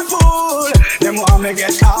heart full. Them want me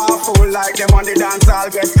get half full, like them on the dance, I'll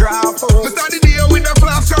get crap full. We start the day with a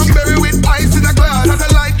flask, cranberry with ice in a glass. As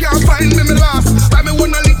a light can't find me, me lost. Buy me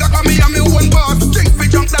one liter, cause me and me one boss. Drink for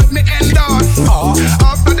junk that me endorse.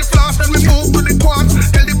 After the flask, then we move to the quad.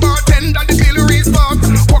 Tell the bartender the bill response.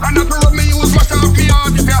 Walk on the road, me use wash off me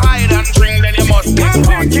heart. If you hide and drink, then you must be I'm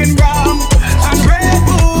drinking rum and Red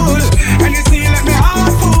Bull, and you see, let me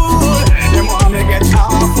heart full. Them want me get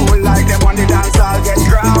half full, like them on the dance, I'll get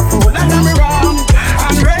crap full. And I'm rum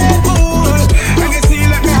and Red Bull, and you see,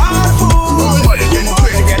 let me heart full. Them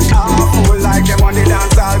want me get half full, like them on the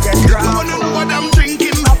dance, I'll get crap full. You know what I'm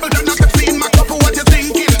drinking? Apple that not clean, my cup of what you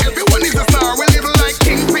thinking. Everyone is a star, we live like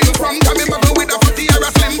kingpin. From coming bubble with a footy or a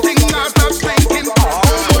slim thing, now stop thinking. How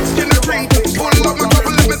much can you drink? Full up my cup,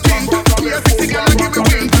 let me think. Me a 60 girl, I give you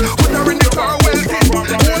wings. Put her in the car, welding.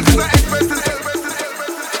 Holes is a expensive.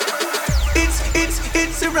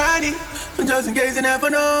 It's a Ronnie. Just in case you never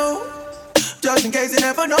know. Just in case you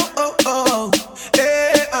never know.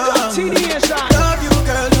 Hey, love you,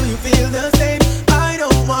 girl. Do you feel the same? I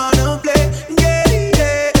don't wanna play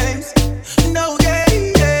games. No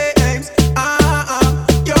games.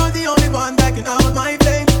 You're the only one that can out my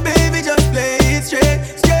flame. Baby, just play it straight.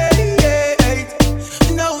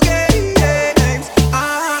 No games.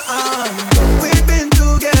 We've been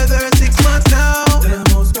together 6 months now. The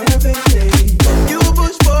most perfect day. You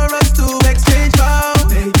push for us to exchange vows.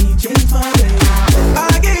 Baby, change my way.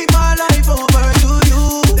 I gave my life over to you.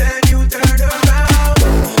 Then you turn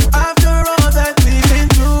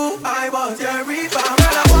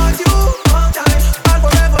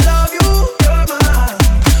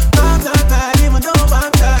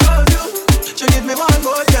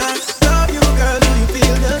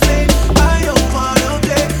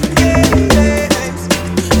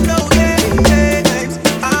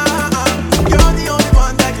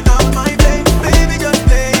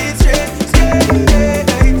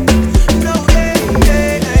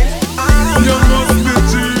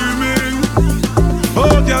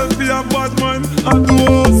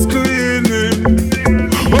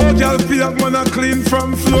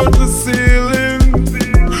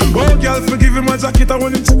him a jacket and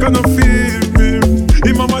when him check and no feel him.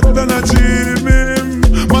 Him a mad than a dream him.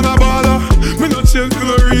 Man a baller, me no change for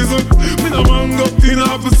no reason. Me no man go in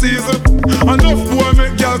half a season. Enough boy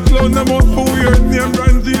make girl clown them out for weird name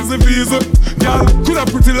brand Jeezy Visa. Girl coulda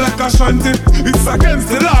pretty like a shanty. It's against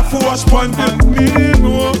the law for wash panty. And me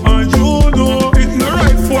know and you know it no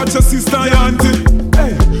right for your sister and auntie.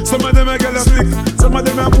 Hey, some of them a girl a slick, some of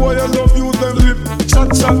them a boy a love use them lip.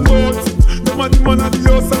 Chat out. Them a the man at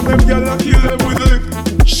the house and them girl a kill them with lip.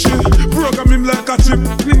 Shit, program him like a chip.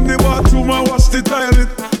 Clean the bathroom and wash the toilet.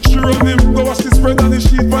 She run him, go wash the spread and the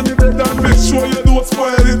sheet on the bed and make sure you don't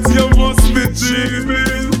spoil it. You must be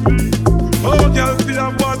dreaming. Oh, girl, feel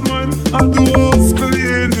a bad man and do house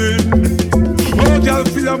cleaning. Oh, girl,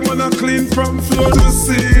 feel a man a clean from floor to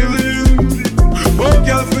ceiling. Oh,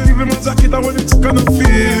 girl, feel him a jacket and when he took on the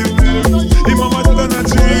field. Him a mad than a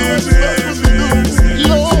dream.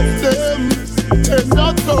 Love them, and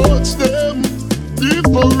not touch them.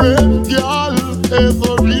 Different girl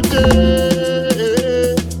every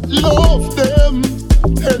day. Love them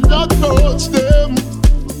and not touch them.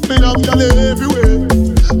 Me have girl everywhere,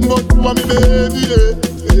 but for me baby, yeah.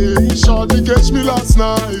 Shorty catch me last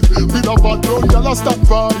night with a bad brown girl a stack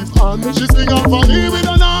pipe, and she sing out for me with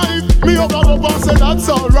a knife. Me up and say that's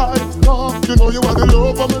alright. You know you are the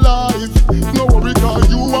love of my life. No worry 'cause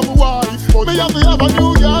you are my wife. But me have to have a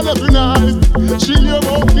new girl every night. She hear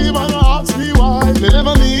about me and ask me why. Me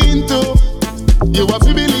never mean to. You have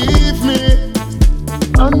to believe me.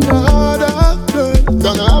 Another girl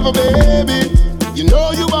gonna have a baby. You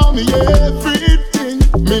know you want me everything.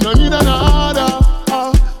 Me no need another.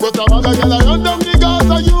 But I'm a girl I run down because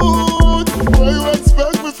of you. What you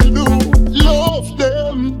expect me to do? Love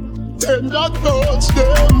them, tender touch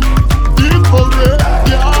them. Different girl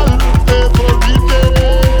every day.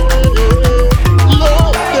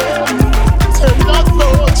 Love them, tender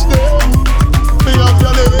touch them. Me have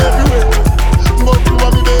girl everywhere, but you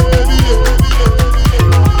want me baby.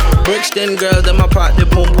 Brixton girls, them a pop the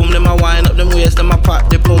pum pum, them a wind up them waist, them a pop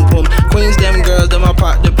the pum pum. Queens them girls, them a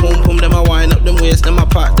pop the pum pum, them a wind up them waist, them a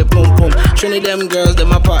pop the pum pum. Trinity them girls,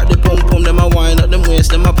 them a pop the pum pum, them a wind up them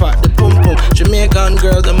waist, them a pop the pum pum. Jamaican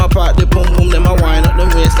girls, them a pop the pum pum, them a wind up them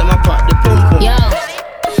waist, them a pop the pum pum. Yo,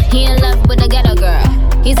 he in love with a ghetto girl.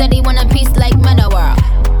 He said he want a piece like Meadow World.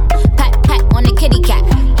 Pat pat on the kitty cat.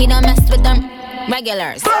 He don't mess with them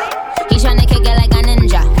regulars. He tryna kick it like a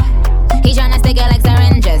ninja. He tryna stick it like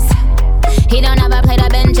syringes. He don't ever play the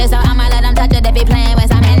benches, so I'ma let him touch it if he playing with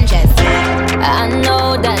some inches. I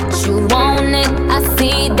know that you want it. I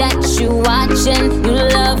see that you watching. You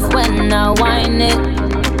love when I whine it.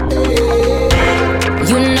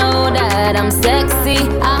 You know that I'm sexy.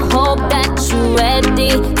 I hope that you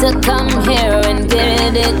ready to come here and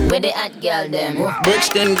get it with the hot girl them.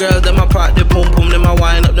 Brixton girls, them a pop the pum pum, them a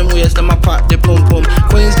wind up them waist, them a pop the pum pum.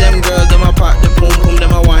 Queens them girls, them a pop the pum pum,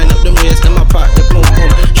 them a wind up them waist, them a pop the pum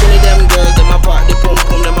pum. Trinity them girls, them a pop the pum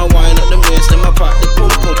pum, them a wind up them waist, them a pop the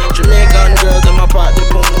pum pum. Jamaican girls, them a pop the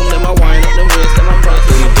pum pum, them a wind up them waist, them a pop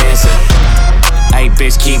the pum pum. Ayy,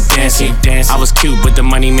 bitch, keep dancing. I was cute, but the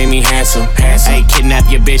money made me handsome. Ayy,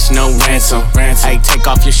 kidnap your bitch, no ransom. Ayy, take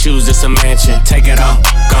off your shoes, it's a mansion. Take it off,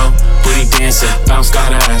 go, booty dancing, bounce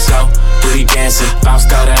that ass, go, booty dancing, bounce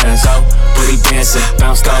that ass, go, booty dancing,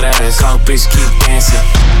 bounce that ass, go, bitch, keep dancing.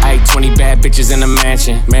 Ayy, 20 bad bitches in a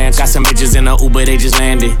mansion. Got some bitches in a Uber, they just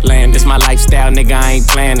landed. This my lifestyle, nigga, I ain't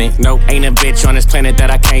planning. Nope, ain't a bitch on this planet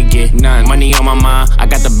that I can't get none. Money on my mind, I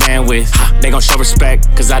got the bandwidth. They gon' show respect,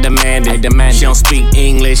 cause I demand it. She don't speak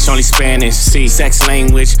English, only Spanish. See, sex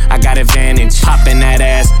language, I got advantage. Popping that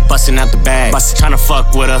ass, busting out the bag. Tryna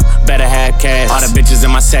fuck with her, better have cash. All the bitches in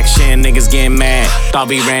my section, niggas getting mad. Thought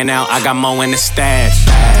we ran out, I got more in the stash.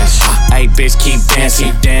 Ayy, bitch, keep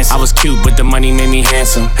dancing. I was cute, but the money made me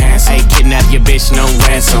handsome. Ayy, kidnap your bitch, no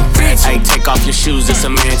ransom. Ayy, take off your shoes, it's a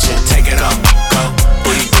mansion. Take it off, go,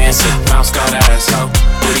 booty dancing, bounce that ass, go,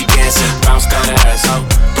 booty dancing, bounce that ass, go,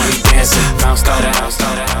 booty dancing, bounce that ass,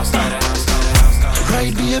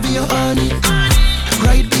 Right, baby, you're on it.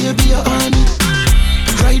 Right, baby, you're on it.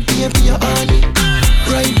 Right, baby, you're on it.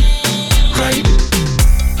 Right,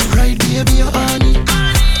 baby, you're on it.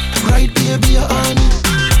 Right, baby, you're on it.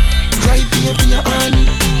 Right, baby, you're on it.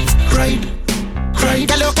 Right.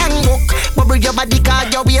 Girl, you can book, bubble your body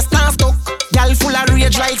 'cause your waist not stuck. Girl full of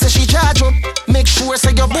rage like say she charge up. Make sure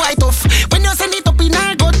say your boy tough when you send it up in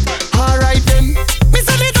her gut. Alright then, me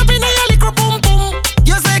send it up in your little pum pum.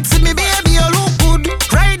 You sexy me baby, you look good.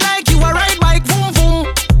 Ride like you a ride bike, boom boom,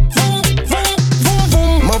 boom boom boom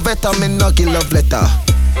boom. More better, me no give love letter.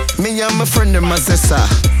 Me and my friend them Mazessa.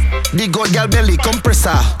 The good girl belly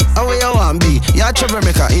compressor. How you want be? You a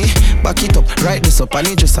troublemaker, eh? Back it up, right this up, I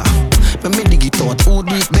need you, sir. When me dig it out, who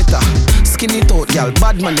do it better? Skin it out, girl,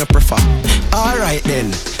 bad man you prefer. Alright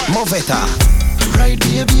then, move it. Right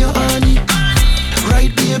baby, you on it.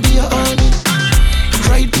 Right baby, you on it.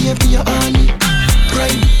 Right baby, you on it.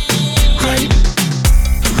 Right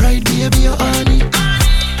baby, you on it.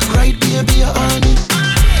 Right baby, you on it.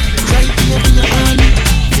 Right baby, you on it.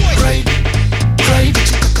 Right.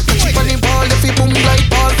 Chip on the ball, if you boom like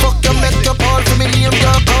ball, fuck you, make your ball for me, name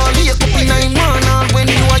your call. Here, copy 9-1, all when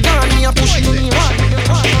you are young, me a push you in the wall.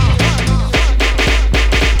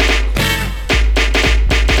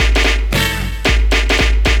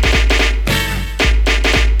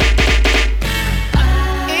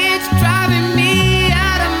 It's driving me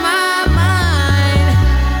out of my mind.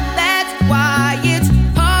 That's why it's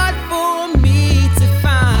hard for me to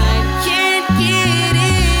find. Can't get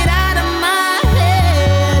it out of my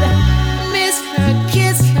head. Miss her,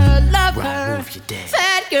 kiss her, love her.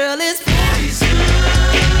 That girl is poison.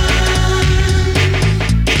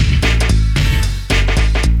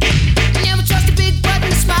 Never trust a big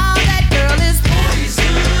button smile. That girl is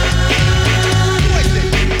poison.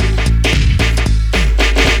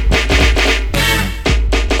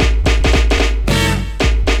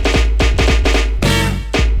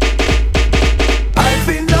 I've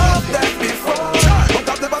been loved that before, but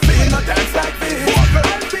I've never seen a dance like this.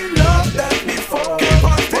 I've been loved that before,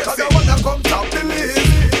 but I don't wanna come top the list.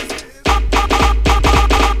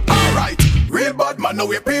 Alright, real bad man, now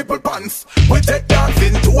we people pants. We take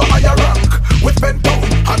dancing to a higher rank. We spend pound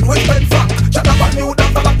and we spend franc. Shut up a new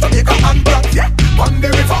dance like Jamaica and Bronx, yeah. On the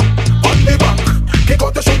river, on the bank. Kick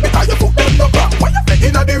out the shoot because you put them no back. Why you play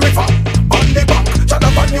inna the river, on the bank. Shut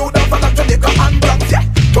up a new dance like Jamaica and Bronx, yeah.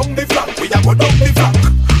 Down the flank, we a go down the flank.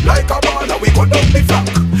 Like a baller, we go down the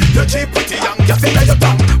flank. You cheap, pretty young, you see now you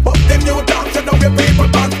tank. But them new dance, you know we people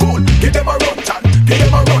band cool. Give them a run, Chan, give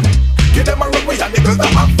them a run. Give them a run, we and the girls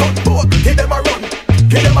that have fun. Both, give them a run,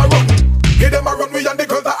 give them a run. Give them a run, we and the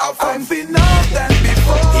girls that have fun. I've seen love dance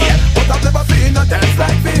before, yeah, but I've never seen a dance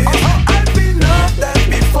like this. I've seen love dance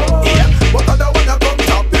before, yeah, but I don't wanna come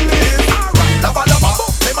top the list. Alright, lava,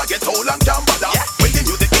 never get old and can't bother. Yeah. When the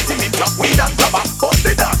music hits him in club, we dance rubber. Bust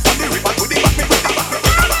the dance on the river to the back, me with the back.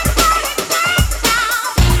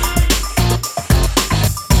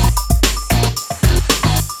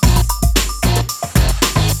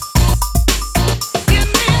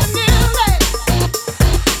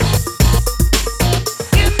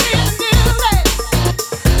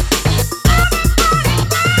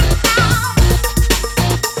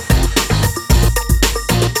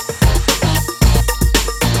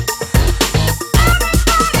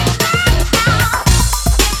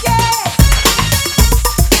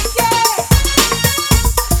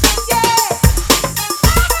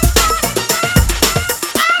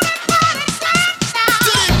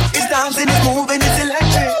 It's dancing, it's moving, it's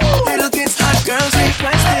electric. Little kids, hot girls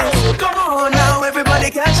request it. Come on now,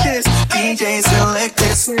 everybody catch this. DJ select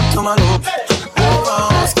this to my loop.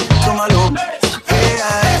 Oh, skip to my loop. Hey,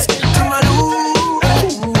 I skip to my loop.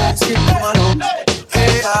 Skip to my loop.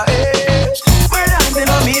 Hey, I. We're dancing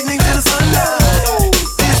from evening to the sunlight.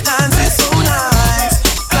 This dance is so nice.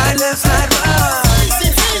 Slide left, slide right.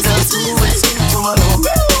 Dance to it, skip to my loop.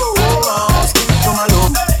 Oh, skip to my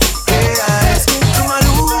loop. Hey, I skip to my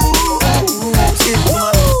loop. Skip to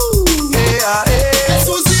my loop. Hey, I.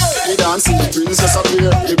 The dancing, the princess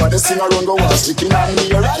appear. Everybody sing around, go watch chicken and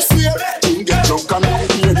beer. I swear, king get drunk and out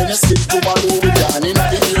here. Then you skip to my room with Dan in the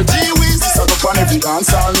ear. Gee-whiz, this is up on every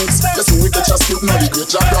dance all mix. Just so we get your skip, now the great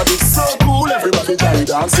job rabbit. So cool, everybody carry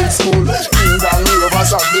dancing school. King down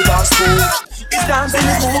rovers of the dance school. It's dancing,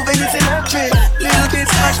 it's moving, it's electric. Little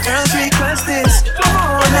kids, hot girls request this. Come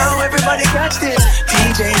on now, everybody catch this.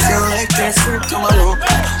 DJ select this, skip to my loop.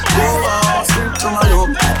 Go on, skip to my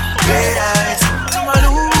loop. Hey, I skip to my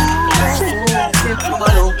loop. Skip to my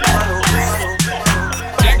loop.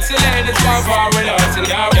 Sexy ladies want war with us, and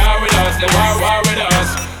war with us, then war with us.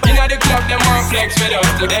 Inna the club, them want flex with us,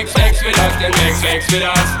 to flex with us, then flex with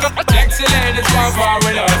us. Sexy ladies want war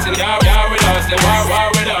with us, and war with us, then war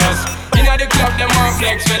with us. Inna the club, them want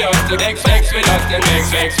flex with us, to flex with us, then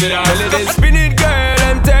flex with us. Well, it is spin it, girl,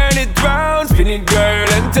 and turn it round. Spin it, girl,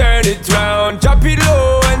 and turn it round. Drop it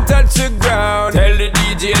low and touch the ground. Tell the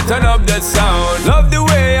DJ turn up the sound. Love the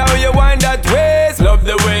way how you wind that waist. Love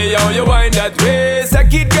the way how you wind that waist.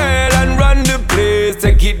 Take it, girl, and run the place.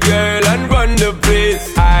 Take it, girl, and run the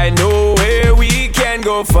place. I know where we can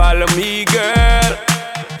go. Follow me, girl.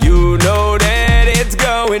 You know that it's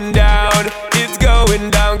going down. It's going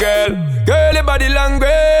down, girl. Girl, your body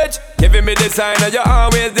language giving me be the sign that you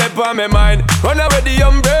always there on my mind. Run away the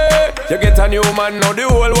umbrella. You get a new man, now the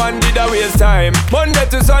whole one did a waste time. Monday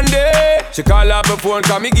to Sunday, she call up her phone,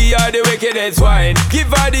 cause me give her the wickedest wine. Give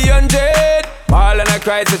her the 100. Ball and I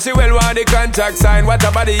cry, so she well want the contract sign. What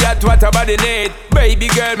about the yacht, what about the need? Baby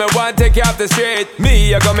girl, me want take you off the street.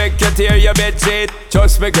 Me, I gonna make you tear your bed sheet.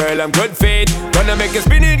 Trust me girl, I'm good fit. Gonna make you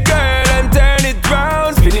spin it girl and turn it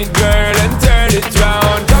round. Spin it girl and turn it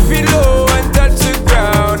round. Drop it low and touch the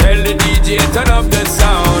ground. Tell the DJ turn up the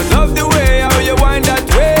sound. Love the way how you wind that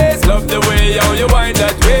waist. Love the way how you wind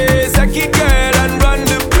that waist. Take it girl and run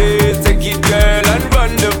the place. Take it girl and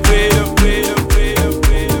run the place.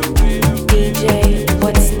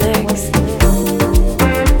 What's next?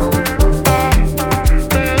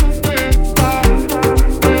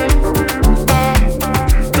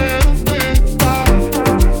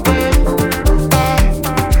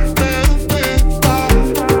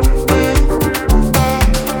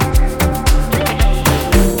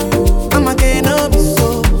 I'm again up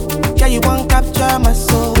so. Yeah, you won't capture my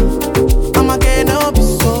soul. I'm again up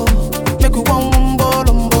so. Make you want umbo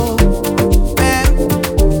lumbo. Better,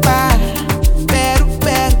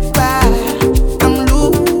 I'm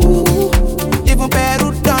loose. Even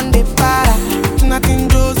better done the para. Nothing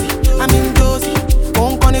Josie, I'm in Josie.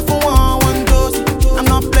 Won't call it for one Josie. I'm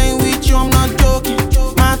not playing with you, I'm not joking.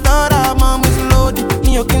 My thought of mom is loaded.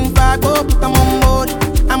 Me you can back up, but I'm on board.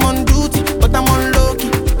 I'm on duty, but I'm on low key.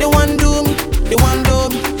 They want do me, they want do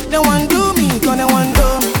me, they want do me, cause they want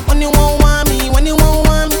do me. When you won't want me, when you won't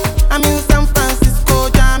want me, I'm in San Francisco,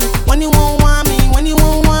 Jammy. When you won't want me, when you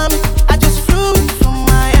won't want me, I just flew from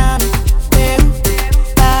Miami. Peru,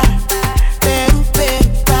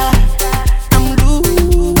 I'm loose.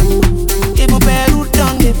 Even Peru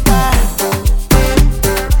done the pie.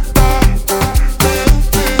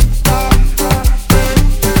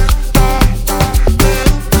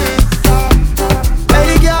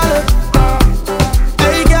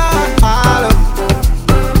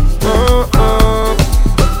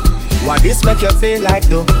 What this make you feel like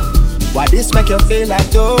though? What this make you feel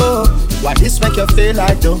like though? What this make you feel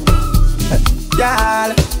like though?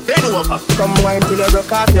 Girl, bend over. Come wine till you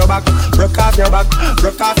broke off your back, broke off your back,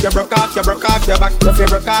 broke off your, broke off your, broke off your back. If you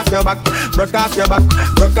broke off your back, broke off your back,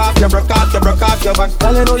 broke off your, broke off your, broke off your back.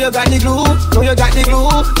 Girl, you know you got the glue, know you got the glue,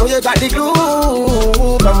 know you got the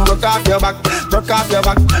glue. Come broke off your back, broke off your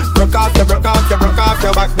back, broke off your, broke off your, broke off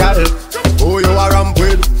your back, girl. Who you are ramp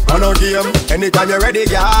with? On a game, anytime you're ready,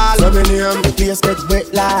 girl. Let me name. The place get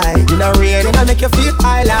wet like in a rain, and I make you feel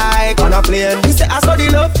high like on a plane. You say I saw the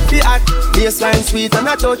love, the hot, baseline sweet, and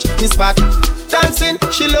I touch this spot. Dancing,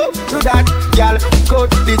 she love to that, girl. Go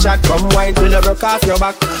to the chat, come wine till you broke off your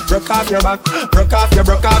back, broke off your back, broke off your,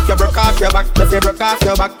 broke off your, broke off your back. If you broke off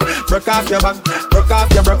your back, broke off your back, broke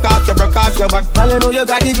off your, broke off your, broke off your back. Girl, you know you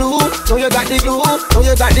got the glue, know you got the glue, know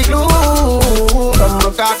you got the glue. Come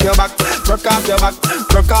broke off your back, broke off your back,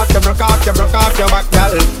 broke off your, broke off your, broke off your back,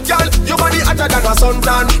 girl. Girl, your body hotter than a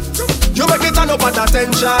suntan. You make it turn up at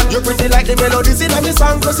attention. You pretty like the melodies in the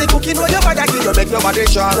song. Plus the cooking where your body give you make your body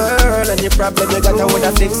sharp. Girl, any problem you got, I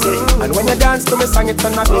wanna fix it. And when you dance to me song, it's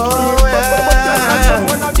on a big hit.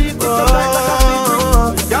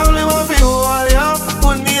 Girl, me want to hold ya,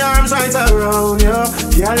 put me arms right around ya.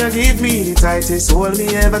 Girl, you give me the tightest hold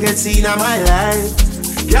me ever get seen in my life.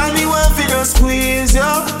 Girl, me want to just squeeze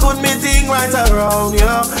ya, put me thing right around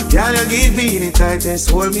ya. Girl, you give me the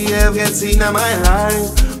tightest hold me ever get seen in my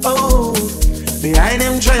life. Oh, behind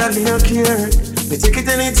them try and me no care. Me take it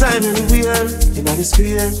anytime, anywhere. In the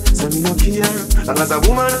square, so me no care. And as a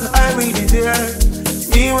woman, I really there.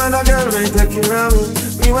 Me want a girl, me take care of me.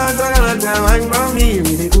 Me want a girl that wine for me,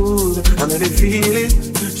 really good. I really feel it.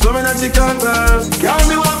 Show me that you can, girl. Girl,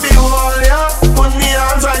 me want to hold ya, put me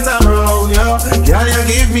arms right around ya. Girl, you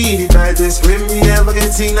give me the tightest grip me ever get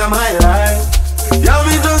seen in my life. Girl,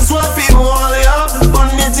 me just want to hold ya, put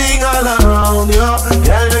me thing all around ya.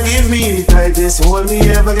 Girl, you give me the tightest hold me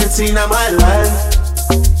ever get seen in my life.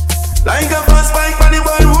 Like a fast bike on the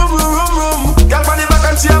boy, room, room, room. Girl, on the back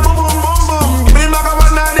and she a boom, boom, boom, boom. Give me back a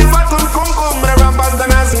one and the fat one, come, come. The rappers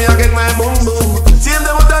gonna ask me, I get my boom, boom. Same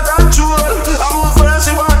them with the control. I move for her,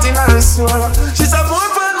 she want in her soul. She's a more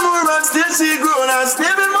fun, more and still she grown. And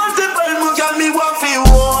still be multiple, more. Girl, me want for you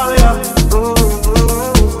all, yeah.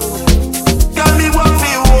 Girl, me want for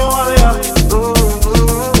you all, yeah.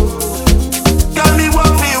 Girl, me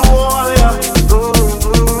want for you all, yeah.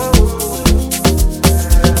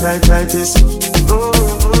 Like this.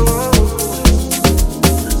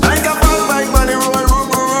 Like a big bike on the road, room,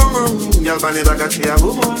 room, room. Girl, on the back of she a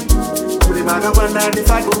boom, boom. Put the bag up on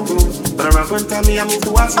 95, boom, boom. But around one time me I move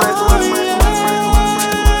to what's right, to what's right, to what's right, to what's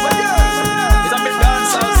right. It's a big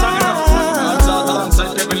dance song,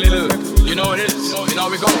 know what it is. You know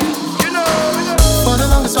we go. You know. For the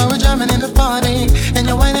longest while we're jamming in the party, and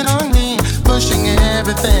you're whining on me, pushing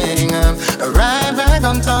everything right back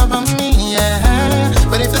on top of me, yeah.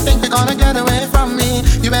 But if you think you're gonna get away from me,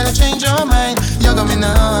 you better change your mind. You're going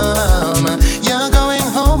home. You're going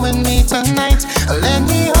home with me tonight. Let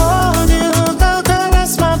me hold you, go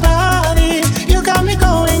caress my body. You got me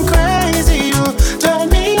going crazy. You turn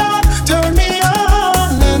me on, turn me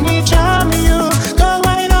on. Let me charm you, go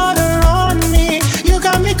right on around me. You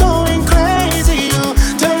got me going crazy. You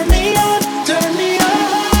turn me on, turn me on.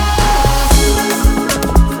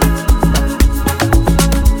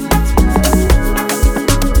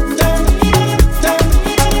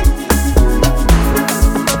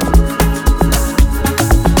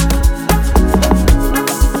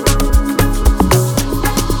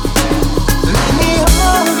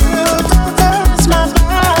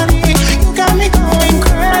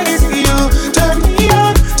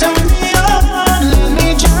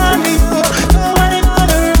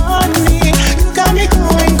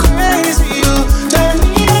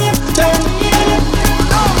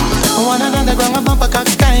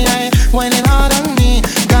 Whining hard on me,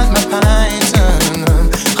 got my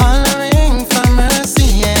python hollering for mercy,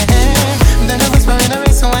 yeah. Then I whisper in the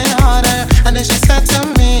wrist, whine harder, and then she said to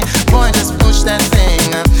me, boy, just push that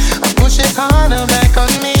thing, push it harder back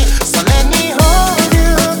on me. So let me hold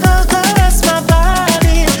you, go caress my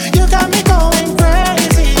body. You got me going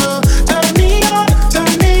crazy. You turn me on,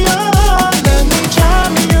 turn me on. Let me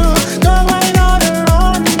charm you, go right on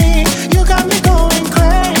around me. You got me going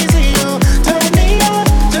crazy. You turn me on,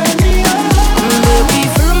 turn me on.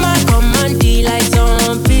 Baby, follow my command, like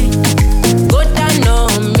zombie. Go down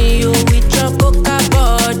on me, you with your coca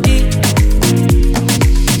body.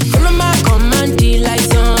 Follow my command, like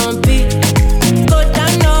zombie. Go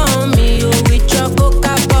down on me, you with your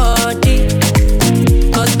coca body.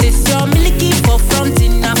 Cause this your milky for front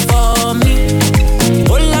enough for me.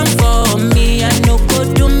 Hold on for me, I no go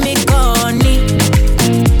do me corny.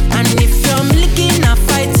 And if you're milky na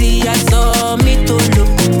fighty, I saw me to look.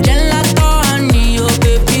 Gelato honey, oh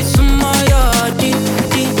baby, sumoyo deep.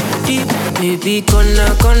 Baby, gonna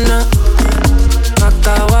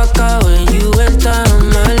waka when you enter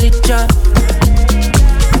my licha.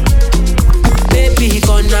 Baby,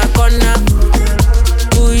 gonna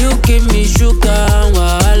will you give me sugar,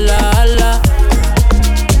 wahala.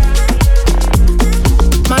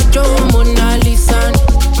 Macho Mona Lisa,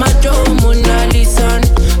 Macho Mona Lisa,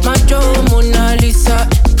 Macho Mona Lisa,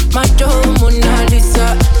 Macho Mona Lisa,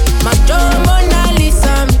 Macho Mona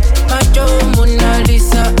Lisa, Macho Mona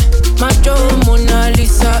Lisa, Macho Mona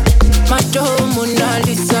Lisa, Macho Mona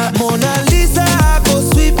Lisa. Mona Lisa, I go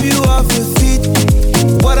sweep you off your feet.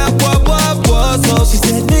 What up, so she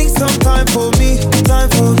said make some time for me, time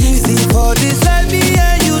for me. See for this life, me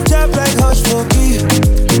and you tap like hush for me.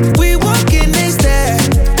 We walk in this stare,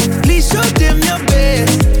 please show them your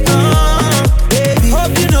best. Baby,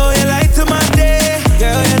 hope you know you like to my day.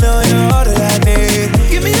 Girl, you know you're all that I need.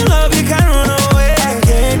 Give me your love, you can't run away. I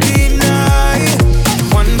can't deny.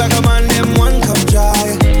 One back of man, them one come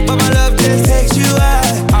dry. But my love just takes you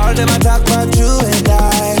out. All them I talk about you and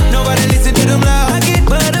I. Nobody listen to them loud. I get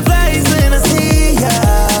butterflies when I see ya.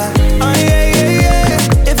 Oh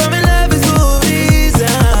yeah. If I'm in love, it's for a reason.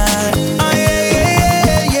 Oh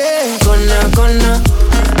yeah. Gonna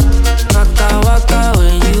waka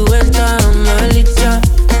when you enter my licha.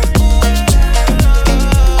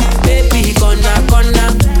 Baby, gonna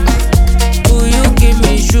will you give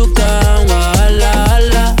me sugar, wahala.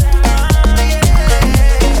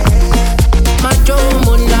 Macho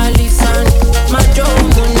Mona Lisa, Macho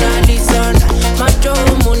Mona Lisa, Macho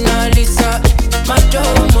Mona Lisa, Macho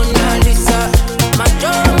Mona Lisa,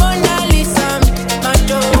 Macho Mona Lisa,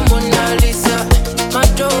 Macho Mona Lisa,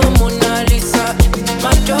 Macho Mona Lisa,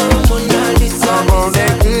 Macho Mona Lisa. I'm on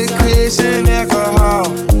that good Christian alcohol.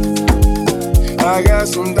 I got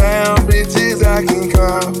some damn bitches I can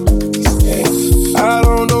call. I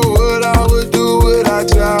don't know what I would do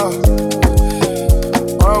without y'all.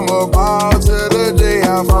 I'm a ball till the day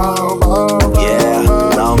I fall.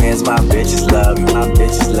 Yeah, long as my bitches love me, my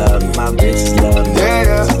bitches love me, my bitches love me.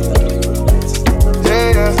 Yeah.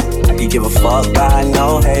 I can give a fuck by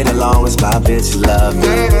no hate as long as my bitches love me. My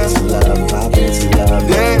bitches love me, my bitches love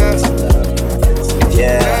me.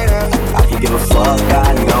 Yeah, I can give a fuck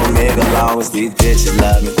by no nigga as long as these bitches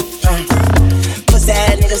love me. Pussy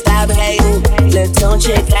ass nigga stop hating. Little tune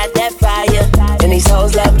chick got that fire. And these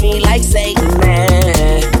hoes love me like Satan,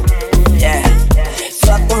 man. Yeah.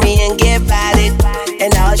 Fuck with me and get about it.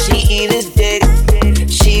 And all she eat is dick.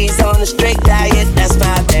 She's on a strict diet, that's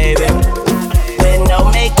my baby. With no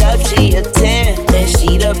makeup, she a 10. And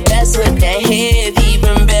she the best with that head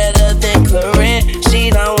even better than Corinne. She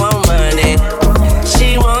don't want money,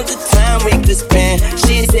 she want the time we could spend.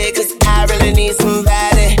 She said, cause I really need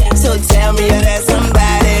somebody, so tell me you're that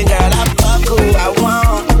somebody. Girl, I fuck who I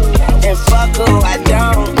want, and fuck who I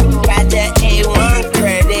don't. Got that A1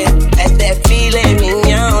 credit, that's that feeling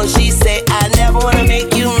mignon. She say, I never wanna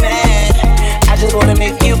make you mad, I just wanna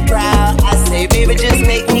make you proud. I say, baby, just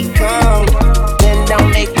make me come, then don't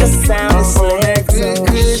make a sound. So good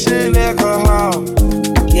cushion alcohol.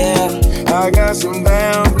 Yeah, I got some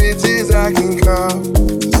down bitches I can call.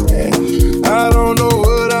 I don't know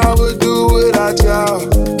what I would do without y'all.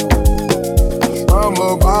 I'm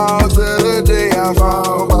a ball till the day I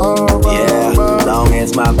fall. Yeah, long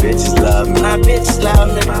as my bitches love me. My bitches love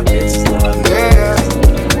me. My bitches love me. Yeah.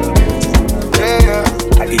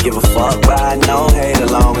 I could give a fuck by no hate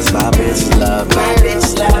as long as my bitches love me. My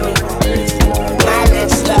bitches love me. My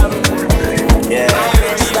bitches love me. Yeah,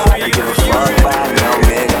 I could give a fuck by no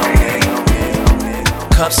nigga.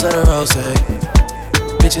 Cups of the rose,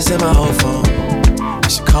 bitches in my whole phone. I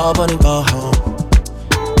should call but and go home.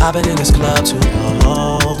 I've been in this club too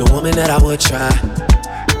long. The woman that I would try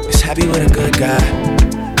is happy with a good guy,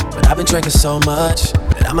 but I've been drinking so much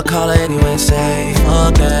that I'ma call her anyway and say,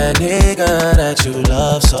 fuck that nigga that you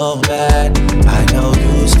love so bad. I know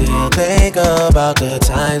you still think about the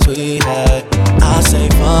times we had. I'll say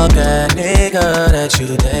fuck that nigga that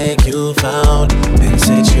you think you found, and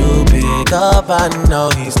since you pick up I know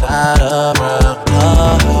he's not around.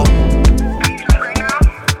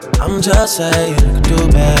 I'm just saying you could do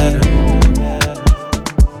better.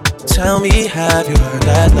 Tell me, have you heard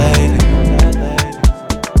that lately?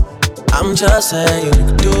 I'm just saying you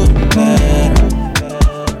could do better,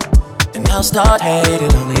 and I'll start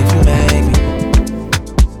hating only if you make me.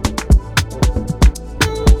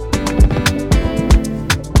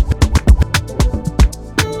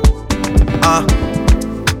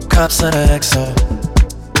 Cups of the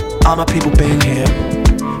XO. All my people been here.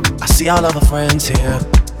 I see all of her friends here.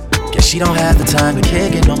 Guess she don't have the time to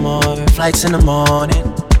kick it no more. Flights in the morning.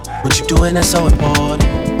 What you doing that's so important?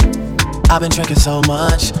 I've been drinking so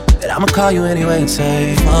much that I'ma call you anyway and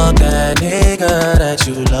say, fuck that nigga that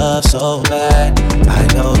you love so bad. I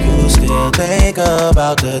know you still think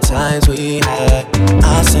about the times we had.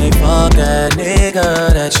 I say fuck that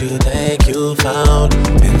nigga that you think you found,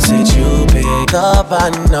 and since you pick up I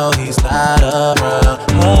know he's not around.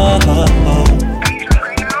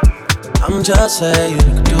 I'm just saying you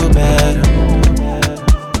could do better.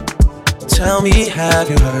 Tell me, have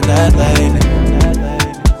you heard that lately?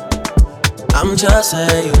 I'm just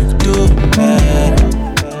saying you could do better,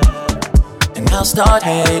 and I'll start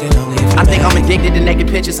hating only if you I think I'm addicted to naked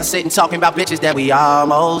pictures and sitting talking about bitches that we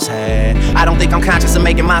almost had. I don't think I'm conscious of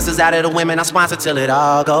making monsters out of the women I sponsor till it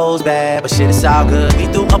all goes bad. But shit, it's all good. We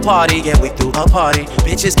threw a party, yeah, we threw a party.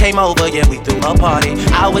 Bitches came over, yeah, we threw a party.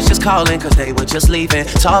 I was just calling cause they were just leaving.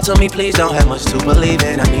 Talk to me, please, don't have much to believe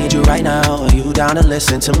in. I need you right now, are you down to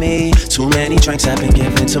listen to me? Too many drinks have been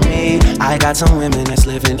given to me. I got some women that's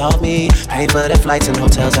living off me. Pay for their flights and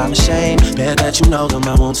hotels, I'm ashamed. Bet that you know them,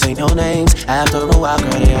 I won't say no names. After a while,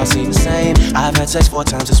 girl, they all seem the same. I've had sex 4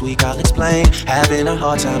 times this week, I'll explain. Having a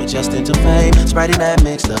hard time adjusting to fame. Spreading that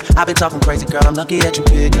mixed up. I've been talking crazy, girl, I'm lucky that you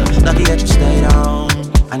picked up. Lucky that you stayed on.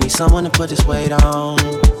 I need someone to put this weight on.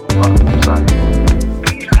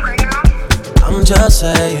 I'm just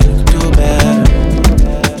saying you could do better.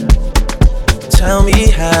 Tell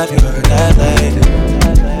me, have you heard that lately?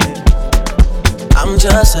 I'm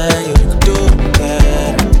just saying you could do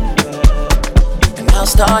better, and I'll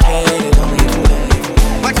start hating only if you hate.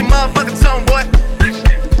 Watch your motherfucking tone, boy.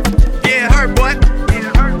 Yeah, it hurt, boy.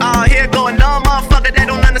 All here going on, motherfucker that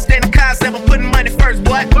don't understand the concept of putting money first,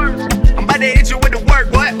 boy. I'm about to hit you with the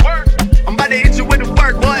work, boy. I'm about to hit you with the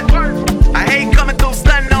work, boy. I hate coming through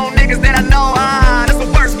stunting on niggas that I know, that's the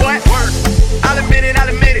worst, boy. I'll admit it, I'll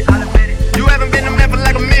admit it. You haven't been a man for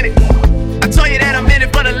like a minute. I told you that I'm in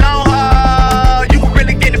it for the long haul. You can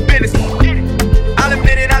really get it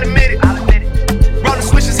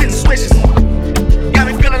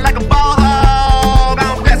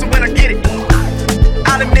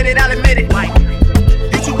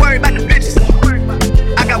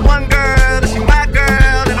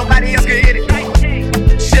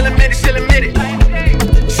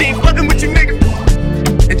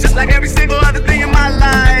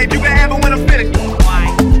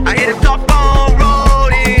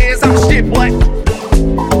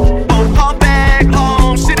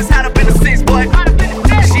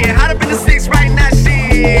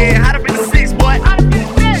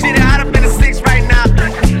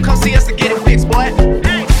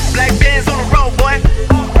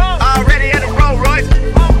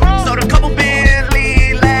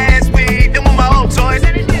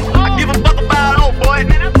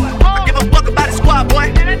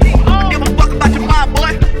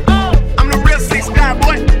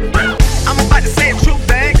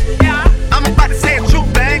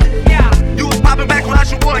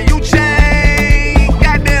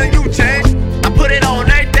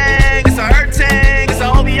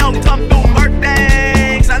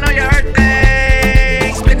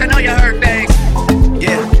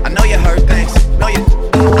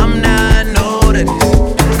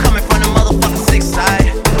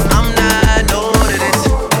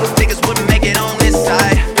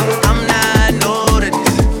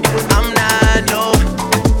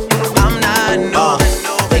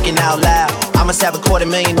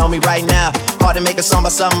me right now. Hard to make a song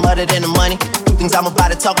about something other than the money. Two things I'm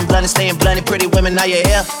about to talking blunt and staying blunt. Pretty women, are you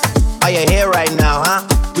here? Are you here right now, huh?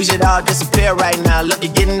 We should all disappear right now. Look,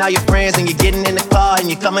 you're getting all your friends and you're getting in the car and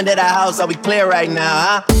you're coming to the house. Are we clear right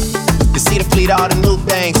now, huh? You see the fleet, all the new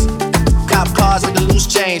things. Cop cars with the loose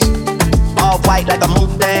change. All white like a moon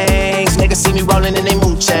things. Niggas see me rolling and they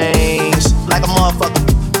mood change. Like a motherfucker.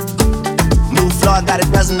 New floor, I got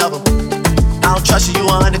a dozen of them. I don't trust you, you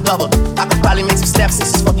are undercover. I could probably make some steps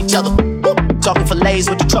and fuck each other. Talking fillets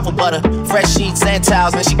with the truffle butter. Fresh sheets and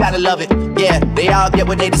towels, man, she gotta love it. Yeah, they all get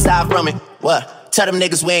what they decide from it. What? Tell them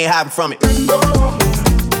niggas we ain't hiding from it.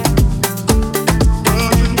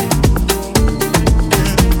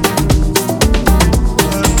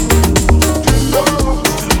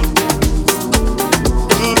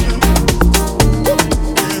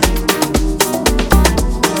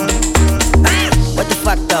 What the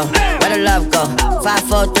fuck though? Where the love go? 5,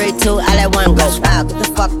 4, 3, 2, I let one go. Wow, what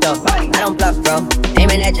the fuck though? I don't bluff, bro.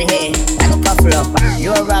 Aiming at your head like a buffalo.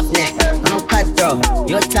 You a roughneck, I'm a cutthroat.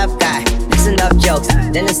 You a tough guy. Listen up jokes.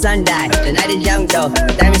 Then the sun died. The night is young though.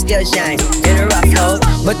 Diamond still shine in a rough hole.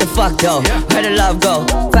 What the fuck though? Where the love go?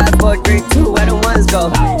 5, 4, 3, 2, where the ones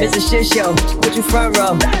go? It's a shit show. Put you front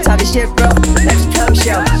row. Talking shit, bro. Let's come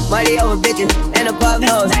show. Money over bitches and above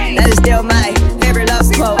hoes. That is still my favorite love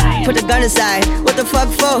quote. Put the gun aside. What the fuck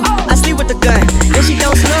for? I sleep with the gun. If she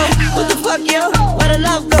don't snow, what the fuck, yo? Where the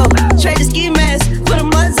love go? Trade the ski mask for the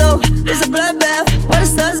muzzle. It's a bloodbath. Where the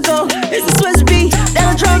suns go? It's a Swiss beat. There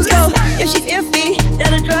the drums go. If she iffy,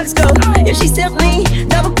 there the drugs go. If she simply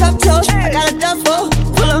double cup toast, I got a duffel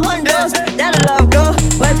full of hundos. There the love go.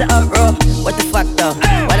 Where's the uproar? What the fuck though?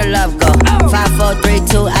 Where the love go? 5, 4, 3,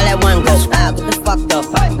 2, I let one go. Ah, what the fuck though?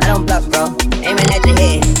 I don't bluff, bro. Aiming at your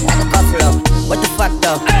head like a buffalo. What the fuck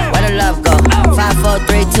though? Where the love go? 5, 4,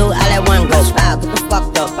 3, 2, I let one go. Ah, what the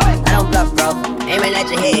fuck though? I don't bluff, bro. Aiming at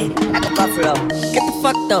your head like a buffalo. Get the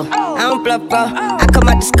fuck though? I don't bluff, bro. I come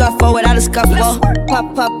out the scuffle without a scuffle.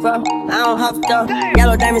 Pop, pop, bro. I don't huff though.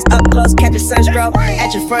 Yellow diamonds up close, catch a sunstroke.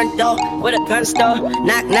 At your front door with a gun store.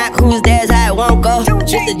 Knock, knock, who's there's how it won't go.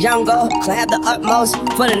 Just the jungle, so have the utmost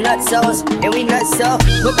for the nutsos. And we nuts so.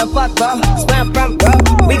 What the fuck, bro? Swam from, bro.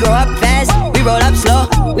 We go up fast, we roll up slow.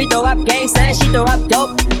 We throw up gang signs, she throw up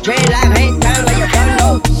dope. Dre live ain't time like you don't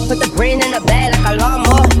know. Put the green in the bag like a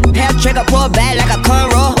lawnmower. Hair trigger, pull back like a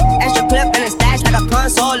cornrow. Extra clip and a stash like a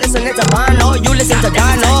console. Listening to Bono, you listen to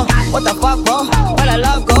Dono. What the fuck, bro? Where the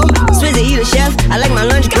love go? Swizzy, he the chef. I like my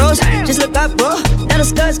lunch gross. Just look up, bro. Now the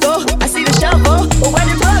scuds go. I see the shovel, but where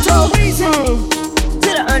the blood go? To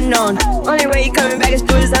the unknown. Only way he coming back is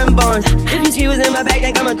through his unborn. If he was in my bag,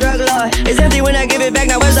 like I'm a drug lord. It's empty when I give it back.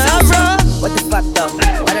 Now where's the up, bro? What the fuck though?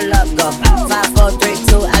 Where the love go? 5, 4, 3,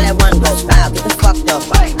 2, I let one go. Ah, what the fuck though?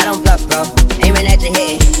 I don't bluff, bro. Aiming at your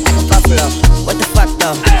head like a buffalo. What the fuck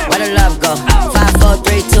though? Where the love go? 5, 4,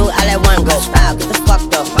 3, 2, I let one go. Ah, what the fuck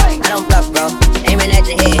though? I don't bluff, bro. Aiming at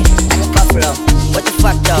your head like a buffalo. What the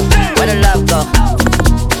fuck though? Where the love go?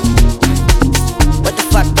 What the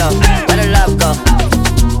fuck though? Where the love go?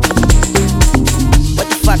 What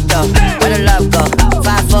the fuck though? Where the love go?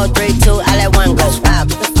 5, 4, 3, 2, I let one go. Ah,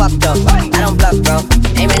 what the fuck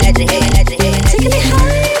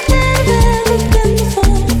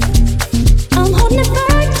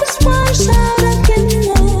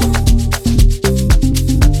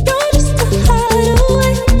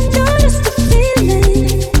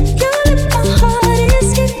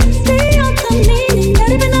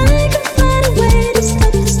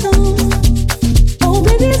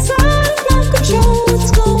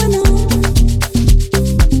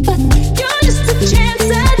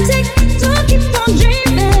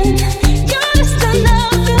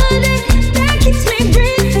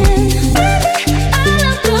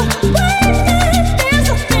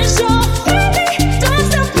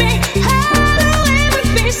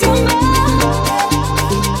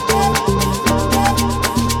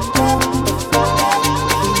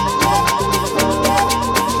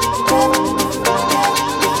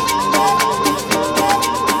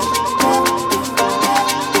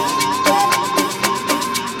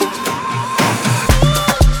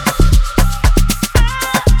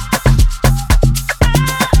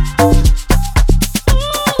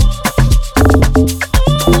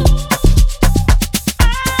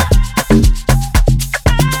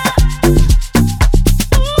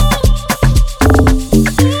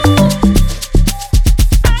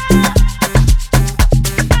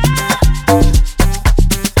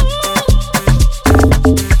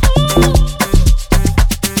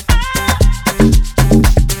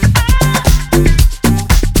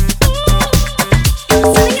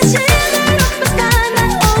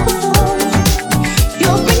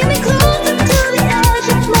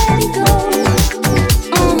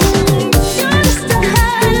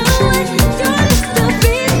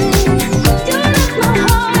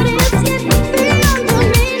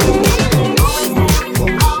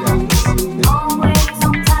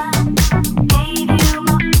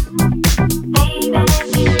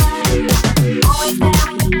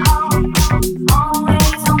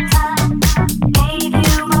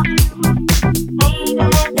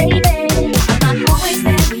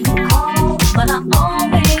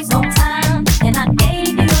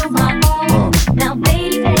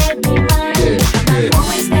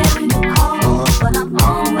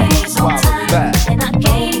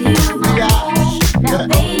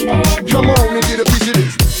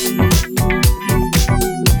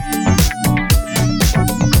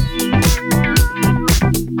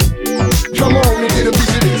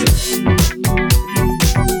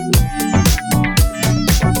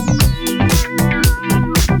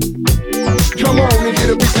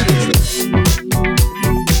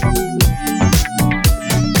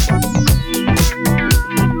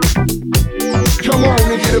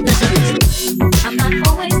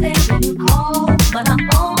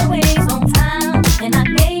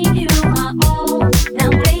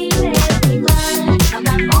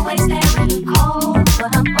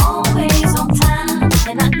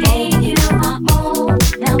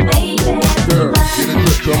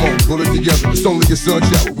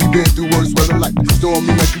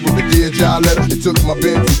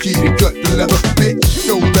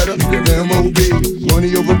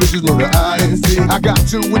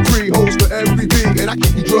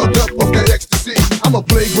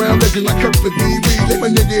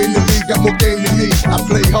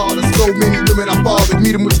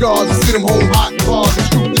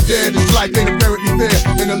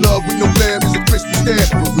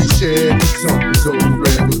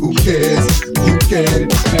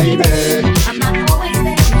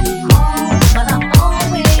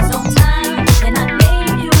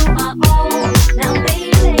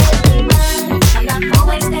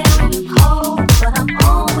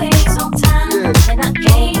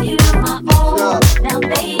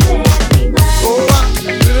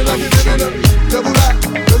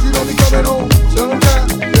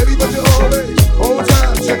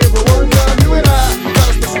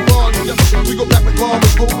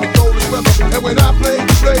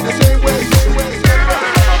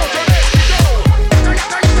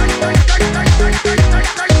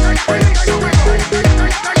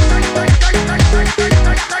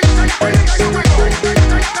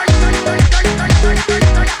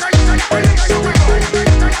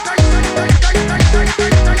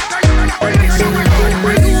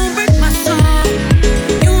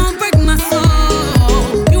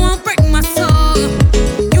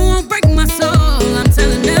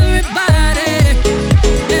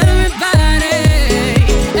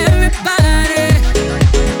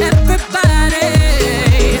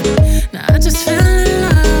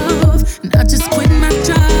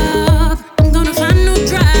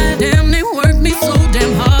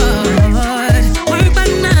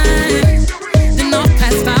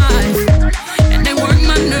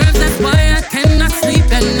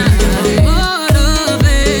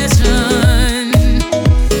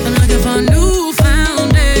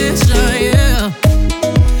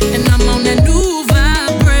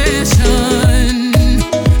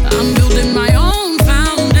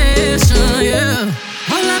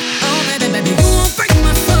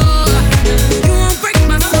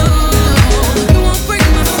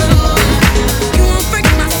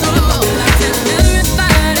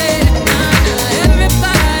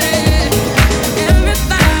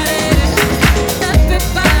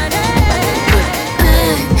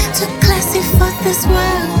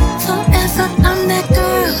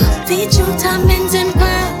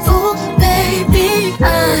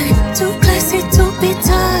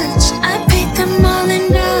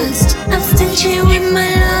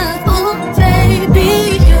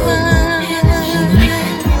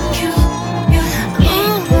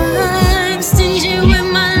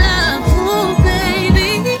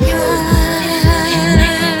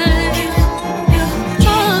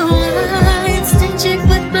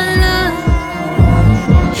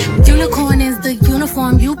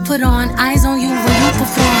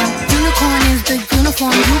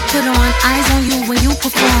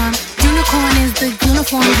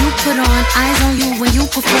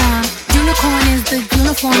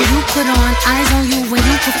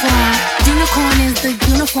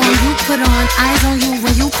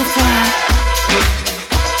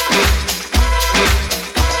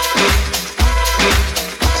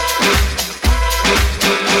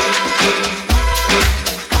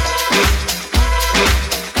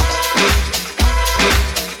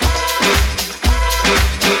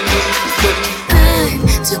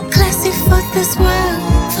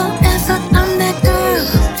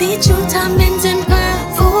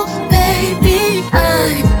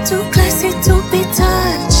Too classy to be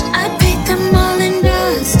touched. I paid them all in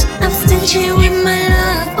dust. I'm stingy with my love.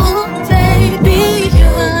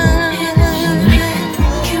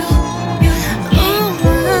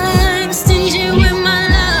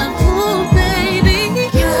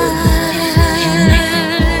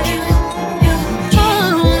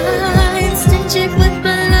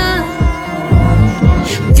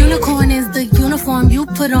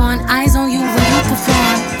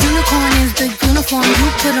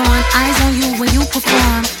 put on, eyes on you when you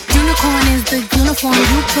perform. Unicorn is the uniform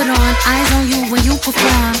you put on, eyes on you when you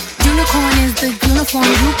perform. Unicorn is the uniform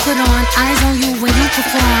you put on, eyes on you when you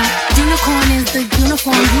perform. Unicorn is the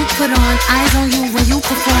uniform you put on, eyes on you when you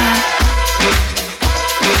perform.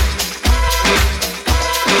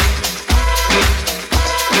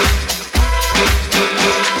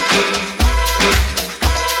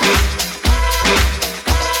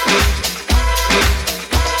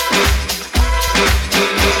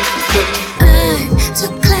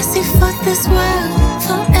 This world,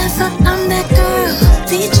 forever I'm that girl.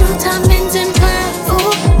 Feed you diamonds and pearls.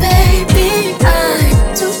 Oh baby,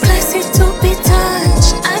 I'm too classy to be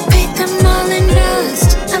touched. I paid them all in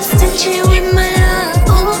dust. I'm stingy with my love.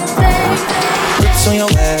 Oh baby. Lips on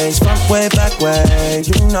your waist, front way, back way.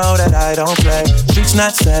 You know that I don't play. Streets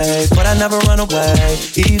not safe, but I never run away,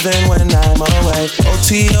 even when I'm away.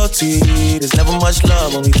 OT, OT, there's never much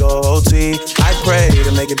love when we go OT. I pray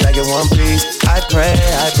to make it back in one piece. I pray.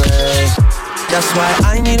 That's why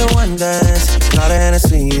I need a one dance. Got a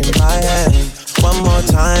Hennessy in my hand. One more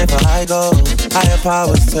time before I go. Higher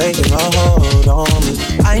powers taking a hold on me.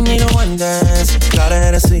 I need a one dance. Got a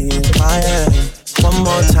Hennessy in my hand. One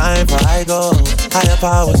more time before I go. Higher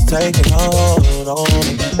powers taking a hold on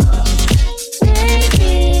me.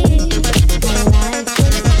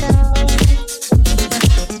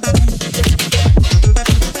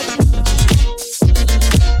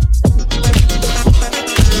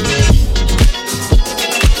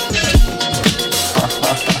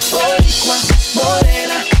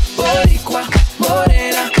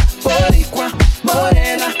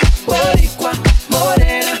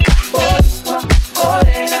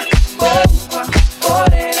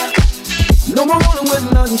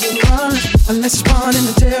 Unless you're born in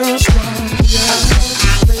the terror squad.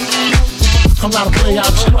 I'm not a player,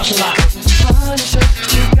 I'm just crushing like.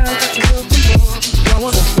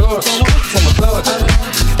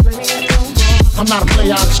 I'm not a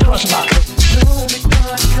player, I'm just crushing like.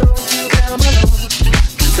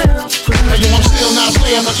 Hey, yo, I'm still not a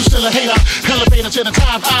player, but you still a hater. Elevator to the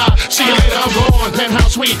top, see you later, I'm gone.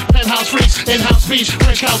 Penthouse suite, penthouse freaks, in-house beach,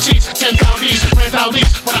 French couch seats, 10,000 east, rent out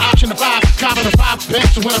lease, with an option to buy, carbon to 5,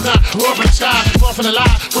 bench when I'm not, up in the sky, off in the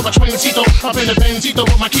lie, with my Twincito, up in the Benzito,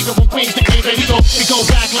 with my Kiko from Queens, the Cape Benito. It goes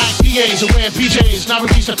back like PAs, and wearing PJs, now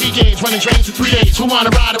release the PKs, running trains for 3 days. Who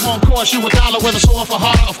wanna ride, it won't cost you $1, whether sore for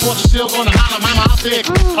harder, of course you're still gonna holler, mama, I'm thick.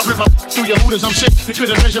 I rip up through your hooters, I'm sick, you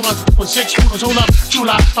couldn't measure my with 6 hooters, hold up,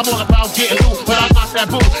 July, I'm all about getting loose, but I lock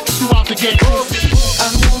that boot, it's too out to get through.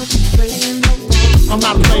 I'm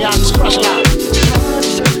not a player, I just crush a lot.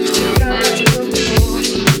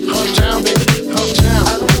 Uptown, baby, uptown.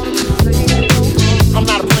 I'm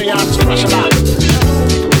not a player, I just crush a lot.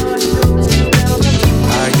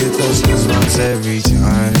 I get those goosebumps every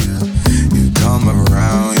time you come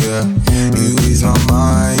around, yeah. You ease my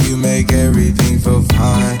mind, you make everything feel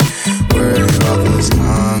fine. Worry about those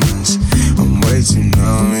comments, I'm way too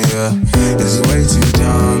numb, yeah. It's way too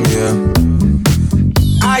dumb, yeah.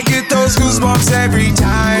 I get those goosebumps every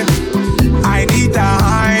time. I need the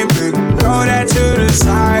hype, throw that to the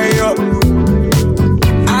side, yo.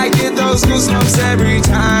 I get those goosebumps every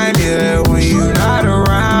time, yeah. When you're not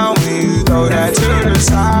around, when you throw that to the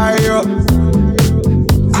side, yo.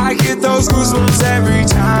 I get those goosebumps every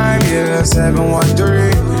time, yeah.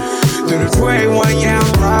 713 through the 281, yeah,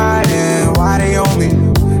 I'm riding. Why they on me?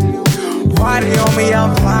 Why they on me?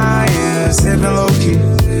 I'm flying, sipping low key.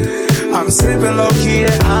 I'm sipping low-key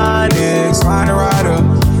at Onyx, find a rider.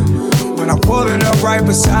 When I'm pulling up right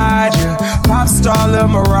beside you, pop star Lil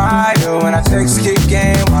Mariah. When I text kick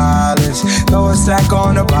game mileage, throw a stack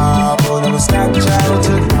on the Bible, then we Snapchat her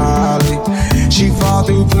to Molly. She fall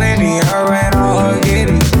through plenty, her and all her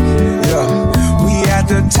guineas. Yeah, we at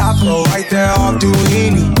the top row, right there off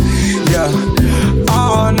Duini. Yeah,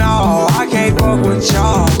 oh no, I can't fuck with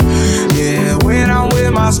y'all. Yeah, when I'm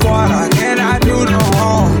with my squad, I cannot do no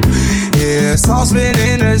wrong. Yeah, saucepan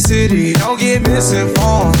in the city, don't get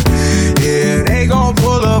misinformed. Yeah, they gon'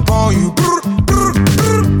 pull up on you.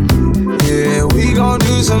 Yeah, we gon'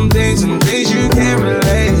 do some things you can't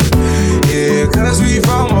relate. Yeah, cause we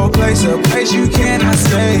from a place you cannot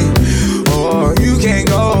stay. Or you can't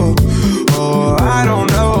go, or I don't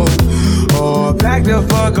know. Or back the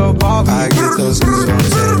fuck up off. I get those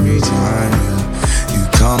goosebumps every time, yeah. You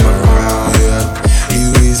come around, yeah.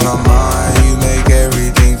 You ease my mind, you make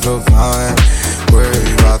everything feel fine.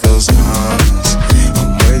 Worry about those comments,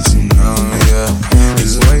 I'm way too numb, yeah.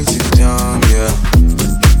 It's way too dumb, yeah.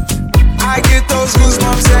 I get those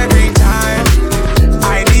goosebumps every time.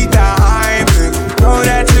 I need the hype, throw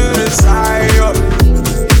that to the side, yo.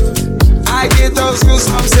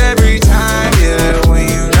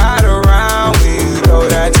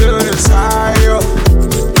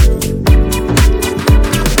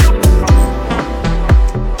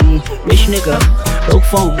 Rich nigga, broke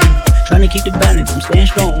phone. Trying to keep the balance, I'm staying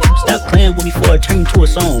strong. Stop playing with me before I turn you to a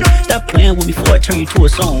song. Stop playing with me before I turn you to a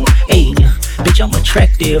song. Hey, bitch, I'm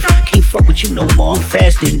attractive. Can't fuck with you no more, I'm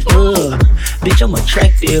fasting. Bitch, I'm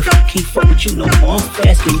attractive. Can't fuck with you no more, I'm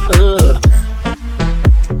fasting.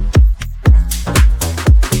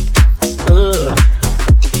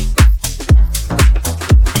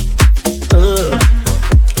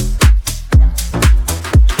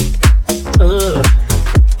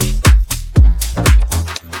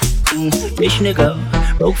 Rich nigga,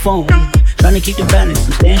 broke phone. Trying to keep the balance,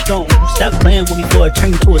 I'm staying strong. Stop playing with me before I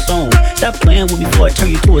turn you to a song. Stop playing with me before I turn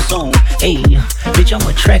you to a song. Hey, bitch, I'm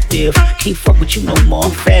attractive. Can't fuck with you no more,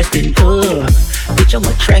 I'm fasting. Bitch, I'm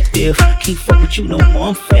attractive. Can't fuck with you no more,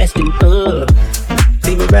 I'm fasting.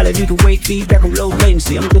 Fever rally, you can wait, feedback on low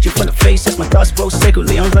latency. I'm with you from the face, that's my thoughts grow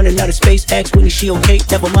sacredly. I'm running out of space, ask Whitney, she okay?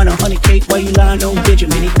 Never mind 100K, why you lying on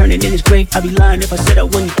Benjamin? He turning in his grave. I'd be lying if I said I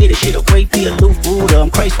wouldn't get a shit away. Be a loose Buddha, I'm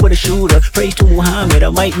Christ with a shooter. Praise to Muhammad, I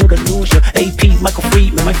might look a loser. AP, Michael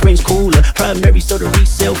Friedman, my friend's cooler. Primary, so the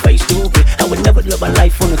resale face stupid. I would never live my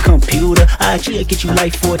life on a computer. I actually get you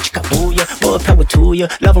life for a chickabooya. More power to ya,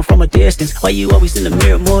 love him from a distance. Why you always in the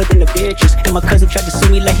mirror more than the bitches? And my cousin tried to sue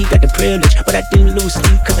me like he got the privilege, but I didn't lose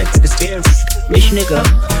sleep cause I took the stairs. Rich nigga,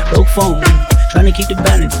 broke phone. Trying to keep the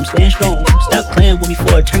balance, I'm staying strong. Stop playing with me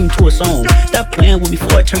before I turn you to a song. Stop playing with me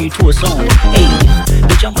before I turn you to a song. Hey,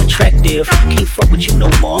 bitch, I'm attractive. Can't fuck with you no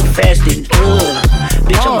more, I'm fasting.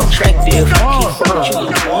 Bitch, I'm attractive. Can't fuck with you no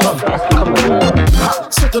more, I'm fasting.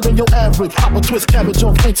 Sicker than your average. Pop a twist cabbage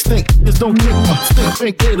off ain't stink. It's don't think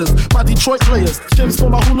stink gators. My Detroit players. Shims for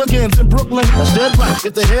my hooligans in Brooklyn. That's dead right.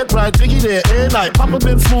 Get the head right. Diggy there, air night. Papa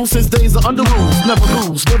been smooth since days of under rules. Never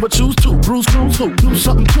lose, never choose to. Bruise, cruise, who? Do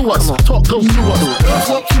something to us. Talk goes through us. Girls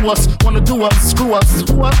walk to us. Wanna do us. Screw us.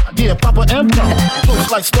 Who us? Yeah, Papa and Pop. Close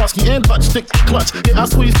like Starsky and Hutch. Stick to clutch. Yeah, I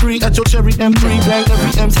squeeze 3 at your cherry M3. Bang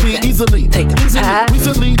every MC easily. Easily.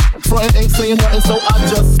 Recently, frontin' ain't saying nothing, so I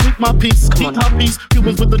just speak my peace. Keep my peace.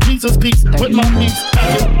 Cubans with the Jesus peace. With my peace.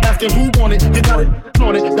 Asking who want it. You got it.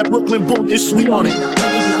 On it. That Brooklyn boom is sweet on it.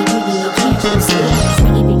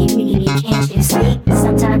 Can't you see?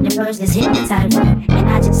 Sometimes the words is hypnotized, and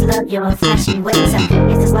I just love your flashy ways.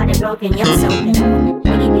 This is why they're broken, you're so can't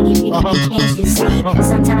you see?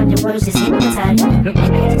 Sometimes the words is hypnotized, and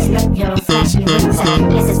I just love your flashy ways.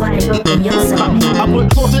 This is why they're broken, you're so I put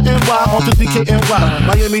closer NY onto DKNY.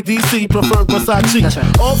 Miami, DC, prefer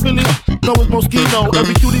Versace. All Philly, know it's Moschino.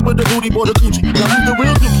 Every cutie with the booty, boy, the Gucci. Now who's the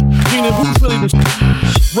real Gucci? Meaning who's really the shit?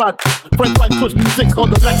 Rod, Frank White push music on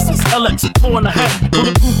the Lexus LX 4.5.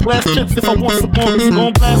 Bulletproof glass chips if I want some more. It's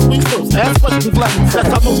gon' blast we first. Ask questions like that's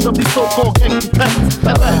how most of these so-called gangs pass.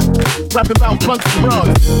 Rapping about blunts and bras.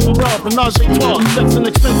 Menage a trois. Sex and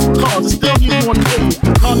expensive cars. It's still you on the road.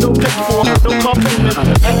 Condo paid for. No car payment.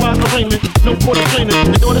 Act by arraignment. No court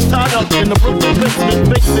training. The daughter's tied up in the Brooklyn basement.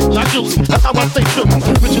 Basic, not guilty. That's how I stay true.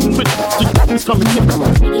 Richer than rich. It's coming to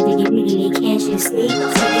Can't you sleep?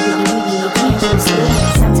 Can't you sleep?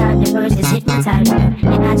 Sometimes the words is hypnotized,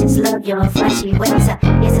 and I just love your flashy ways.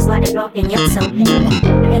 This is why they're broken, you're so can't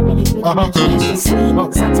you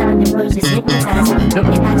sleep? Sometimes the words is hypnotized,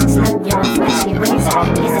 and I just love your flashy ways.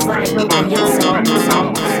 This is why they're broken, you're so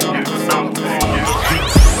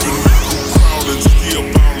Still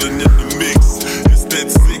ballin' in the mix. It's that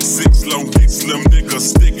 6'6" long dick slim nigga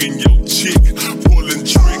sticking your chick, pulling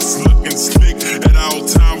tricks, looking slick at all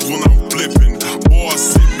times when I'm flipping. Bar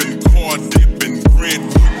sipping, car dipping, grand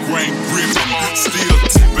grain gripping, still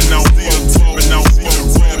tipping out, tipping out,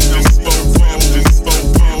 rapping, slow rapping, slow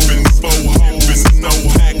pumping, slow hoping, no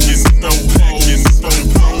hacking, no hacking, slow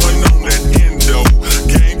blowing on that endo,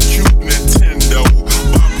 GameCube, Nintendo,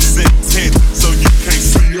 5% tint, so you can't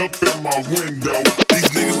see up in my window.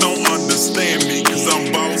 These niggas don't understand me, cause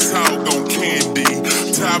I'm boss hog on candy.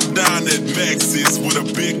 Top down at Maxis with a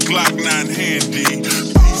big Glock 9 handy.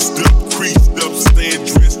 Pieced up, creased up, stand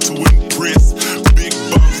dressed to impress. Big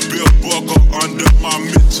box, Bill Buckle under my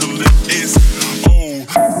Michelin S. Oh,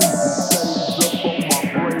 up on my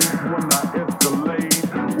brain when I escalade.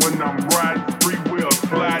 When I'm riding, free wheel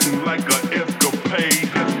sliding like a escapade.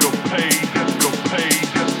 Escapade, escapade,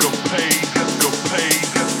 escapade, escapade,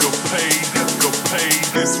 escapade, escapade.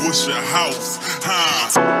 This was your house,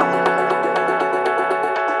 huh?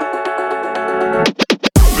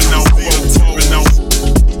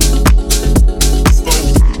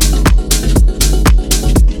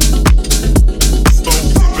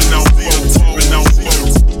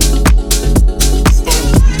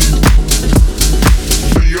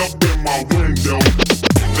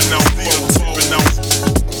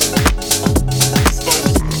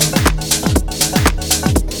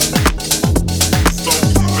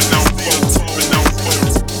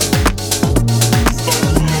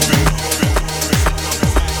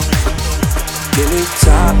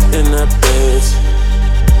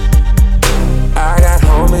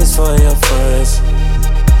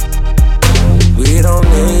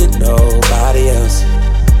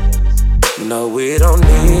 No, we don't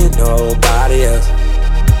need nobody else.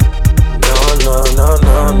 No, no,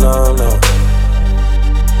 no, no, no.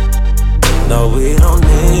 No, we don't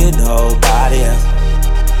need nobody else.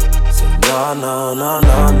 Say no, no, no,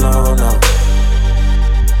 no, no, no.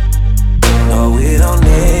 No, we don't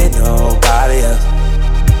need nobody else.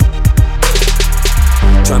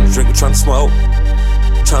 Tryna drink, tryna smoke,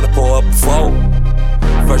 tryna pour up a float.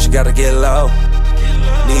 First you gotta get low,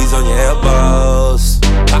 knees on your elbows.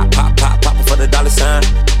 Pop, pop, pop, pop for the dollar sign.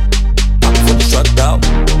 Pop for the truck though.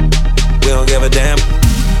 We don't give a damn.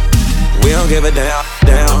 We don't give a damn,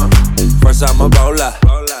 damn. First I'm a roller,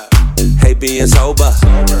 hate being sober.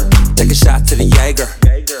 Take a shot to the Jaeger.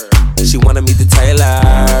 She wanna meet the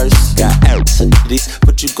Taylors. Got X and these,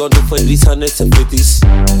 what you gon' do for these hundreds and fifties?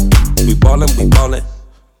 We ballin'.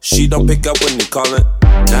 She don't pick up when they callin'.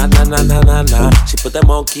 Nah, nah, nah, nah, nah, nah. She put that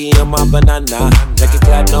monkey on my banana. Make it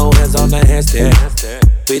clap, no hands on the handstand.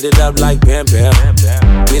 Beat it up like Bam Bam.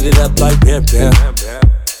 Beat it up like Bam Bam.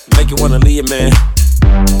 Make you wanna leave your man.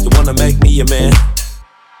 You wanna make me your man.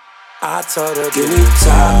 I told her, give me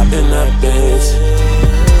top in the bitch.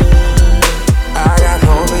 I got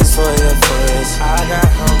homies for your friends. I got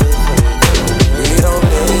homies for your friends. We don't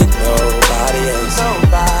need nobody else.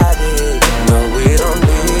 Nobody. No, we don't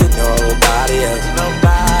need nobody else.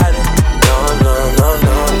 Nobody. No, no, no,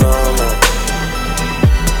 no, no, no.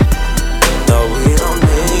 No, we don't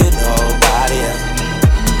need nobody else.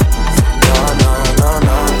 No, no, no,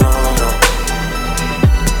 no, no, no.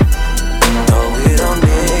 No, we don't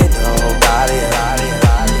need nobody else.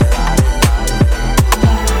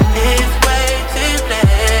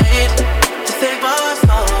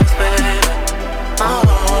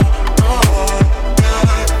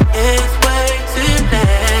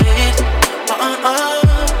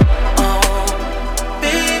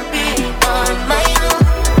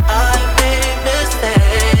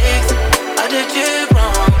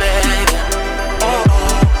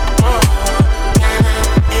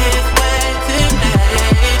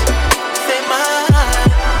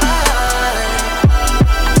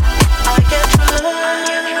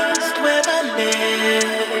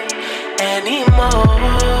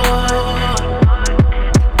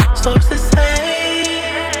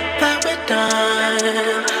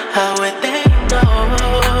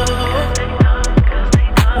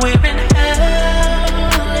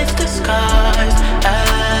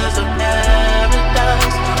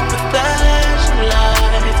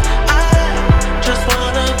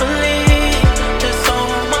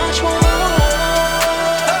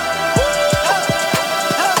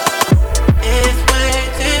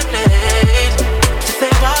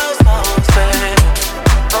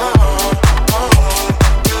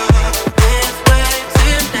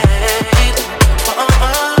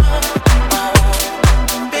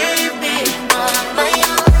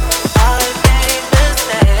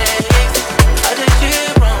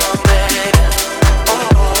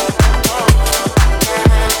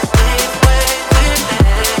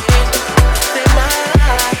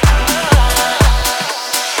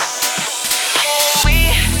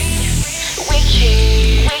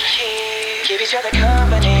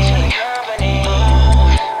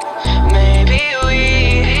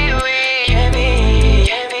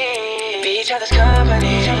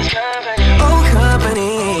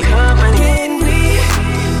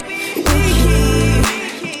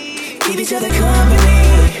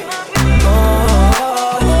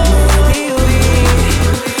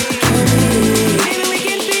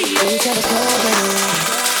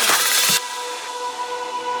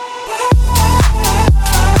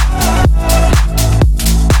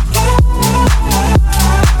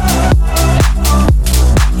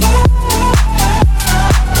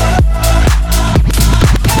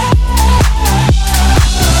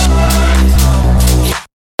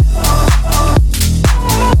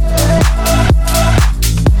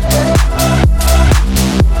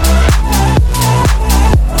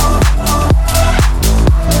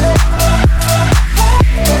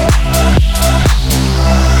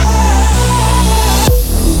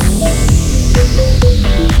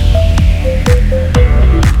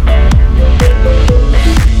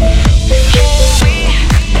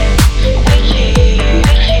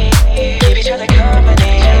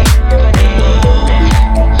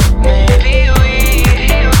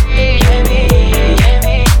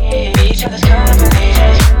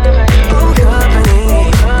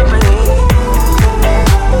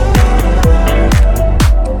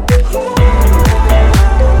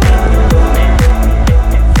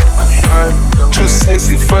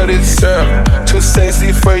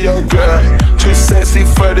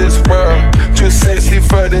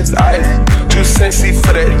 this ice. Too sexy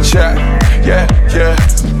for that jack. Yeah, yeah.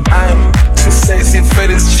 I'm too Too sexy for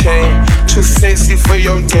this chain, too sexy for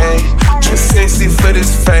your game, too sexy for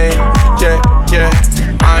this fame. Yeah, yeah,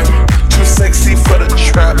 I'm too sexy for the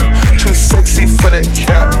trap, too sexy for that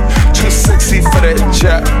cap, too sexy for that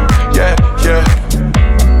jack. Yeah, yeah.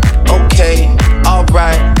 Okay,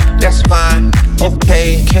 alright, that's fine.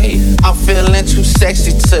 Okay, I'm feeling too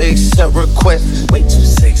sexy to accept requests. Way too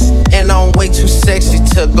sexy. And I'm way too sexy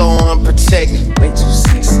to go unprotected. Way too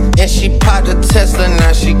sexy. And she popped a Tesla,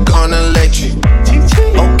 now she gonna electric.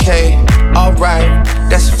 Okay, alright,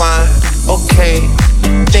 that's fine. Okay,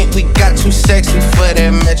 think we got too sexy for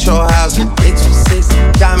that metro housing. Way too sexy.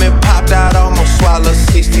 Diamond popped out, almost swallowed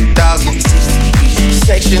 60,000.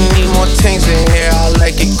 Section need more things in here, I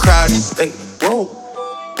like it crowded. Hey, whoa,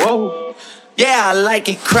 whoa. Yeah, I like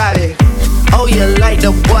it crowded. Oh, you like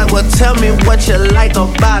the boy? Well, tell me what you like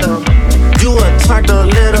about him. You a turned a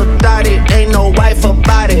little thotty, ain't no wife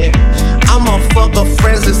about it. I'ma fuck her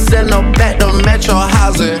friends and send her back to metro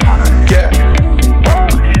housing. Yeah.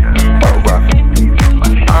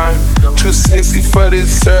 I'm too sexy for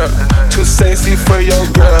this girl, too sexy for your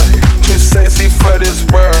girl, too sexy for this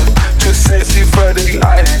world, too sexy for the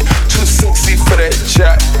life, too sexy for that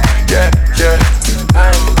jack. Yeah, yeah.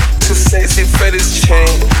 I'm too sexy for this chain,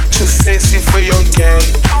 too sexy for your game,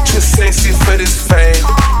 too sexy for this fame.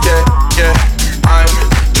 Yeah, yeah. I'm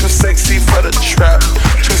too sexy for the trap,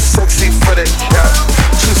 too sexy for that cap,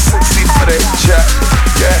 too sexy for that jack.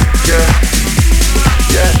 Yeah, yeah.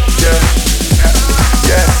 Yeah, yeah.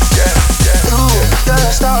 Yeah, yeah, yeah. You're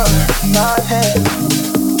a star in my head.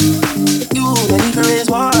 You make me raise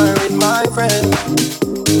war with my friend.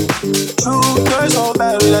 True, you're so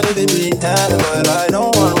bad we gotta be dead, but I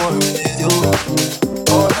don't want war with you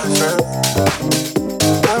or my friend.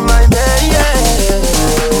 You're my baby.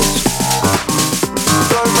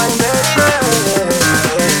 You're my baby.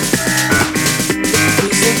 We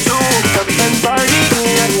said you come and party,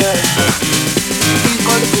 yeah. We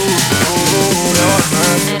got to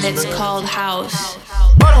and it's called house.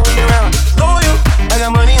 But I'm waiting around, know you. I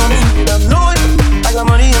got money on me, I know you. I got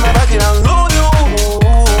money in my pocket, I know you.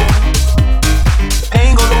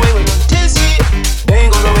 Ain't go away when you're dizzy.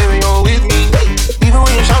 Ain't go away when you're with me. Even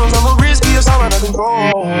when you're shadows, I'm a risky, it's all out of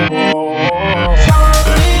control.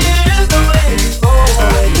 Is the way this goes, the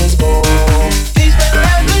way this goes. These men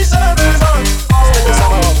every servers on, spend the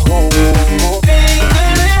summer on home.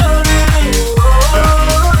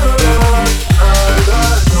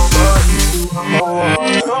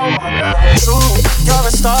 You're a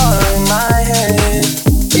star in my head.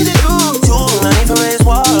 Is it true? No need to raise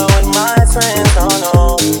water with my friends, no,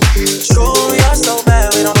 no. True, you're so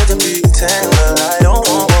bad, we don't need to pretend, but I don't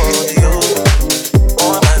want more with you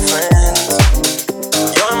or my friends.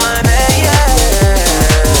 You're my baby.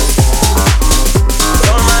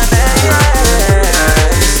 You're my baby.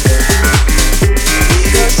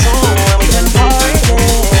 Because true, when we can party,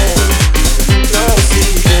 you're a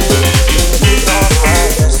secret. You're my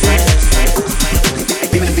best friend.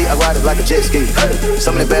 Even the beat, I ride it like a jet ski.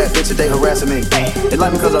 Some of the bad bitches, they harassing me. They like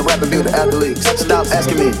me cause I rap and build the athletes. Stop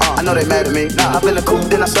asking me, I know they mad at me. Nah, I feel the coupe,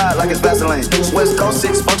 then I slide like it's Vaseline. West Coast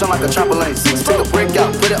 6, punch on like a trampoline. 6, take a break out,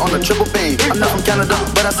 put it on the triple beam. I'm not from Canada,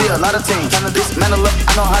 but I see a lot of teams. Dismantle up,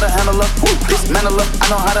 I know how to handle up. Dismantle up, I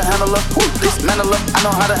know how to handle up. Dismantle up, I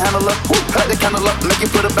know how to handle up. Cut the candle up, make you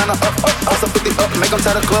put a banner up. Also 50 up, make them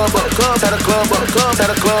tie the club up. Tie the club up, tie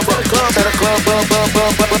the club up, tie the club up.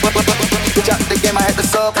 Bitch out the game, I had to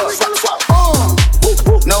sub up.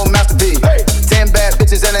 No masterpiece. 10 bad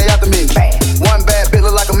bitches and they after me. One bad bitch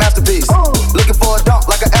look like a masterpiece. Looking for a dunk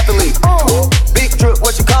like an athlete. Big drip,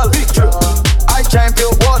 what you call it? Big drip. Ice chain,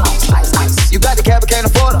 pure water. You got the cab, but can't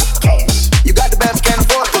afford it. You got the bad, but can't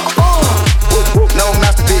afford it. No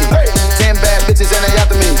masterpiece. 10 bad bitches and they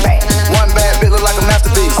after me. One bad bitch look like a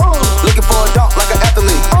masterpiece. Looking for a dunk like an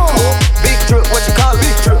athlete. Big drip, what you call it?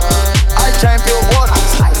 Big drip. Ice chain, pure water.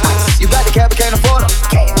 You got the cab, but can't afford it.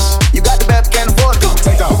 You got the bad, but can't afford it.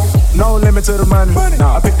 Take off. No limit to the money.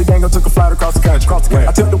 Nah, I picked the gang up, took a flight across the country.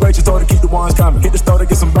 I took the waitress, told her to keep the ones coming. Hit the store to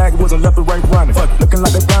get some bag, wasn't left or right running. Fuck, looking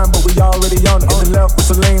like they blind, but we already on it. In the left with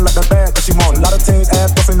Celine, like that bag that she wanted. A lot of teams ass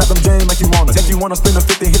busting at them Jane like you want it. If you wanna spend a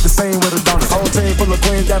 50, hit the same with a donut. Whole team full of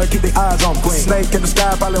queens, gotta keep their eyes on them. Queen. Snake in the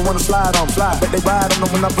sky, probably wanna slide on them. Slide, bet they ride on them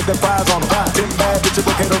when I put their fries on them. 10 bad bitches,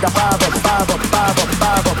 okay, they got 5 up, 5 up, 5 up,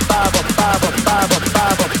 5 up, 5 up, 5 up, 5 up,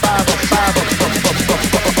 5 up, 5 up, 5 up,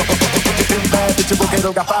 10 bad bitches, okay, they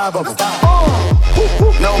got 5 of them.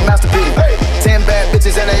 No masterpiece. 10 bad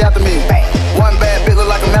bitches and they after me. One bad bitch look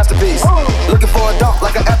like a masterpiece. Looking for a dunk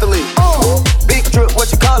like an athlete. Big drip,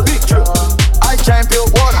 what you call it? Big drip. Ice chain, pure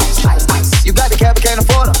water. You got the cab, but can't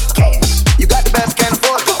afford it. You got the best, can't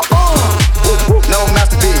afford it. No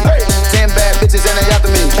masterpiece. 10 bad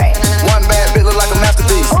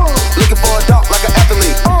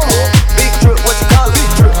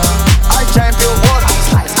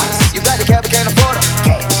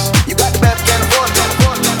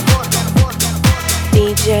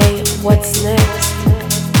What's next?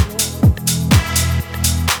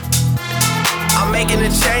 I'm making a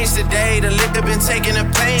change today. The liquor been taking the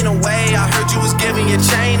pain away. I heard you was giving your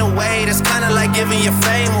chain away. That's kinda like giving your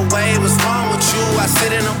fame away. What's wrong with you? I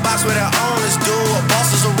sit in a box where the owners do. A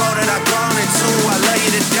boss is a road that I've gone into. I love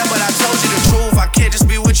you to death, but I told you the truth. I can't just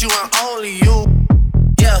be with you, I'm only you.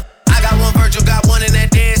 Yeah, I got one Virgil, got one, and that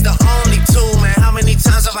day is the only two, man. How many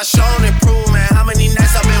times have I shown and proved, man? How many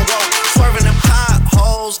nights I've been woke, swerving the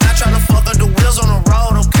potholes, not trying to fuck up the wheels on the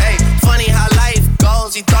road, okay? Funny how life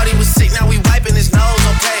goes. He thought he was sick, now we wiping his nose,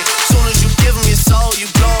 okay? Soon as you give him your soul, you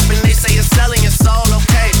blow up and they say you're selling your soul,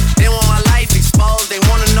 okay? They want my life exposed, they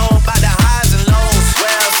wanna know about the highs and lows.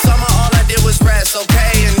 Well, summer all I did was rest,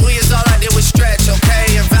 okay? And New Year's all I did was stretch, okay?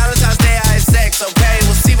 And Valentine's Day I had sex, okay?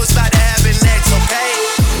 We'll see what's about to happen next, okay?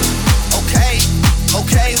 Okay,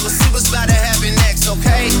 okay, we'll see what's about to happen next,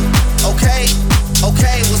 okay? Okay,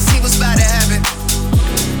 okay, we'll see what's about to happen.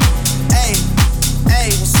 Hey, hey,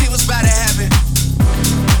 we'll see what's about to happen.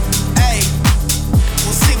 Hey,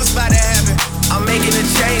 we'll see what's about to happen. I'm making a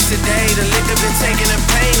change today. The liquor been taking the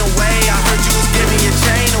pain away. I heard you was giving your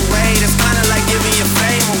chain away. That's kinda like giving your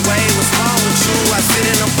fame away. What's wrong with you? I sit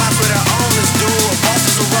in a box where the owners do. A boss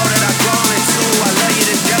is a road that I've grown into. I love you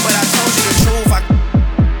to death, but I told you the truth.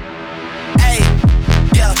 Hey,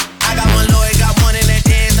 yeah, I got one lawyer, got one, and that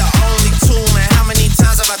day is the only two, man. How many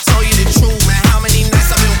times have I told you the truth, man? How many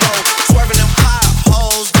nights I've been woke, swerving them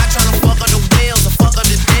potholes, not trying to fuck up the wheels or fuck up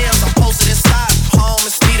the deals. I'm posted inside home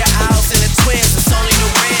and see the house and the twins. It's only the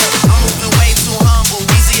real. I'm moving way too humble.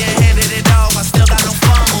 Easy and handed it off. I still got no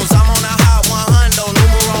fumbles. I'm on a hot 100,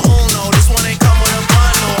 numero uno. This one ain't come with a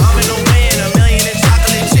bundle. I'm in the wind, a million in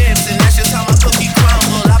chocolate chips, and that's just how my cookie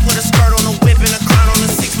crumble. I put a skirt on the whip and a crown on the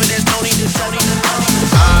six, but there's no need to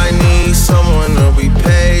I need someone to be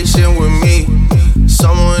patient with me,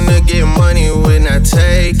 someone to get money when I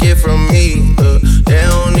take it from me. They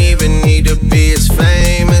don't even need to be as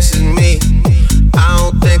famous as me. I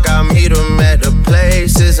don't think I meet them at the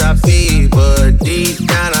places I be, but deep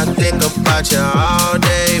down I think about you all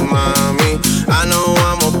day, mommy. I know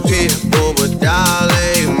I'm a pit bull, but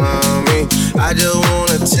darling, mommy, I just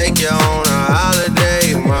wanna take you on a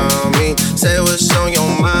holiday, mommy. Say what's on your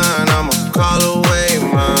mind, I'ma call away,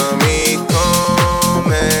 mommy.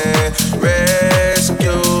 Come and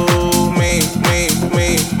rescue me, me,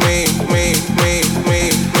 me, me, me, me, me,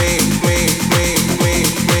 me, me, me, me,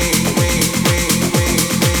 me, me, me.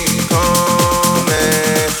 Come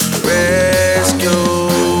and rescue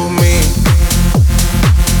me.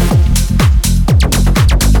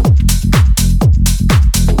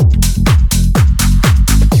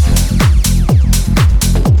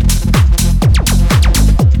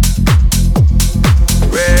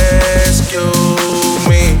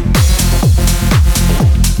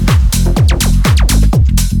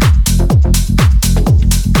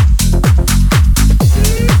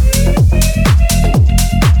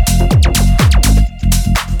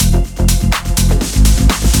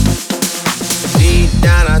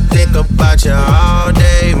 About you all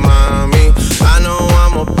day, mommy. I know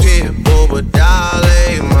I'm a pit bull, but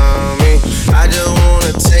darling, mommy, I just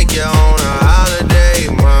wanna take you on a holiday,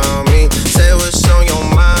 mommy. Say what's on your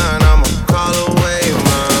mind, I'ma call away,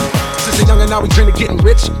 mama. Since a youngin' now we dream of getting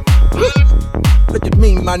rich. Look at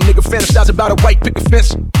me, my nigga, fantasize about a white picket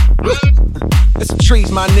fence. There's some trees,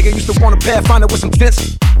 my nigga, used to want a Pathfinder with some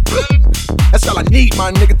fence. That's all I need,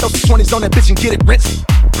 my nigga, throw some 20s on that bitch and get it rinsed.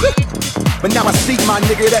 But now I see, my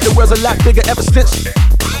nigga, that the world's a lot bigger ever since.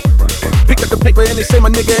 Pick up the paper and they say my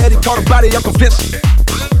nigga Eddie caught a body, I'm convinced.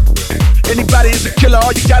 Anybody is a killer,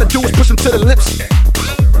 all you gotta do is push him to the lips.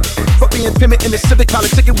 Fuck being timid in the civic,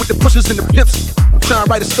 politicking with the pushers and the pimps. I'm trying to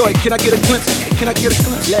write a story, can I get a glimpse? Can I get a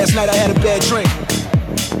glimpse? Last night I had a bad dream,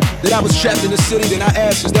 that I was trapped in the city, then I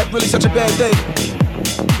asked, is that really such a bad thing?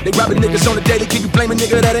 They robbing niggas on the daily, keep you blaming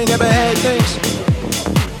nigga that ain't never had things?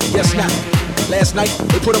 Yes, not. Last night,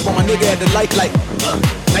 they put up on my nigga at the light like,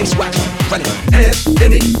 nice watch, run it. Hands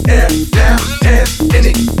in the air, down, hands in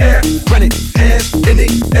the air, run it. Hands in the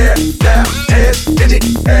air, down, hands in the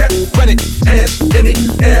air, run it. Hands in the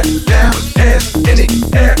air, down, hands in the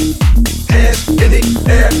air, hands in the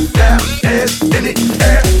air, down, hands in the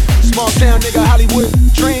air. Small town nigga, Hollywood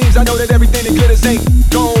dreams. I know that everything that glitters ain't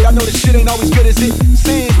gold. I know this shit ain't always good as it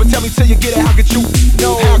seems, but tell me till you get it, how could you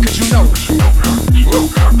know? How could you know?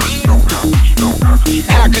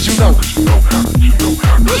 How could you know?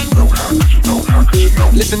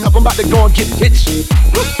 Listen up, I'm about to go and get rich.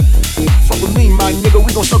 Fuck with me, my nigga,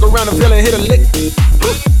 we gon' circle around the ville and hit a lick.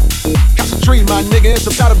 Got some trees, my nigga, and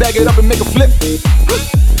some powder, bag it up and make a flip.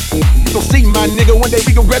 gon' see, my nigga. One day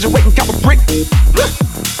we gon' graduate and cop a brick.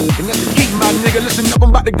 And that's the key, my nigga. Listen up, I'm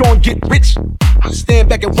about to go and get rich. Stand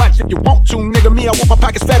back and watch if you want to, nigga. Me, I want my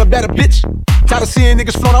pockets fatter, better, bitch. Tired of seeing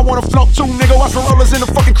niggas float, I wanna float too, nigga. Watch for rollers in the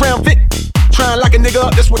fucking Crown Vic. Tryin' lock a nigga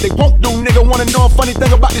up, that's what they won't do, nigga. Wanna know a funny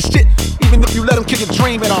thing about this shit? Even if you let them kill your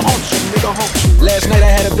dream, and I haunt you, nigga, haunt you. Last night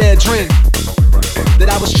I had a bad dream that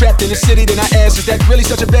I was trapped in the city, then I asked, is that really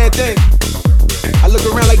such a bad thing? I look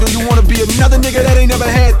around like, do you wanna be another nigga that ain't never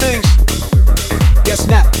had things? Guess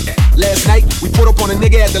not. Last night, we put up on a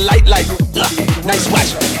nigga at the light like, nice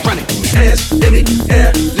watch, run it. Hands in the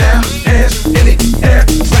air, now, hands in the air,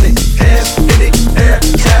 run it. Hands in the air,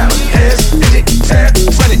 now, hands in the air,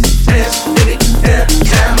 run it. Hands in the air,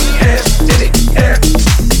 now, hands in the air,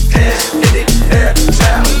 hands in the air,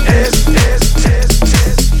 now, hands.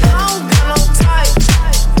 I don't got no type.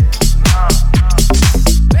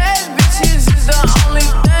 Bad bitches is the only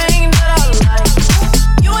thing that I like.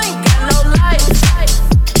 You ain't got no life.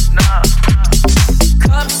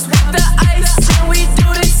 Cups with the ice, and we do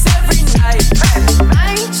this every night.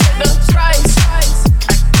 I ain't check the price.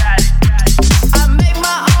 I make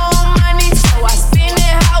my own money, so I spend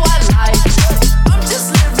it how I like. I'm just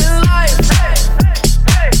living life.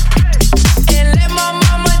 And let my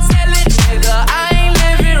mama tell it, nigga, I ain't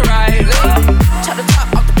living right. Chop the top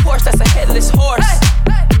off the Porsche, that's a headless horse.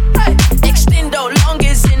 Extendo long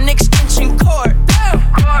as an extension cord.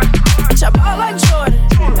 Chop out like Jordan,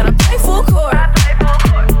 and I play full court.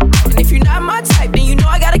 And if you're not my type, then you know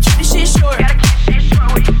I gotta keep this shit short.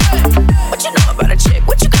 What you know about a chick?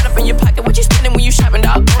 What you got up in your pocket? What you spending when you shopping,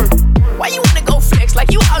 dog? Why you wanna go flex?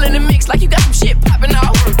 Like you all in the mix, like you got some shit popping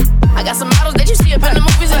off. I got some models that you see up in the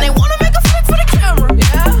movies, and they wanna make a flick for the camera.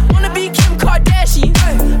 Yeah, wanna be Kim Kardashian.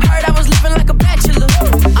 Heard I was living like a bachelor.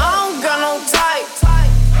 I don't got no type.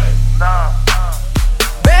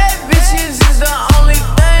 Bad bitches is the only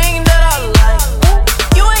thing that I like.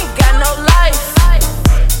 You ain't got no life.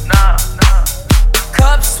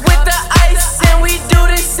 Cups with the ice, and we do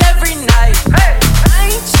this every night. I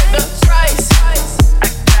ain't check the price.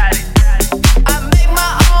 I make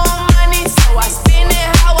my own money, so I spend it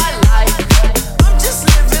how I like. I'm just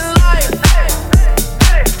living life.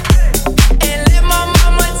 And let my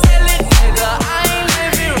mama tell it, nigga, I ain't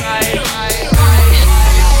living right.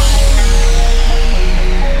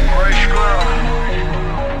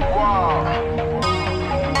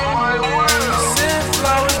 Send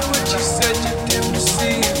flowers, but you said you didn't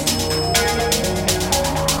receive.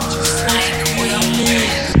 Just like we need.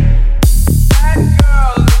 That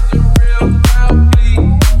girl is the real crowd, please.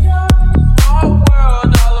 Small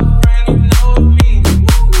world, all her friends know me.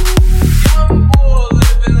 Young boy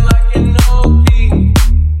living like an OG.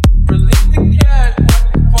 Release the cash,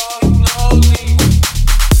 watch it fall slowly.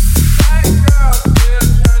 That girl still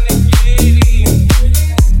trying to get in.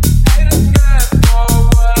 Haters got for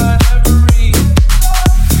whatever reason.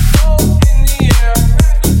 Smoke in the air,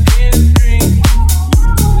 in the dream.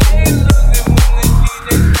 They losing when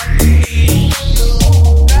the DJ cut the heat.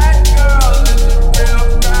 That girl is a real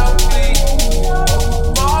crowd, please.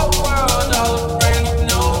 Small world, all her friends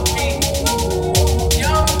know me.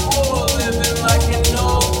 Young boy living like an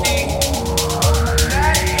OG.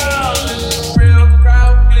 That girl is a real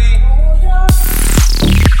crowd, please.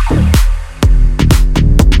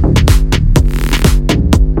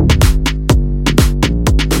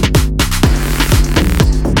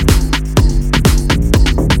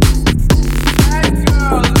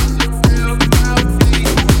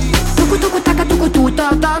 Tuku tuku taka tuku tu ta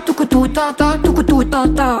ta tuku tu ta ta tuku tu ta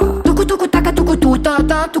ta tuku tuku taka tuku tu ta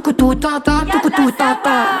ta tuku tu ta ta tuku tu ta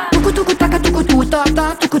ta tuku tuku taka tuku tu ta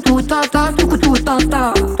ta tuku tu ta ta tuku tu ta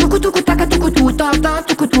ta tuku tuku taka tuku tu ta ta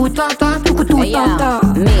tuku tu ta ta tuku tu ta ta.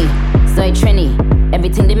 Me, soy Trini.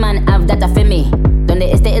 Everything the man have that I feel me.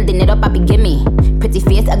 Donde este el dinero papi gimme. Pretty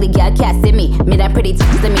face, ugly girl can't see me. Me that pretty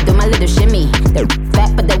tits, let me do my little shimmy. The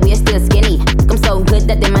fat but the waist still skinny. I'm so good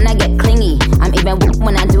that the man I get clingy. I'm even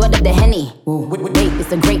when I do it up the Henny. Wait,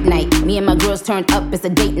 it's a great night. Me and my girls turned up, it's a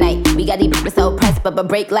date night. We got these so pressed, but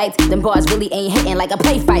break lights. Them bars really ain't hitting like a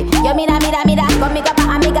play fight. Yo, mira, conmigo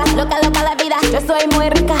pa' amiga. Loca la vida, yo soy muy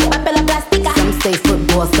rica. Papel o plástica. Some say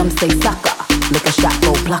football, some say soccer. Lick a shot,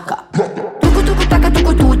 go blocker. Tuku tuku taka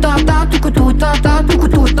tuku tu ta ta tuku tu ta ta tuku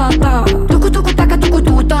tu ta ta tuku tuku taka tuku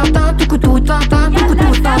tu ta ta tuku tu ta ta tuku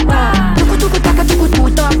tu ta ta tuku tuku taka tuku tu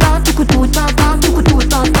ta ta tuku tu ta ta tuku tu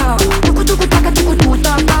ta ta tuku tuku taka tuku tu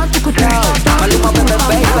ta ta tuku tu ta ta. Maluma, baby,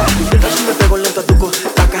 baby. Si me pego lento a tuco,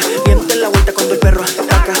 taca. Viéndote la vuelta cuando el perro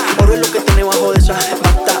ataca. Oro es lo que tiene bajo de esa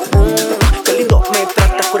bata. Qué lindo me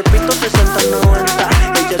trata. Cuerpito 60-90.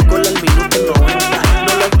 Ella es gol al minuto 90.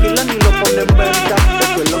 No lo alquilan ni lo ponen en venta. El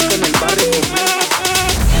suelo que en el barrio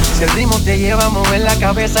la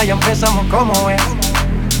cabeza y empezamos como es.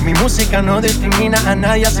 Mi música no discrimina a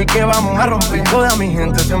nadie, así que vamos a romper. Toda mi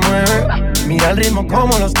gente se mueve, mira el ritmo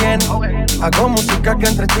como los tiene. Hago música que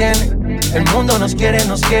entretiene. El mundo nos quiere,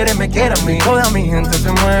 me quiere a mí. Toda mi gente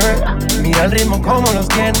se mueve, mira el ritmo como los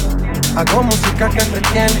tiene. Hago música que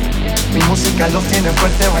entretiene. Mi música los tiene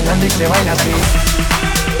fuerte bailando y se baila así.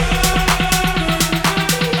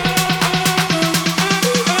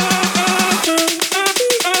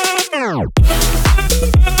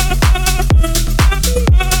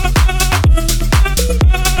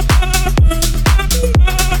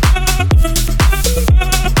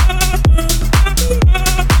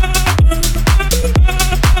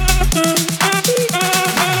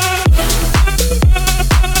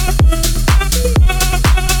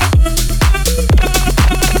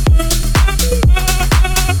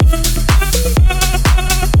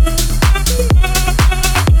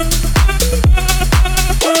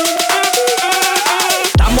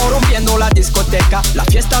 La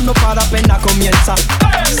fiesta no para, apenas comienza.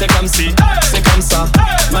 C'est comme si, c'est comme ça,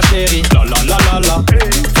 ma chérie. La la la la la.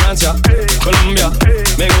 Francia, Colombia,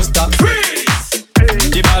 me gusta. Freeze.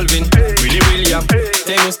 J Balvin, Willy William,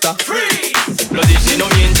 te gusta. Freeze. Los DJ no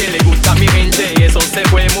mienten, le gusta mi gente y eso se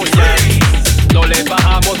fue muy bien. No le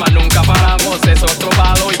bajamos, mas nunca paramos, es otro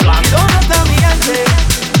palo y blanco. ¿Dónde está mi gente?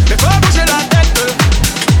 Me fue a bouger la tête.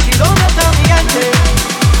 ¿Y dónde está mi gente?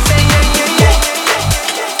 Say yeah, yeah, yeah.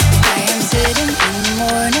 Sitting in the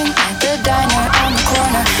morning at the diner on the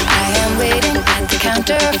corner. I am waiting at the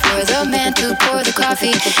counter for the man to pour the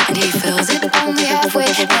coffee, and he fills it only halfway.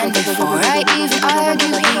 And before I even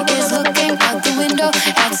argue, he is looking out the window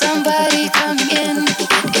at somebody coming in.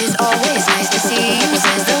 It is always nice to see you,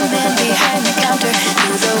 says the man behind the counter to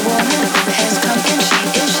the woman who has come in. She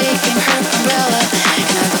is shaking her umbrella,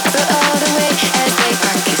 and I look the other way as they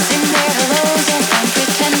are kissing their hellos, and I'm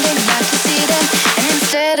pretending not to see them, and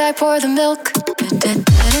instead I pour the milk.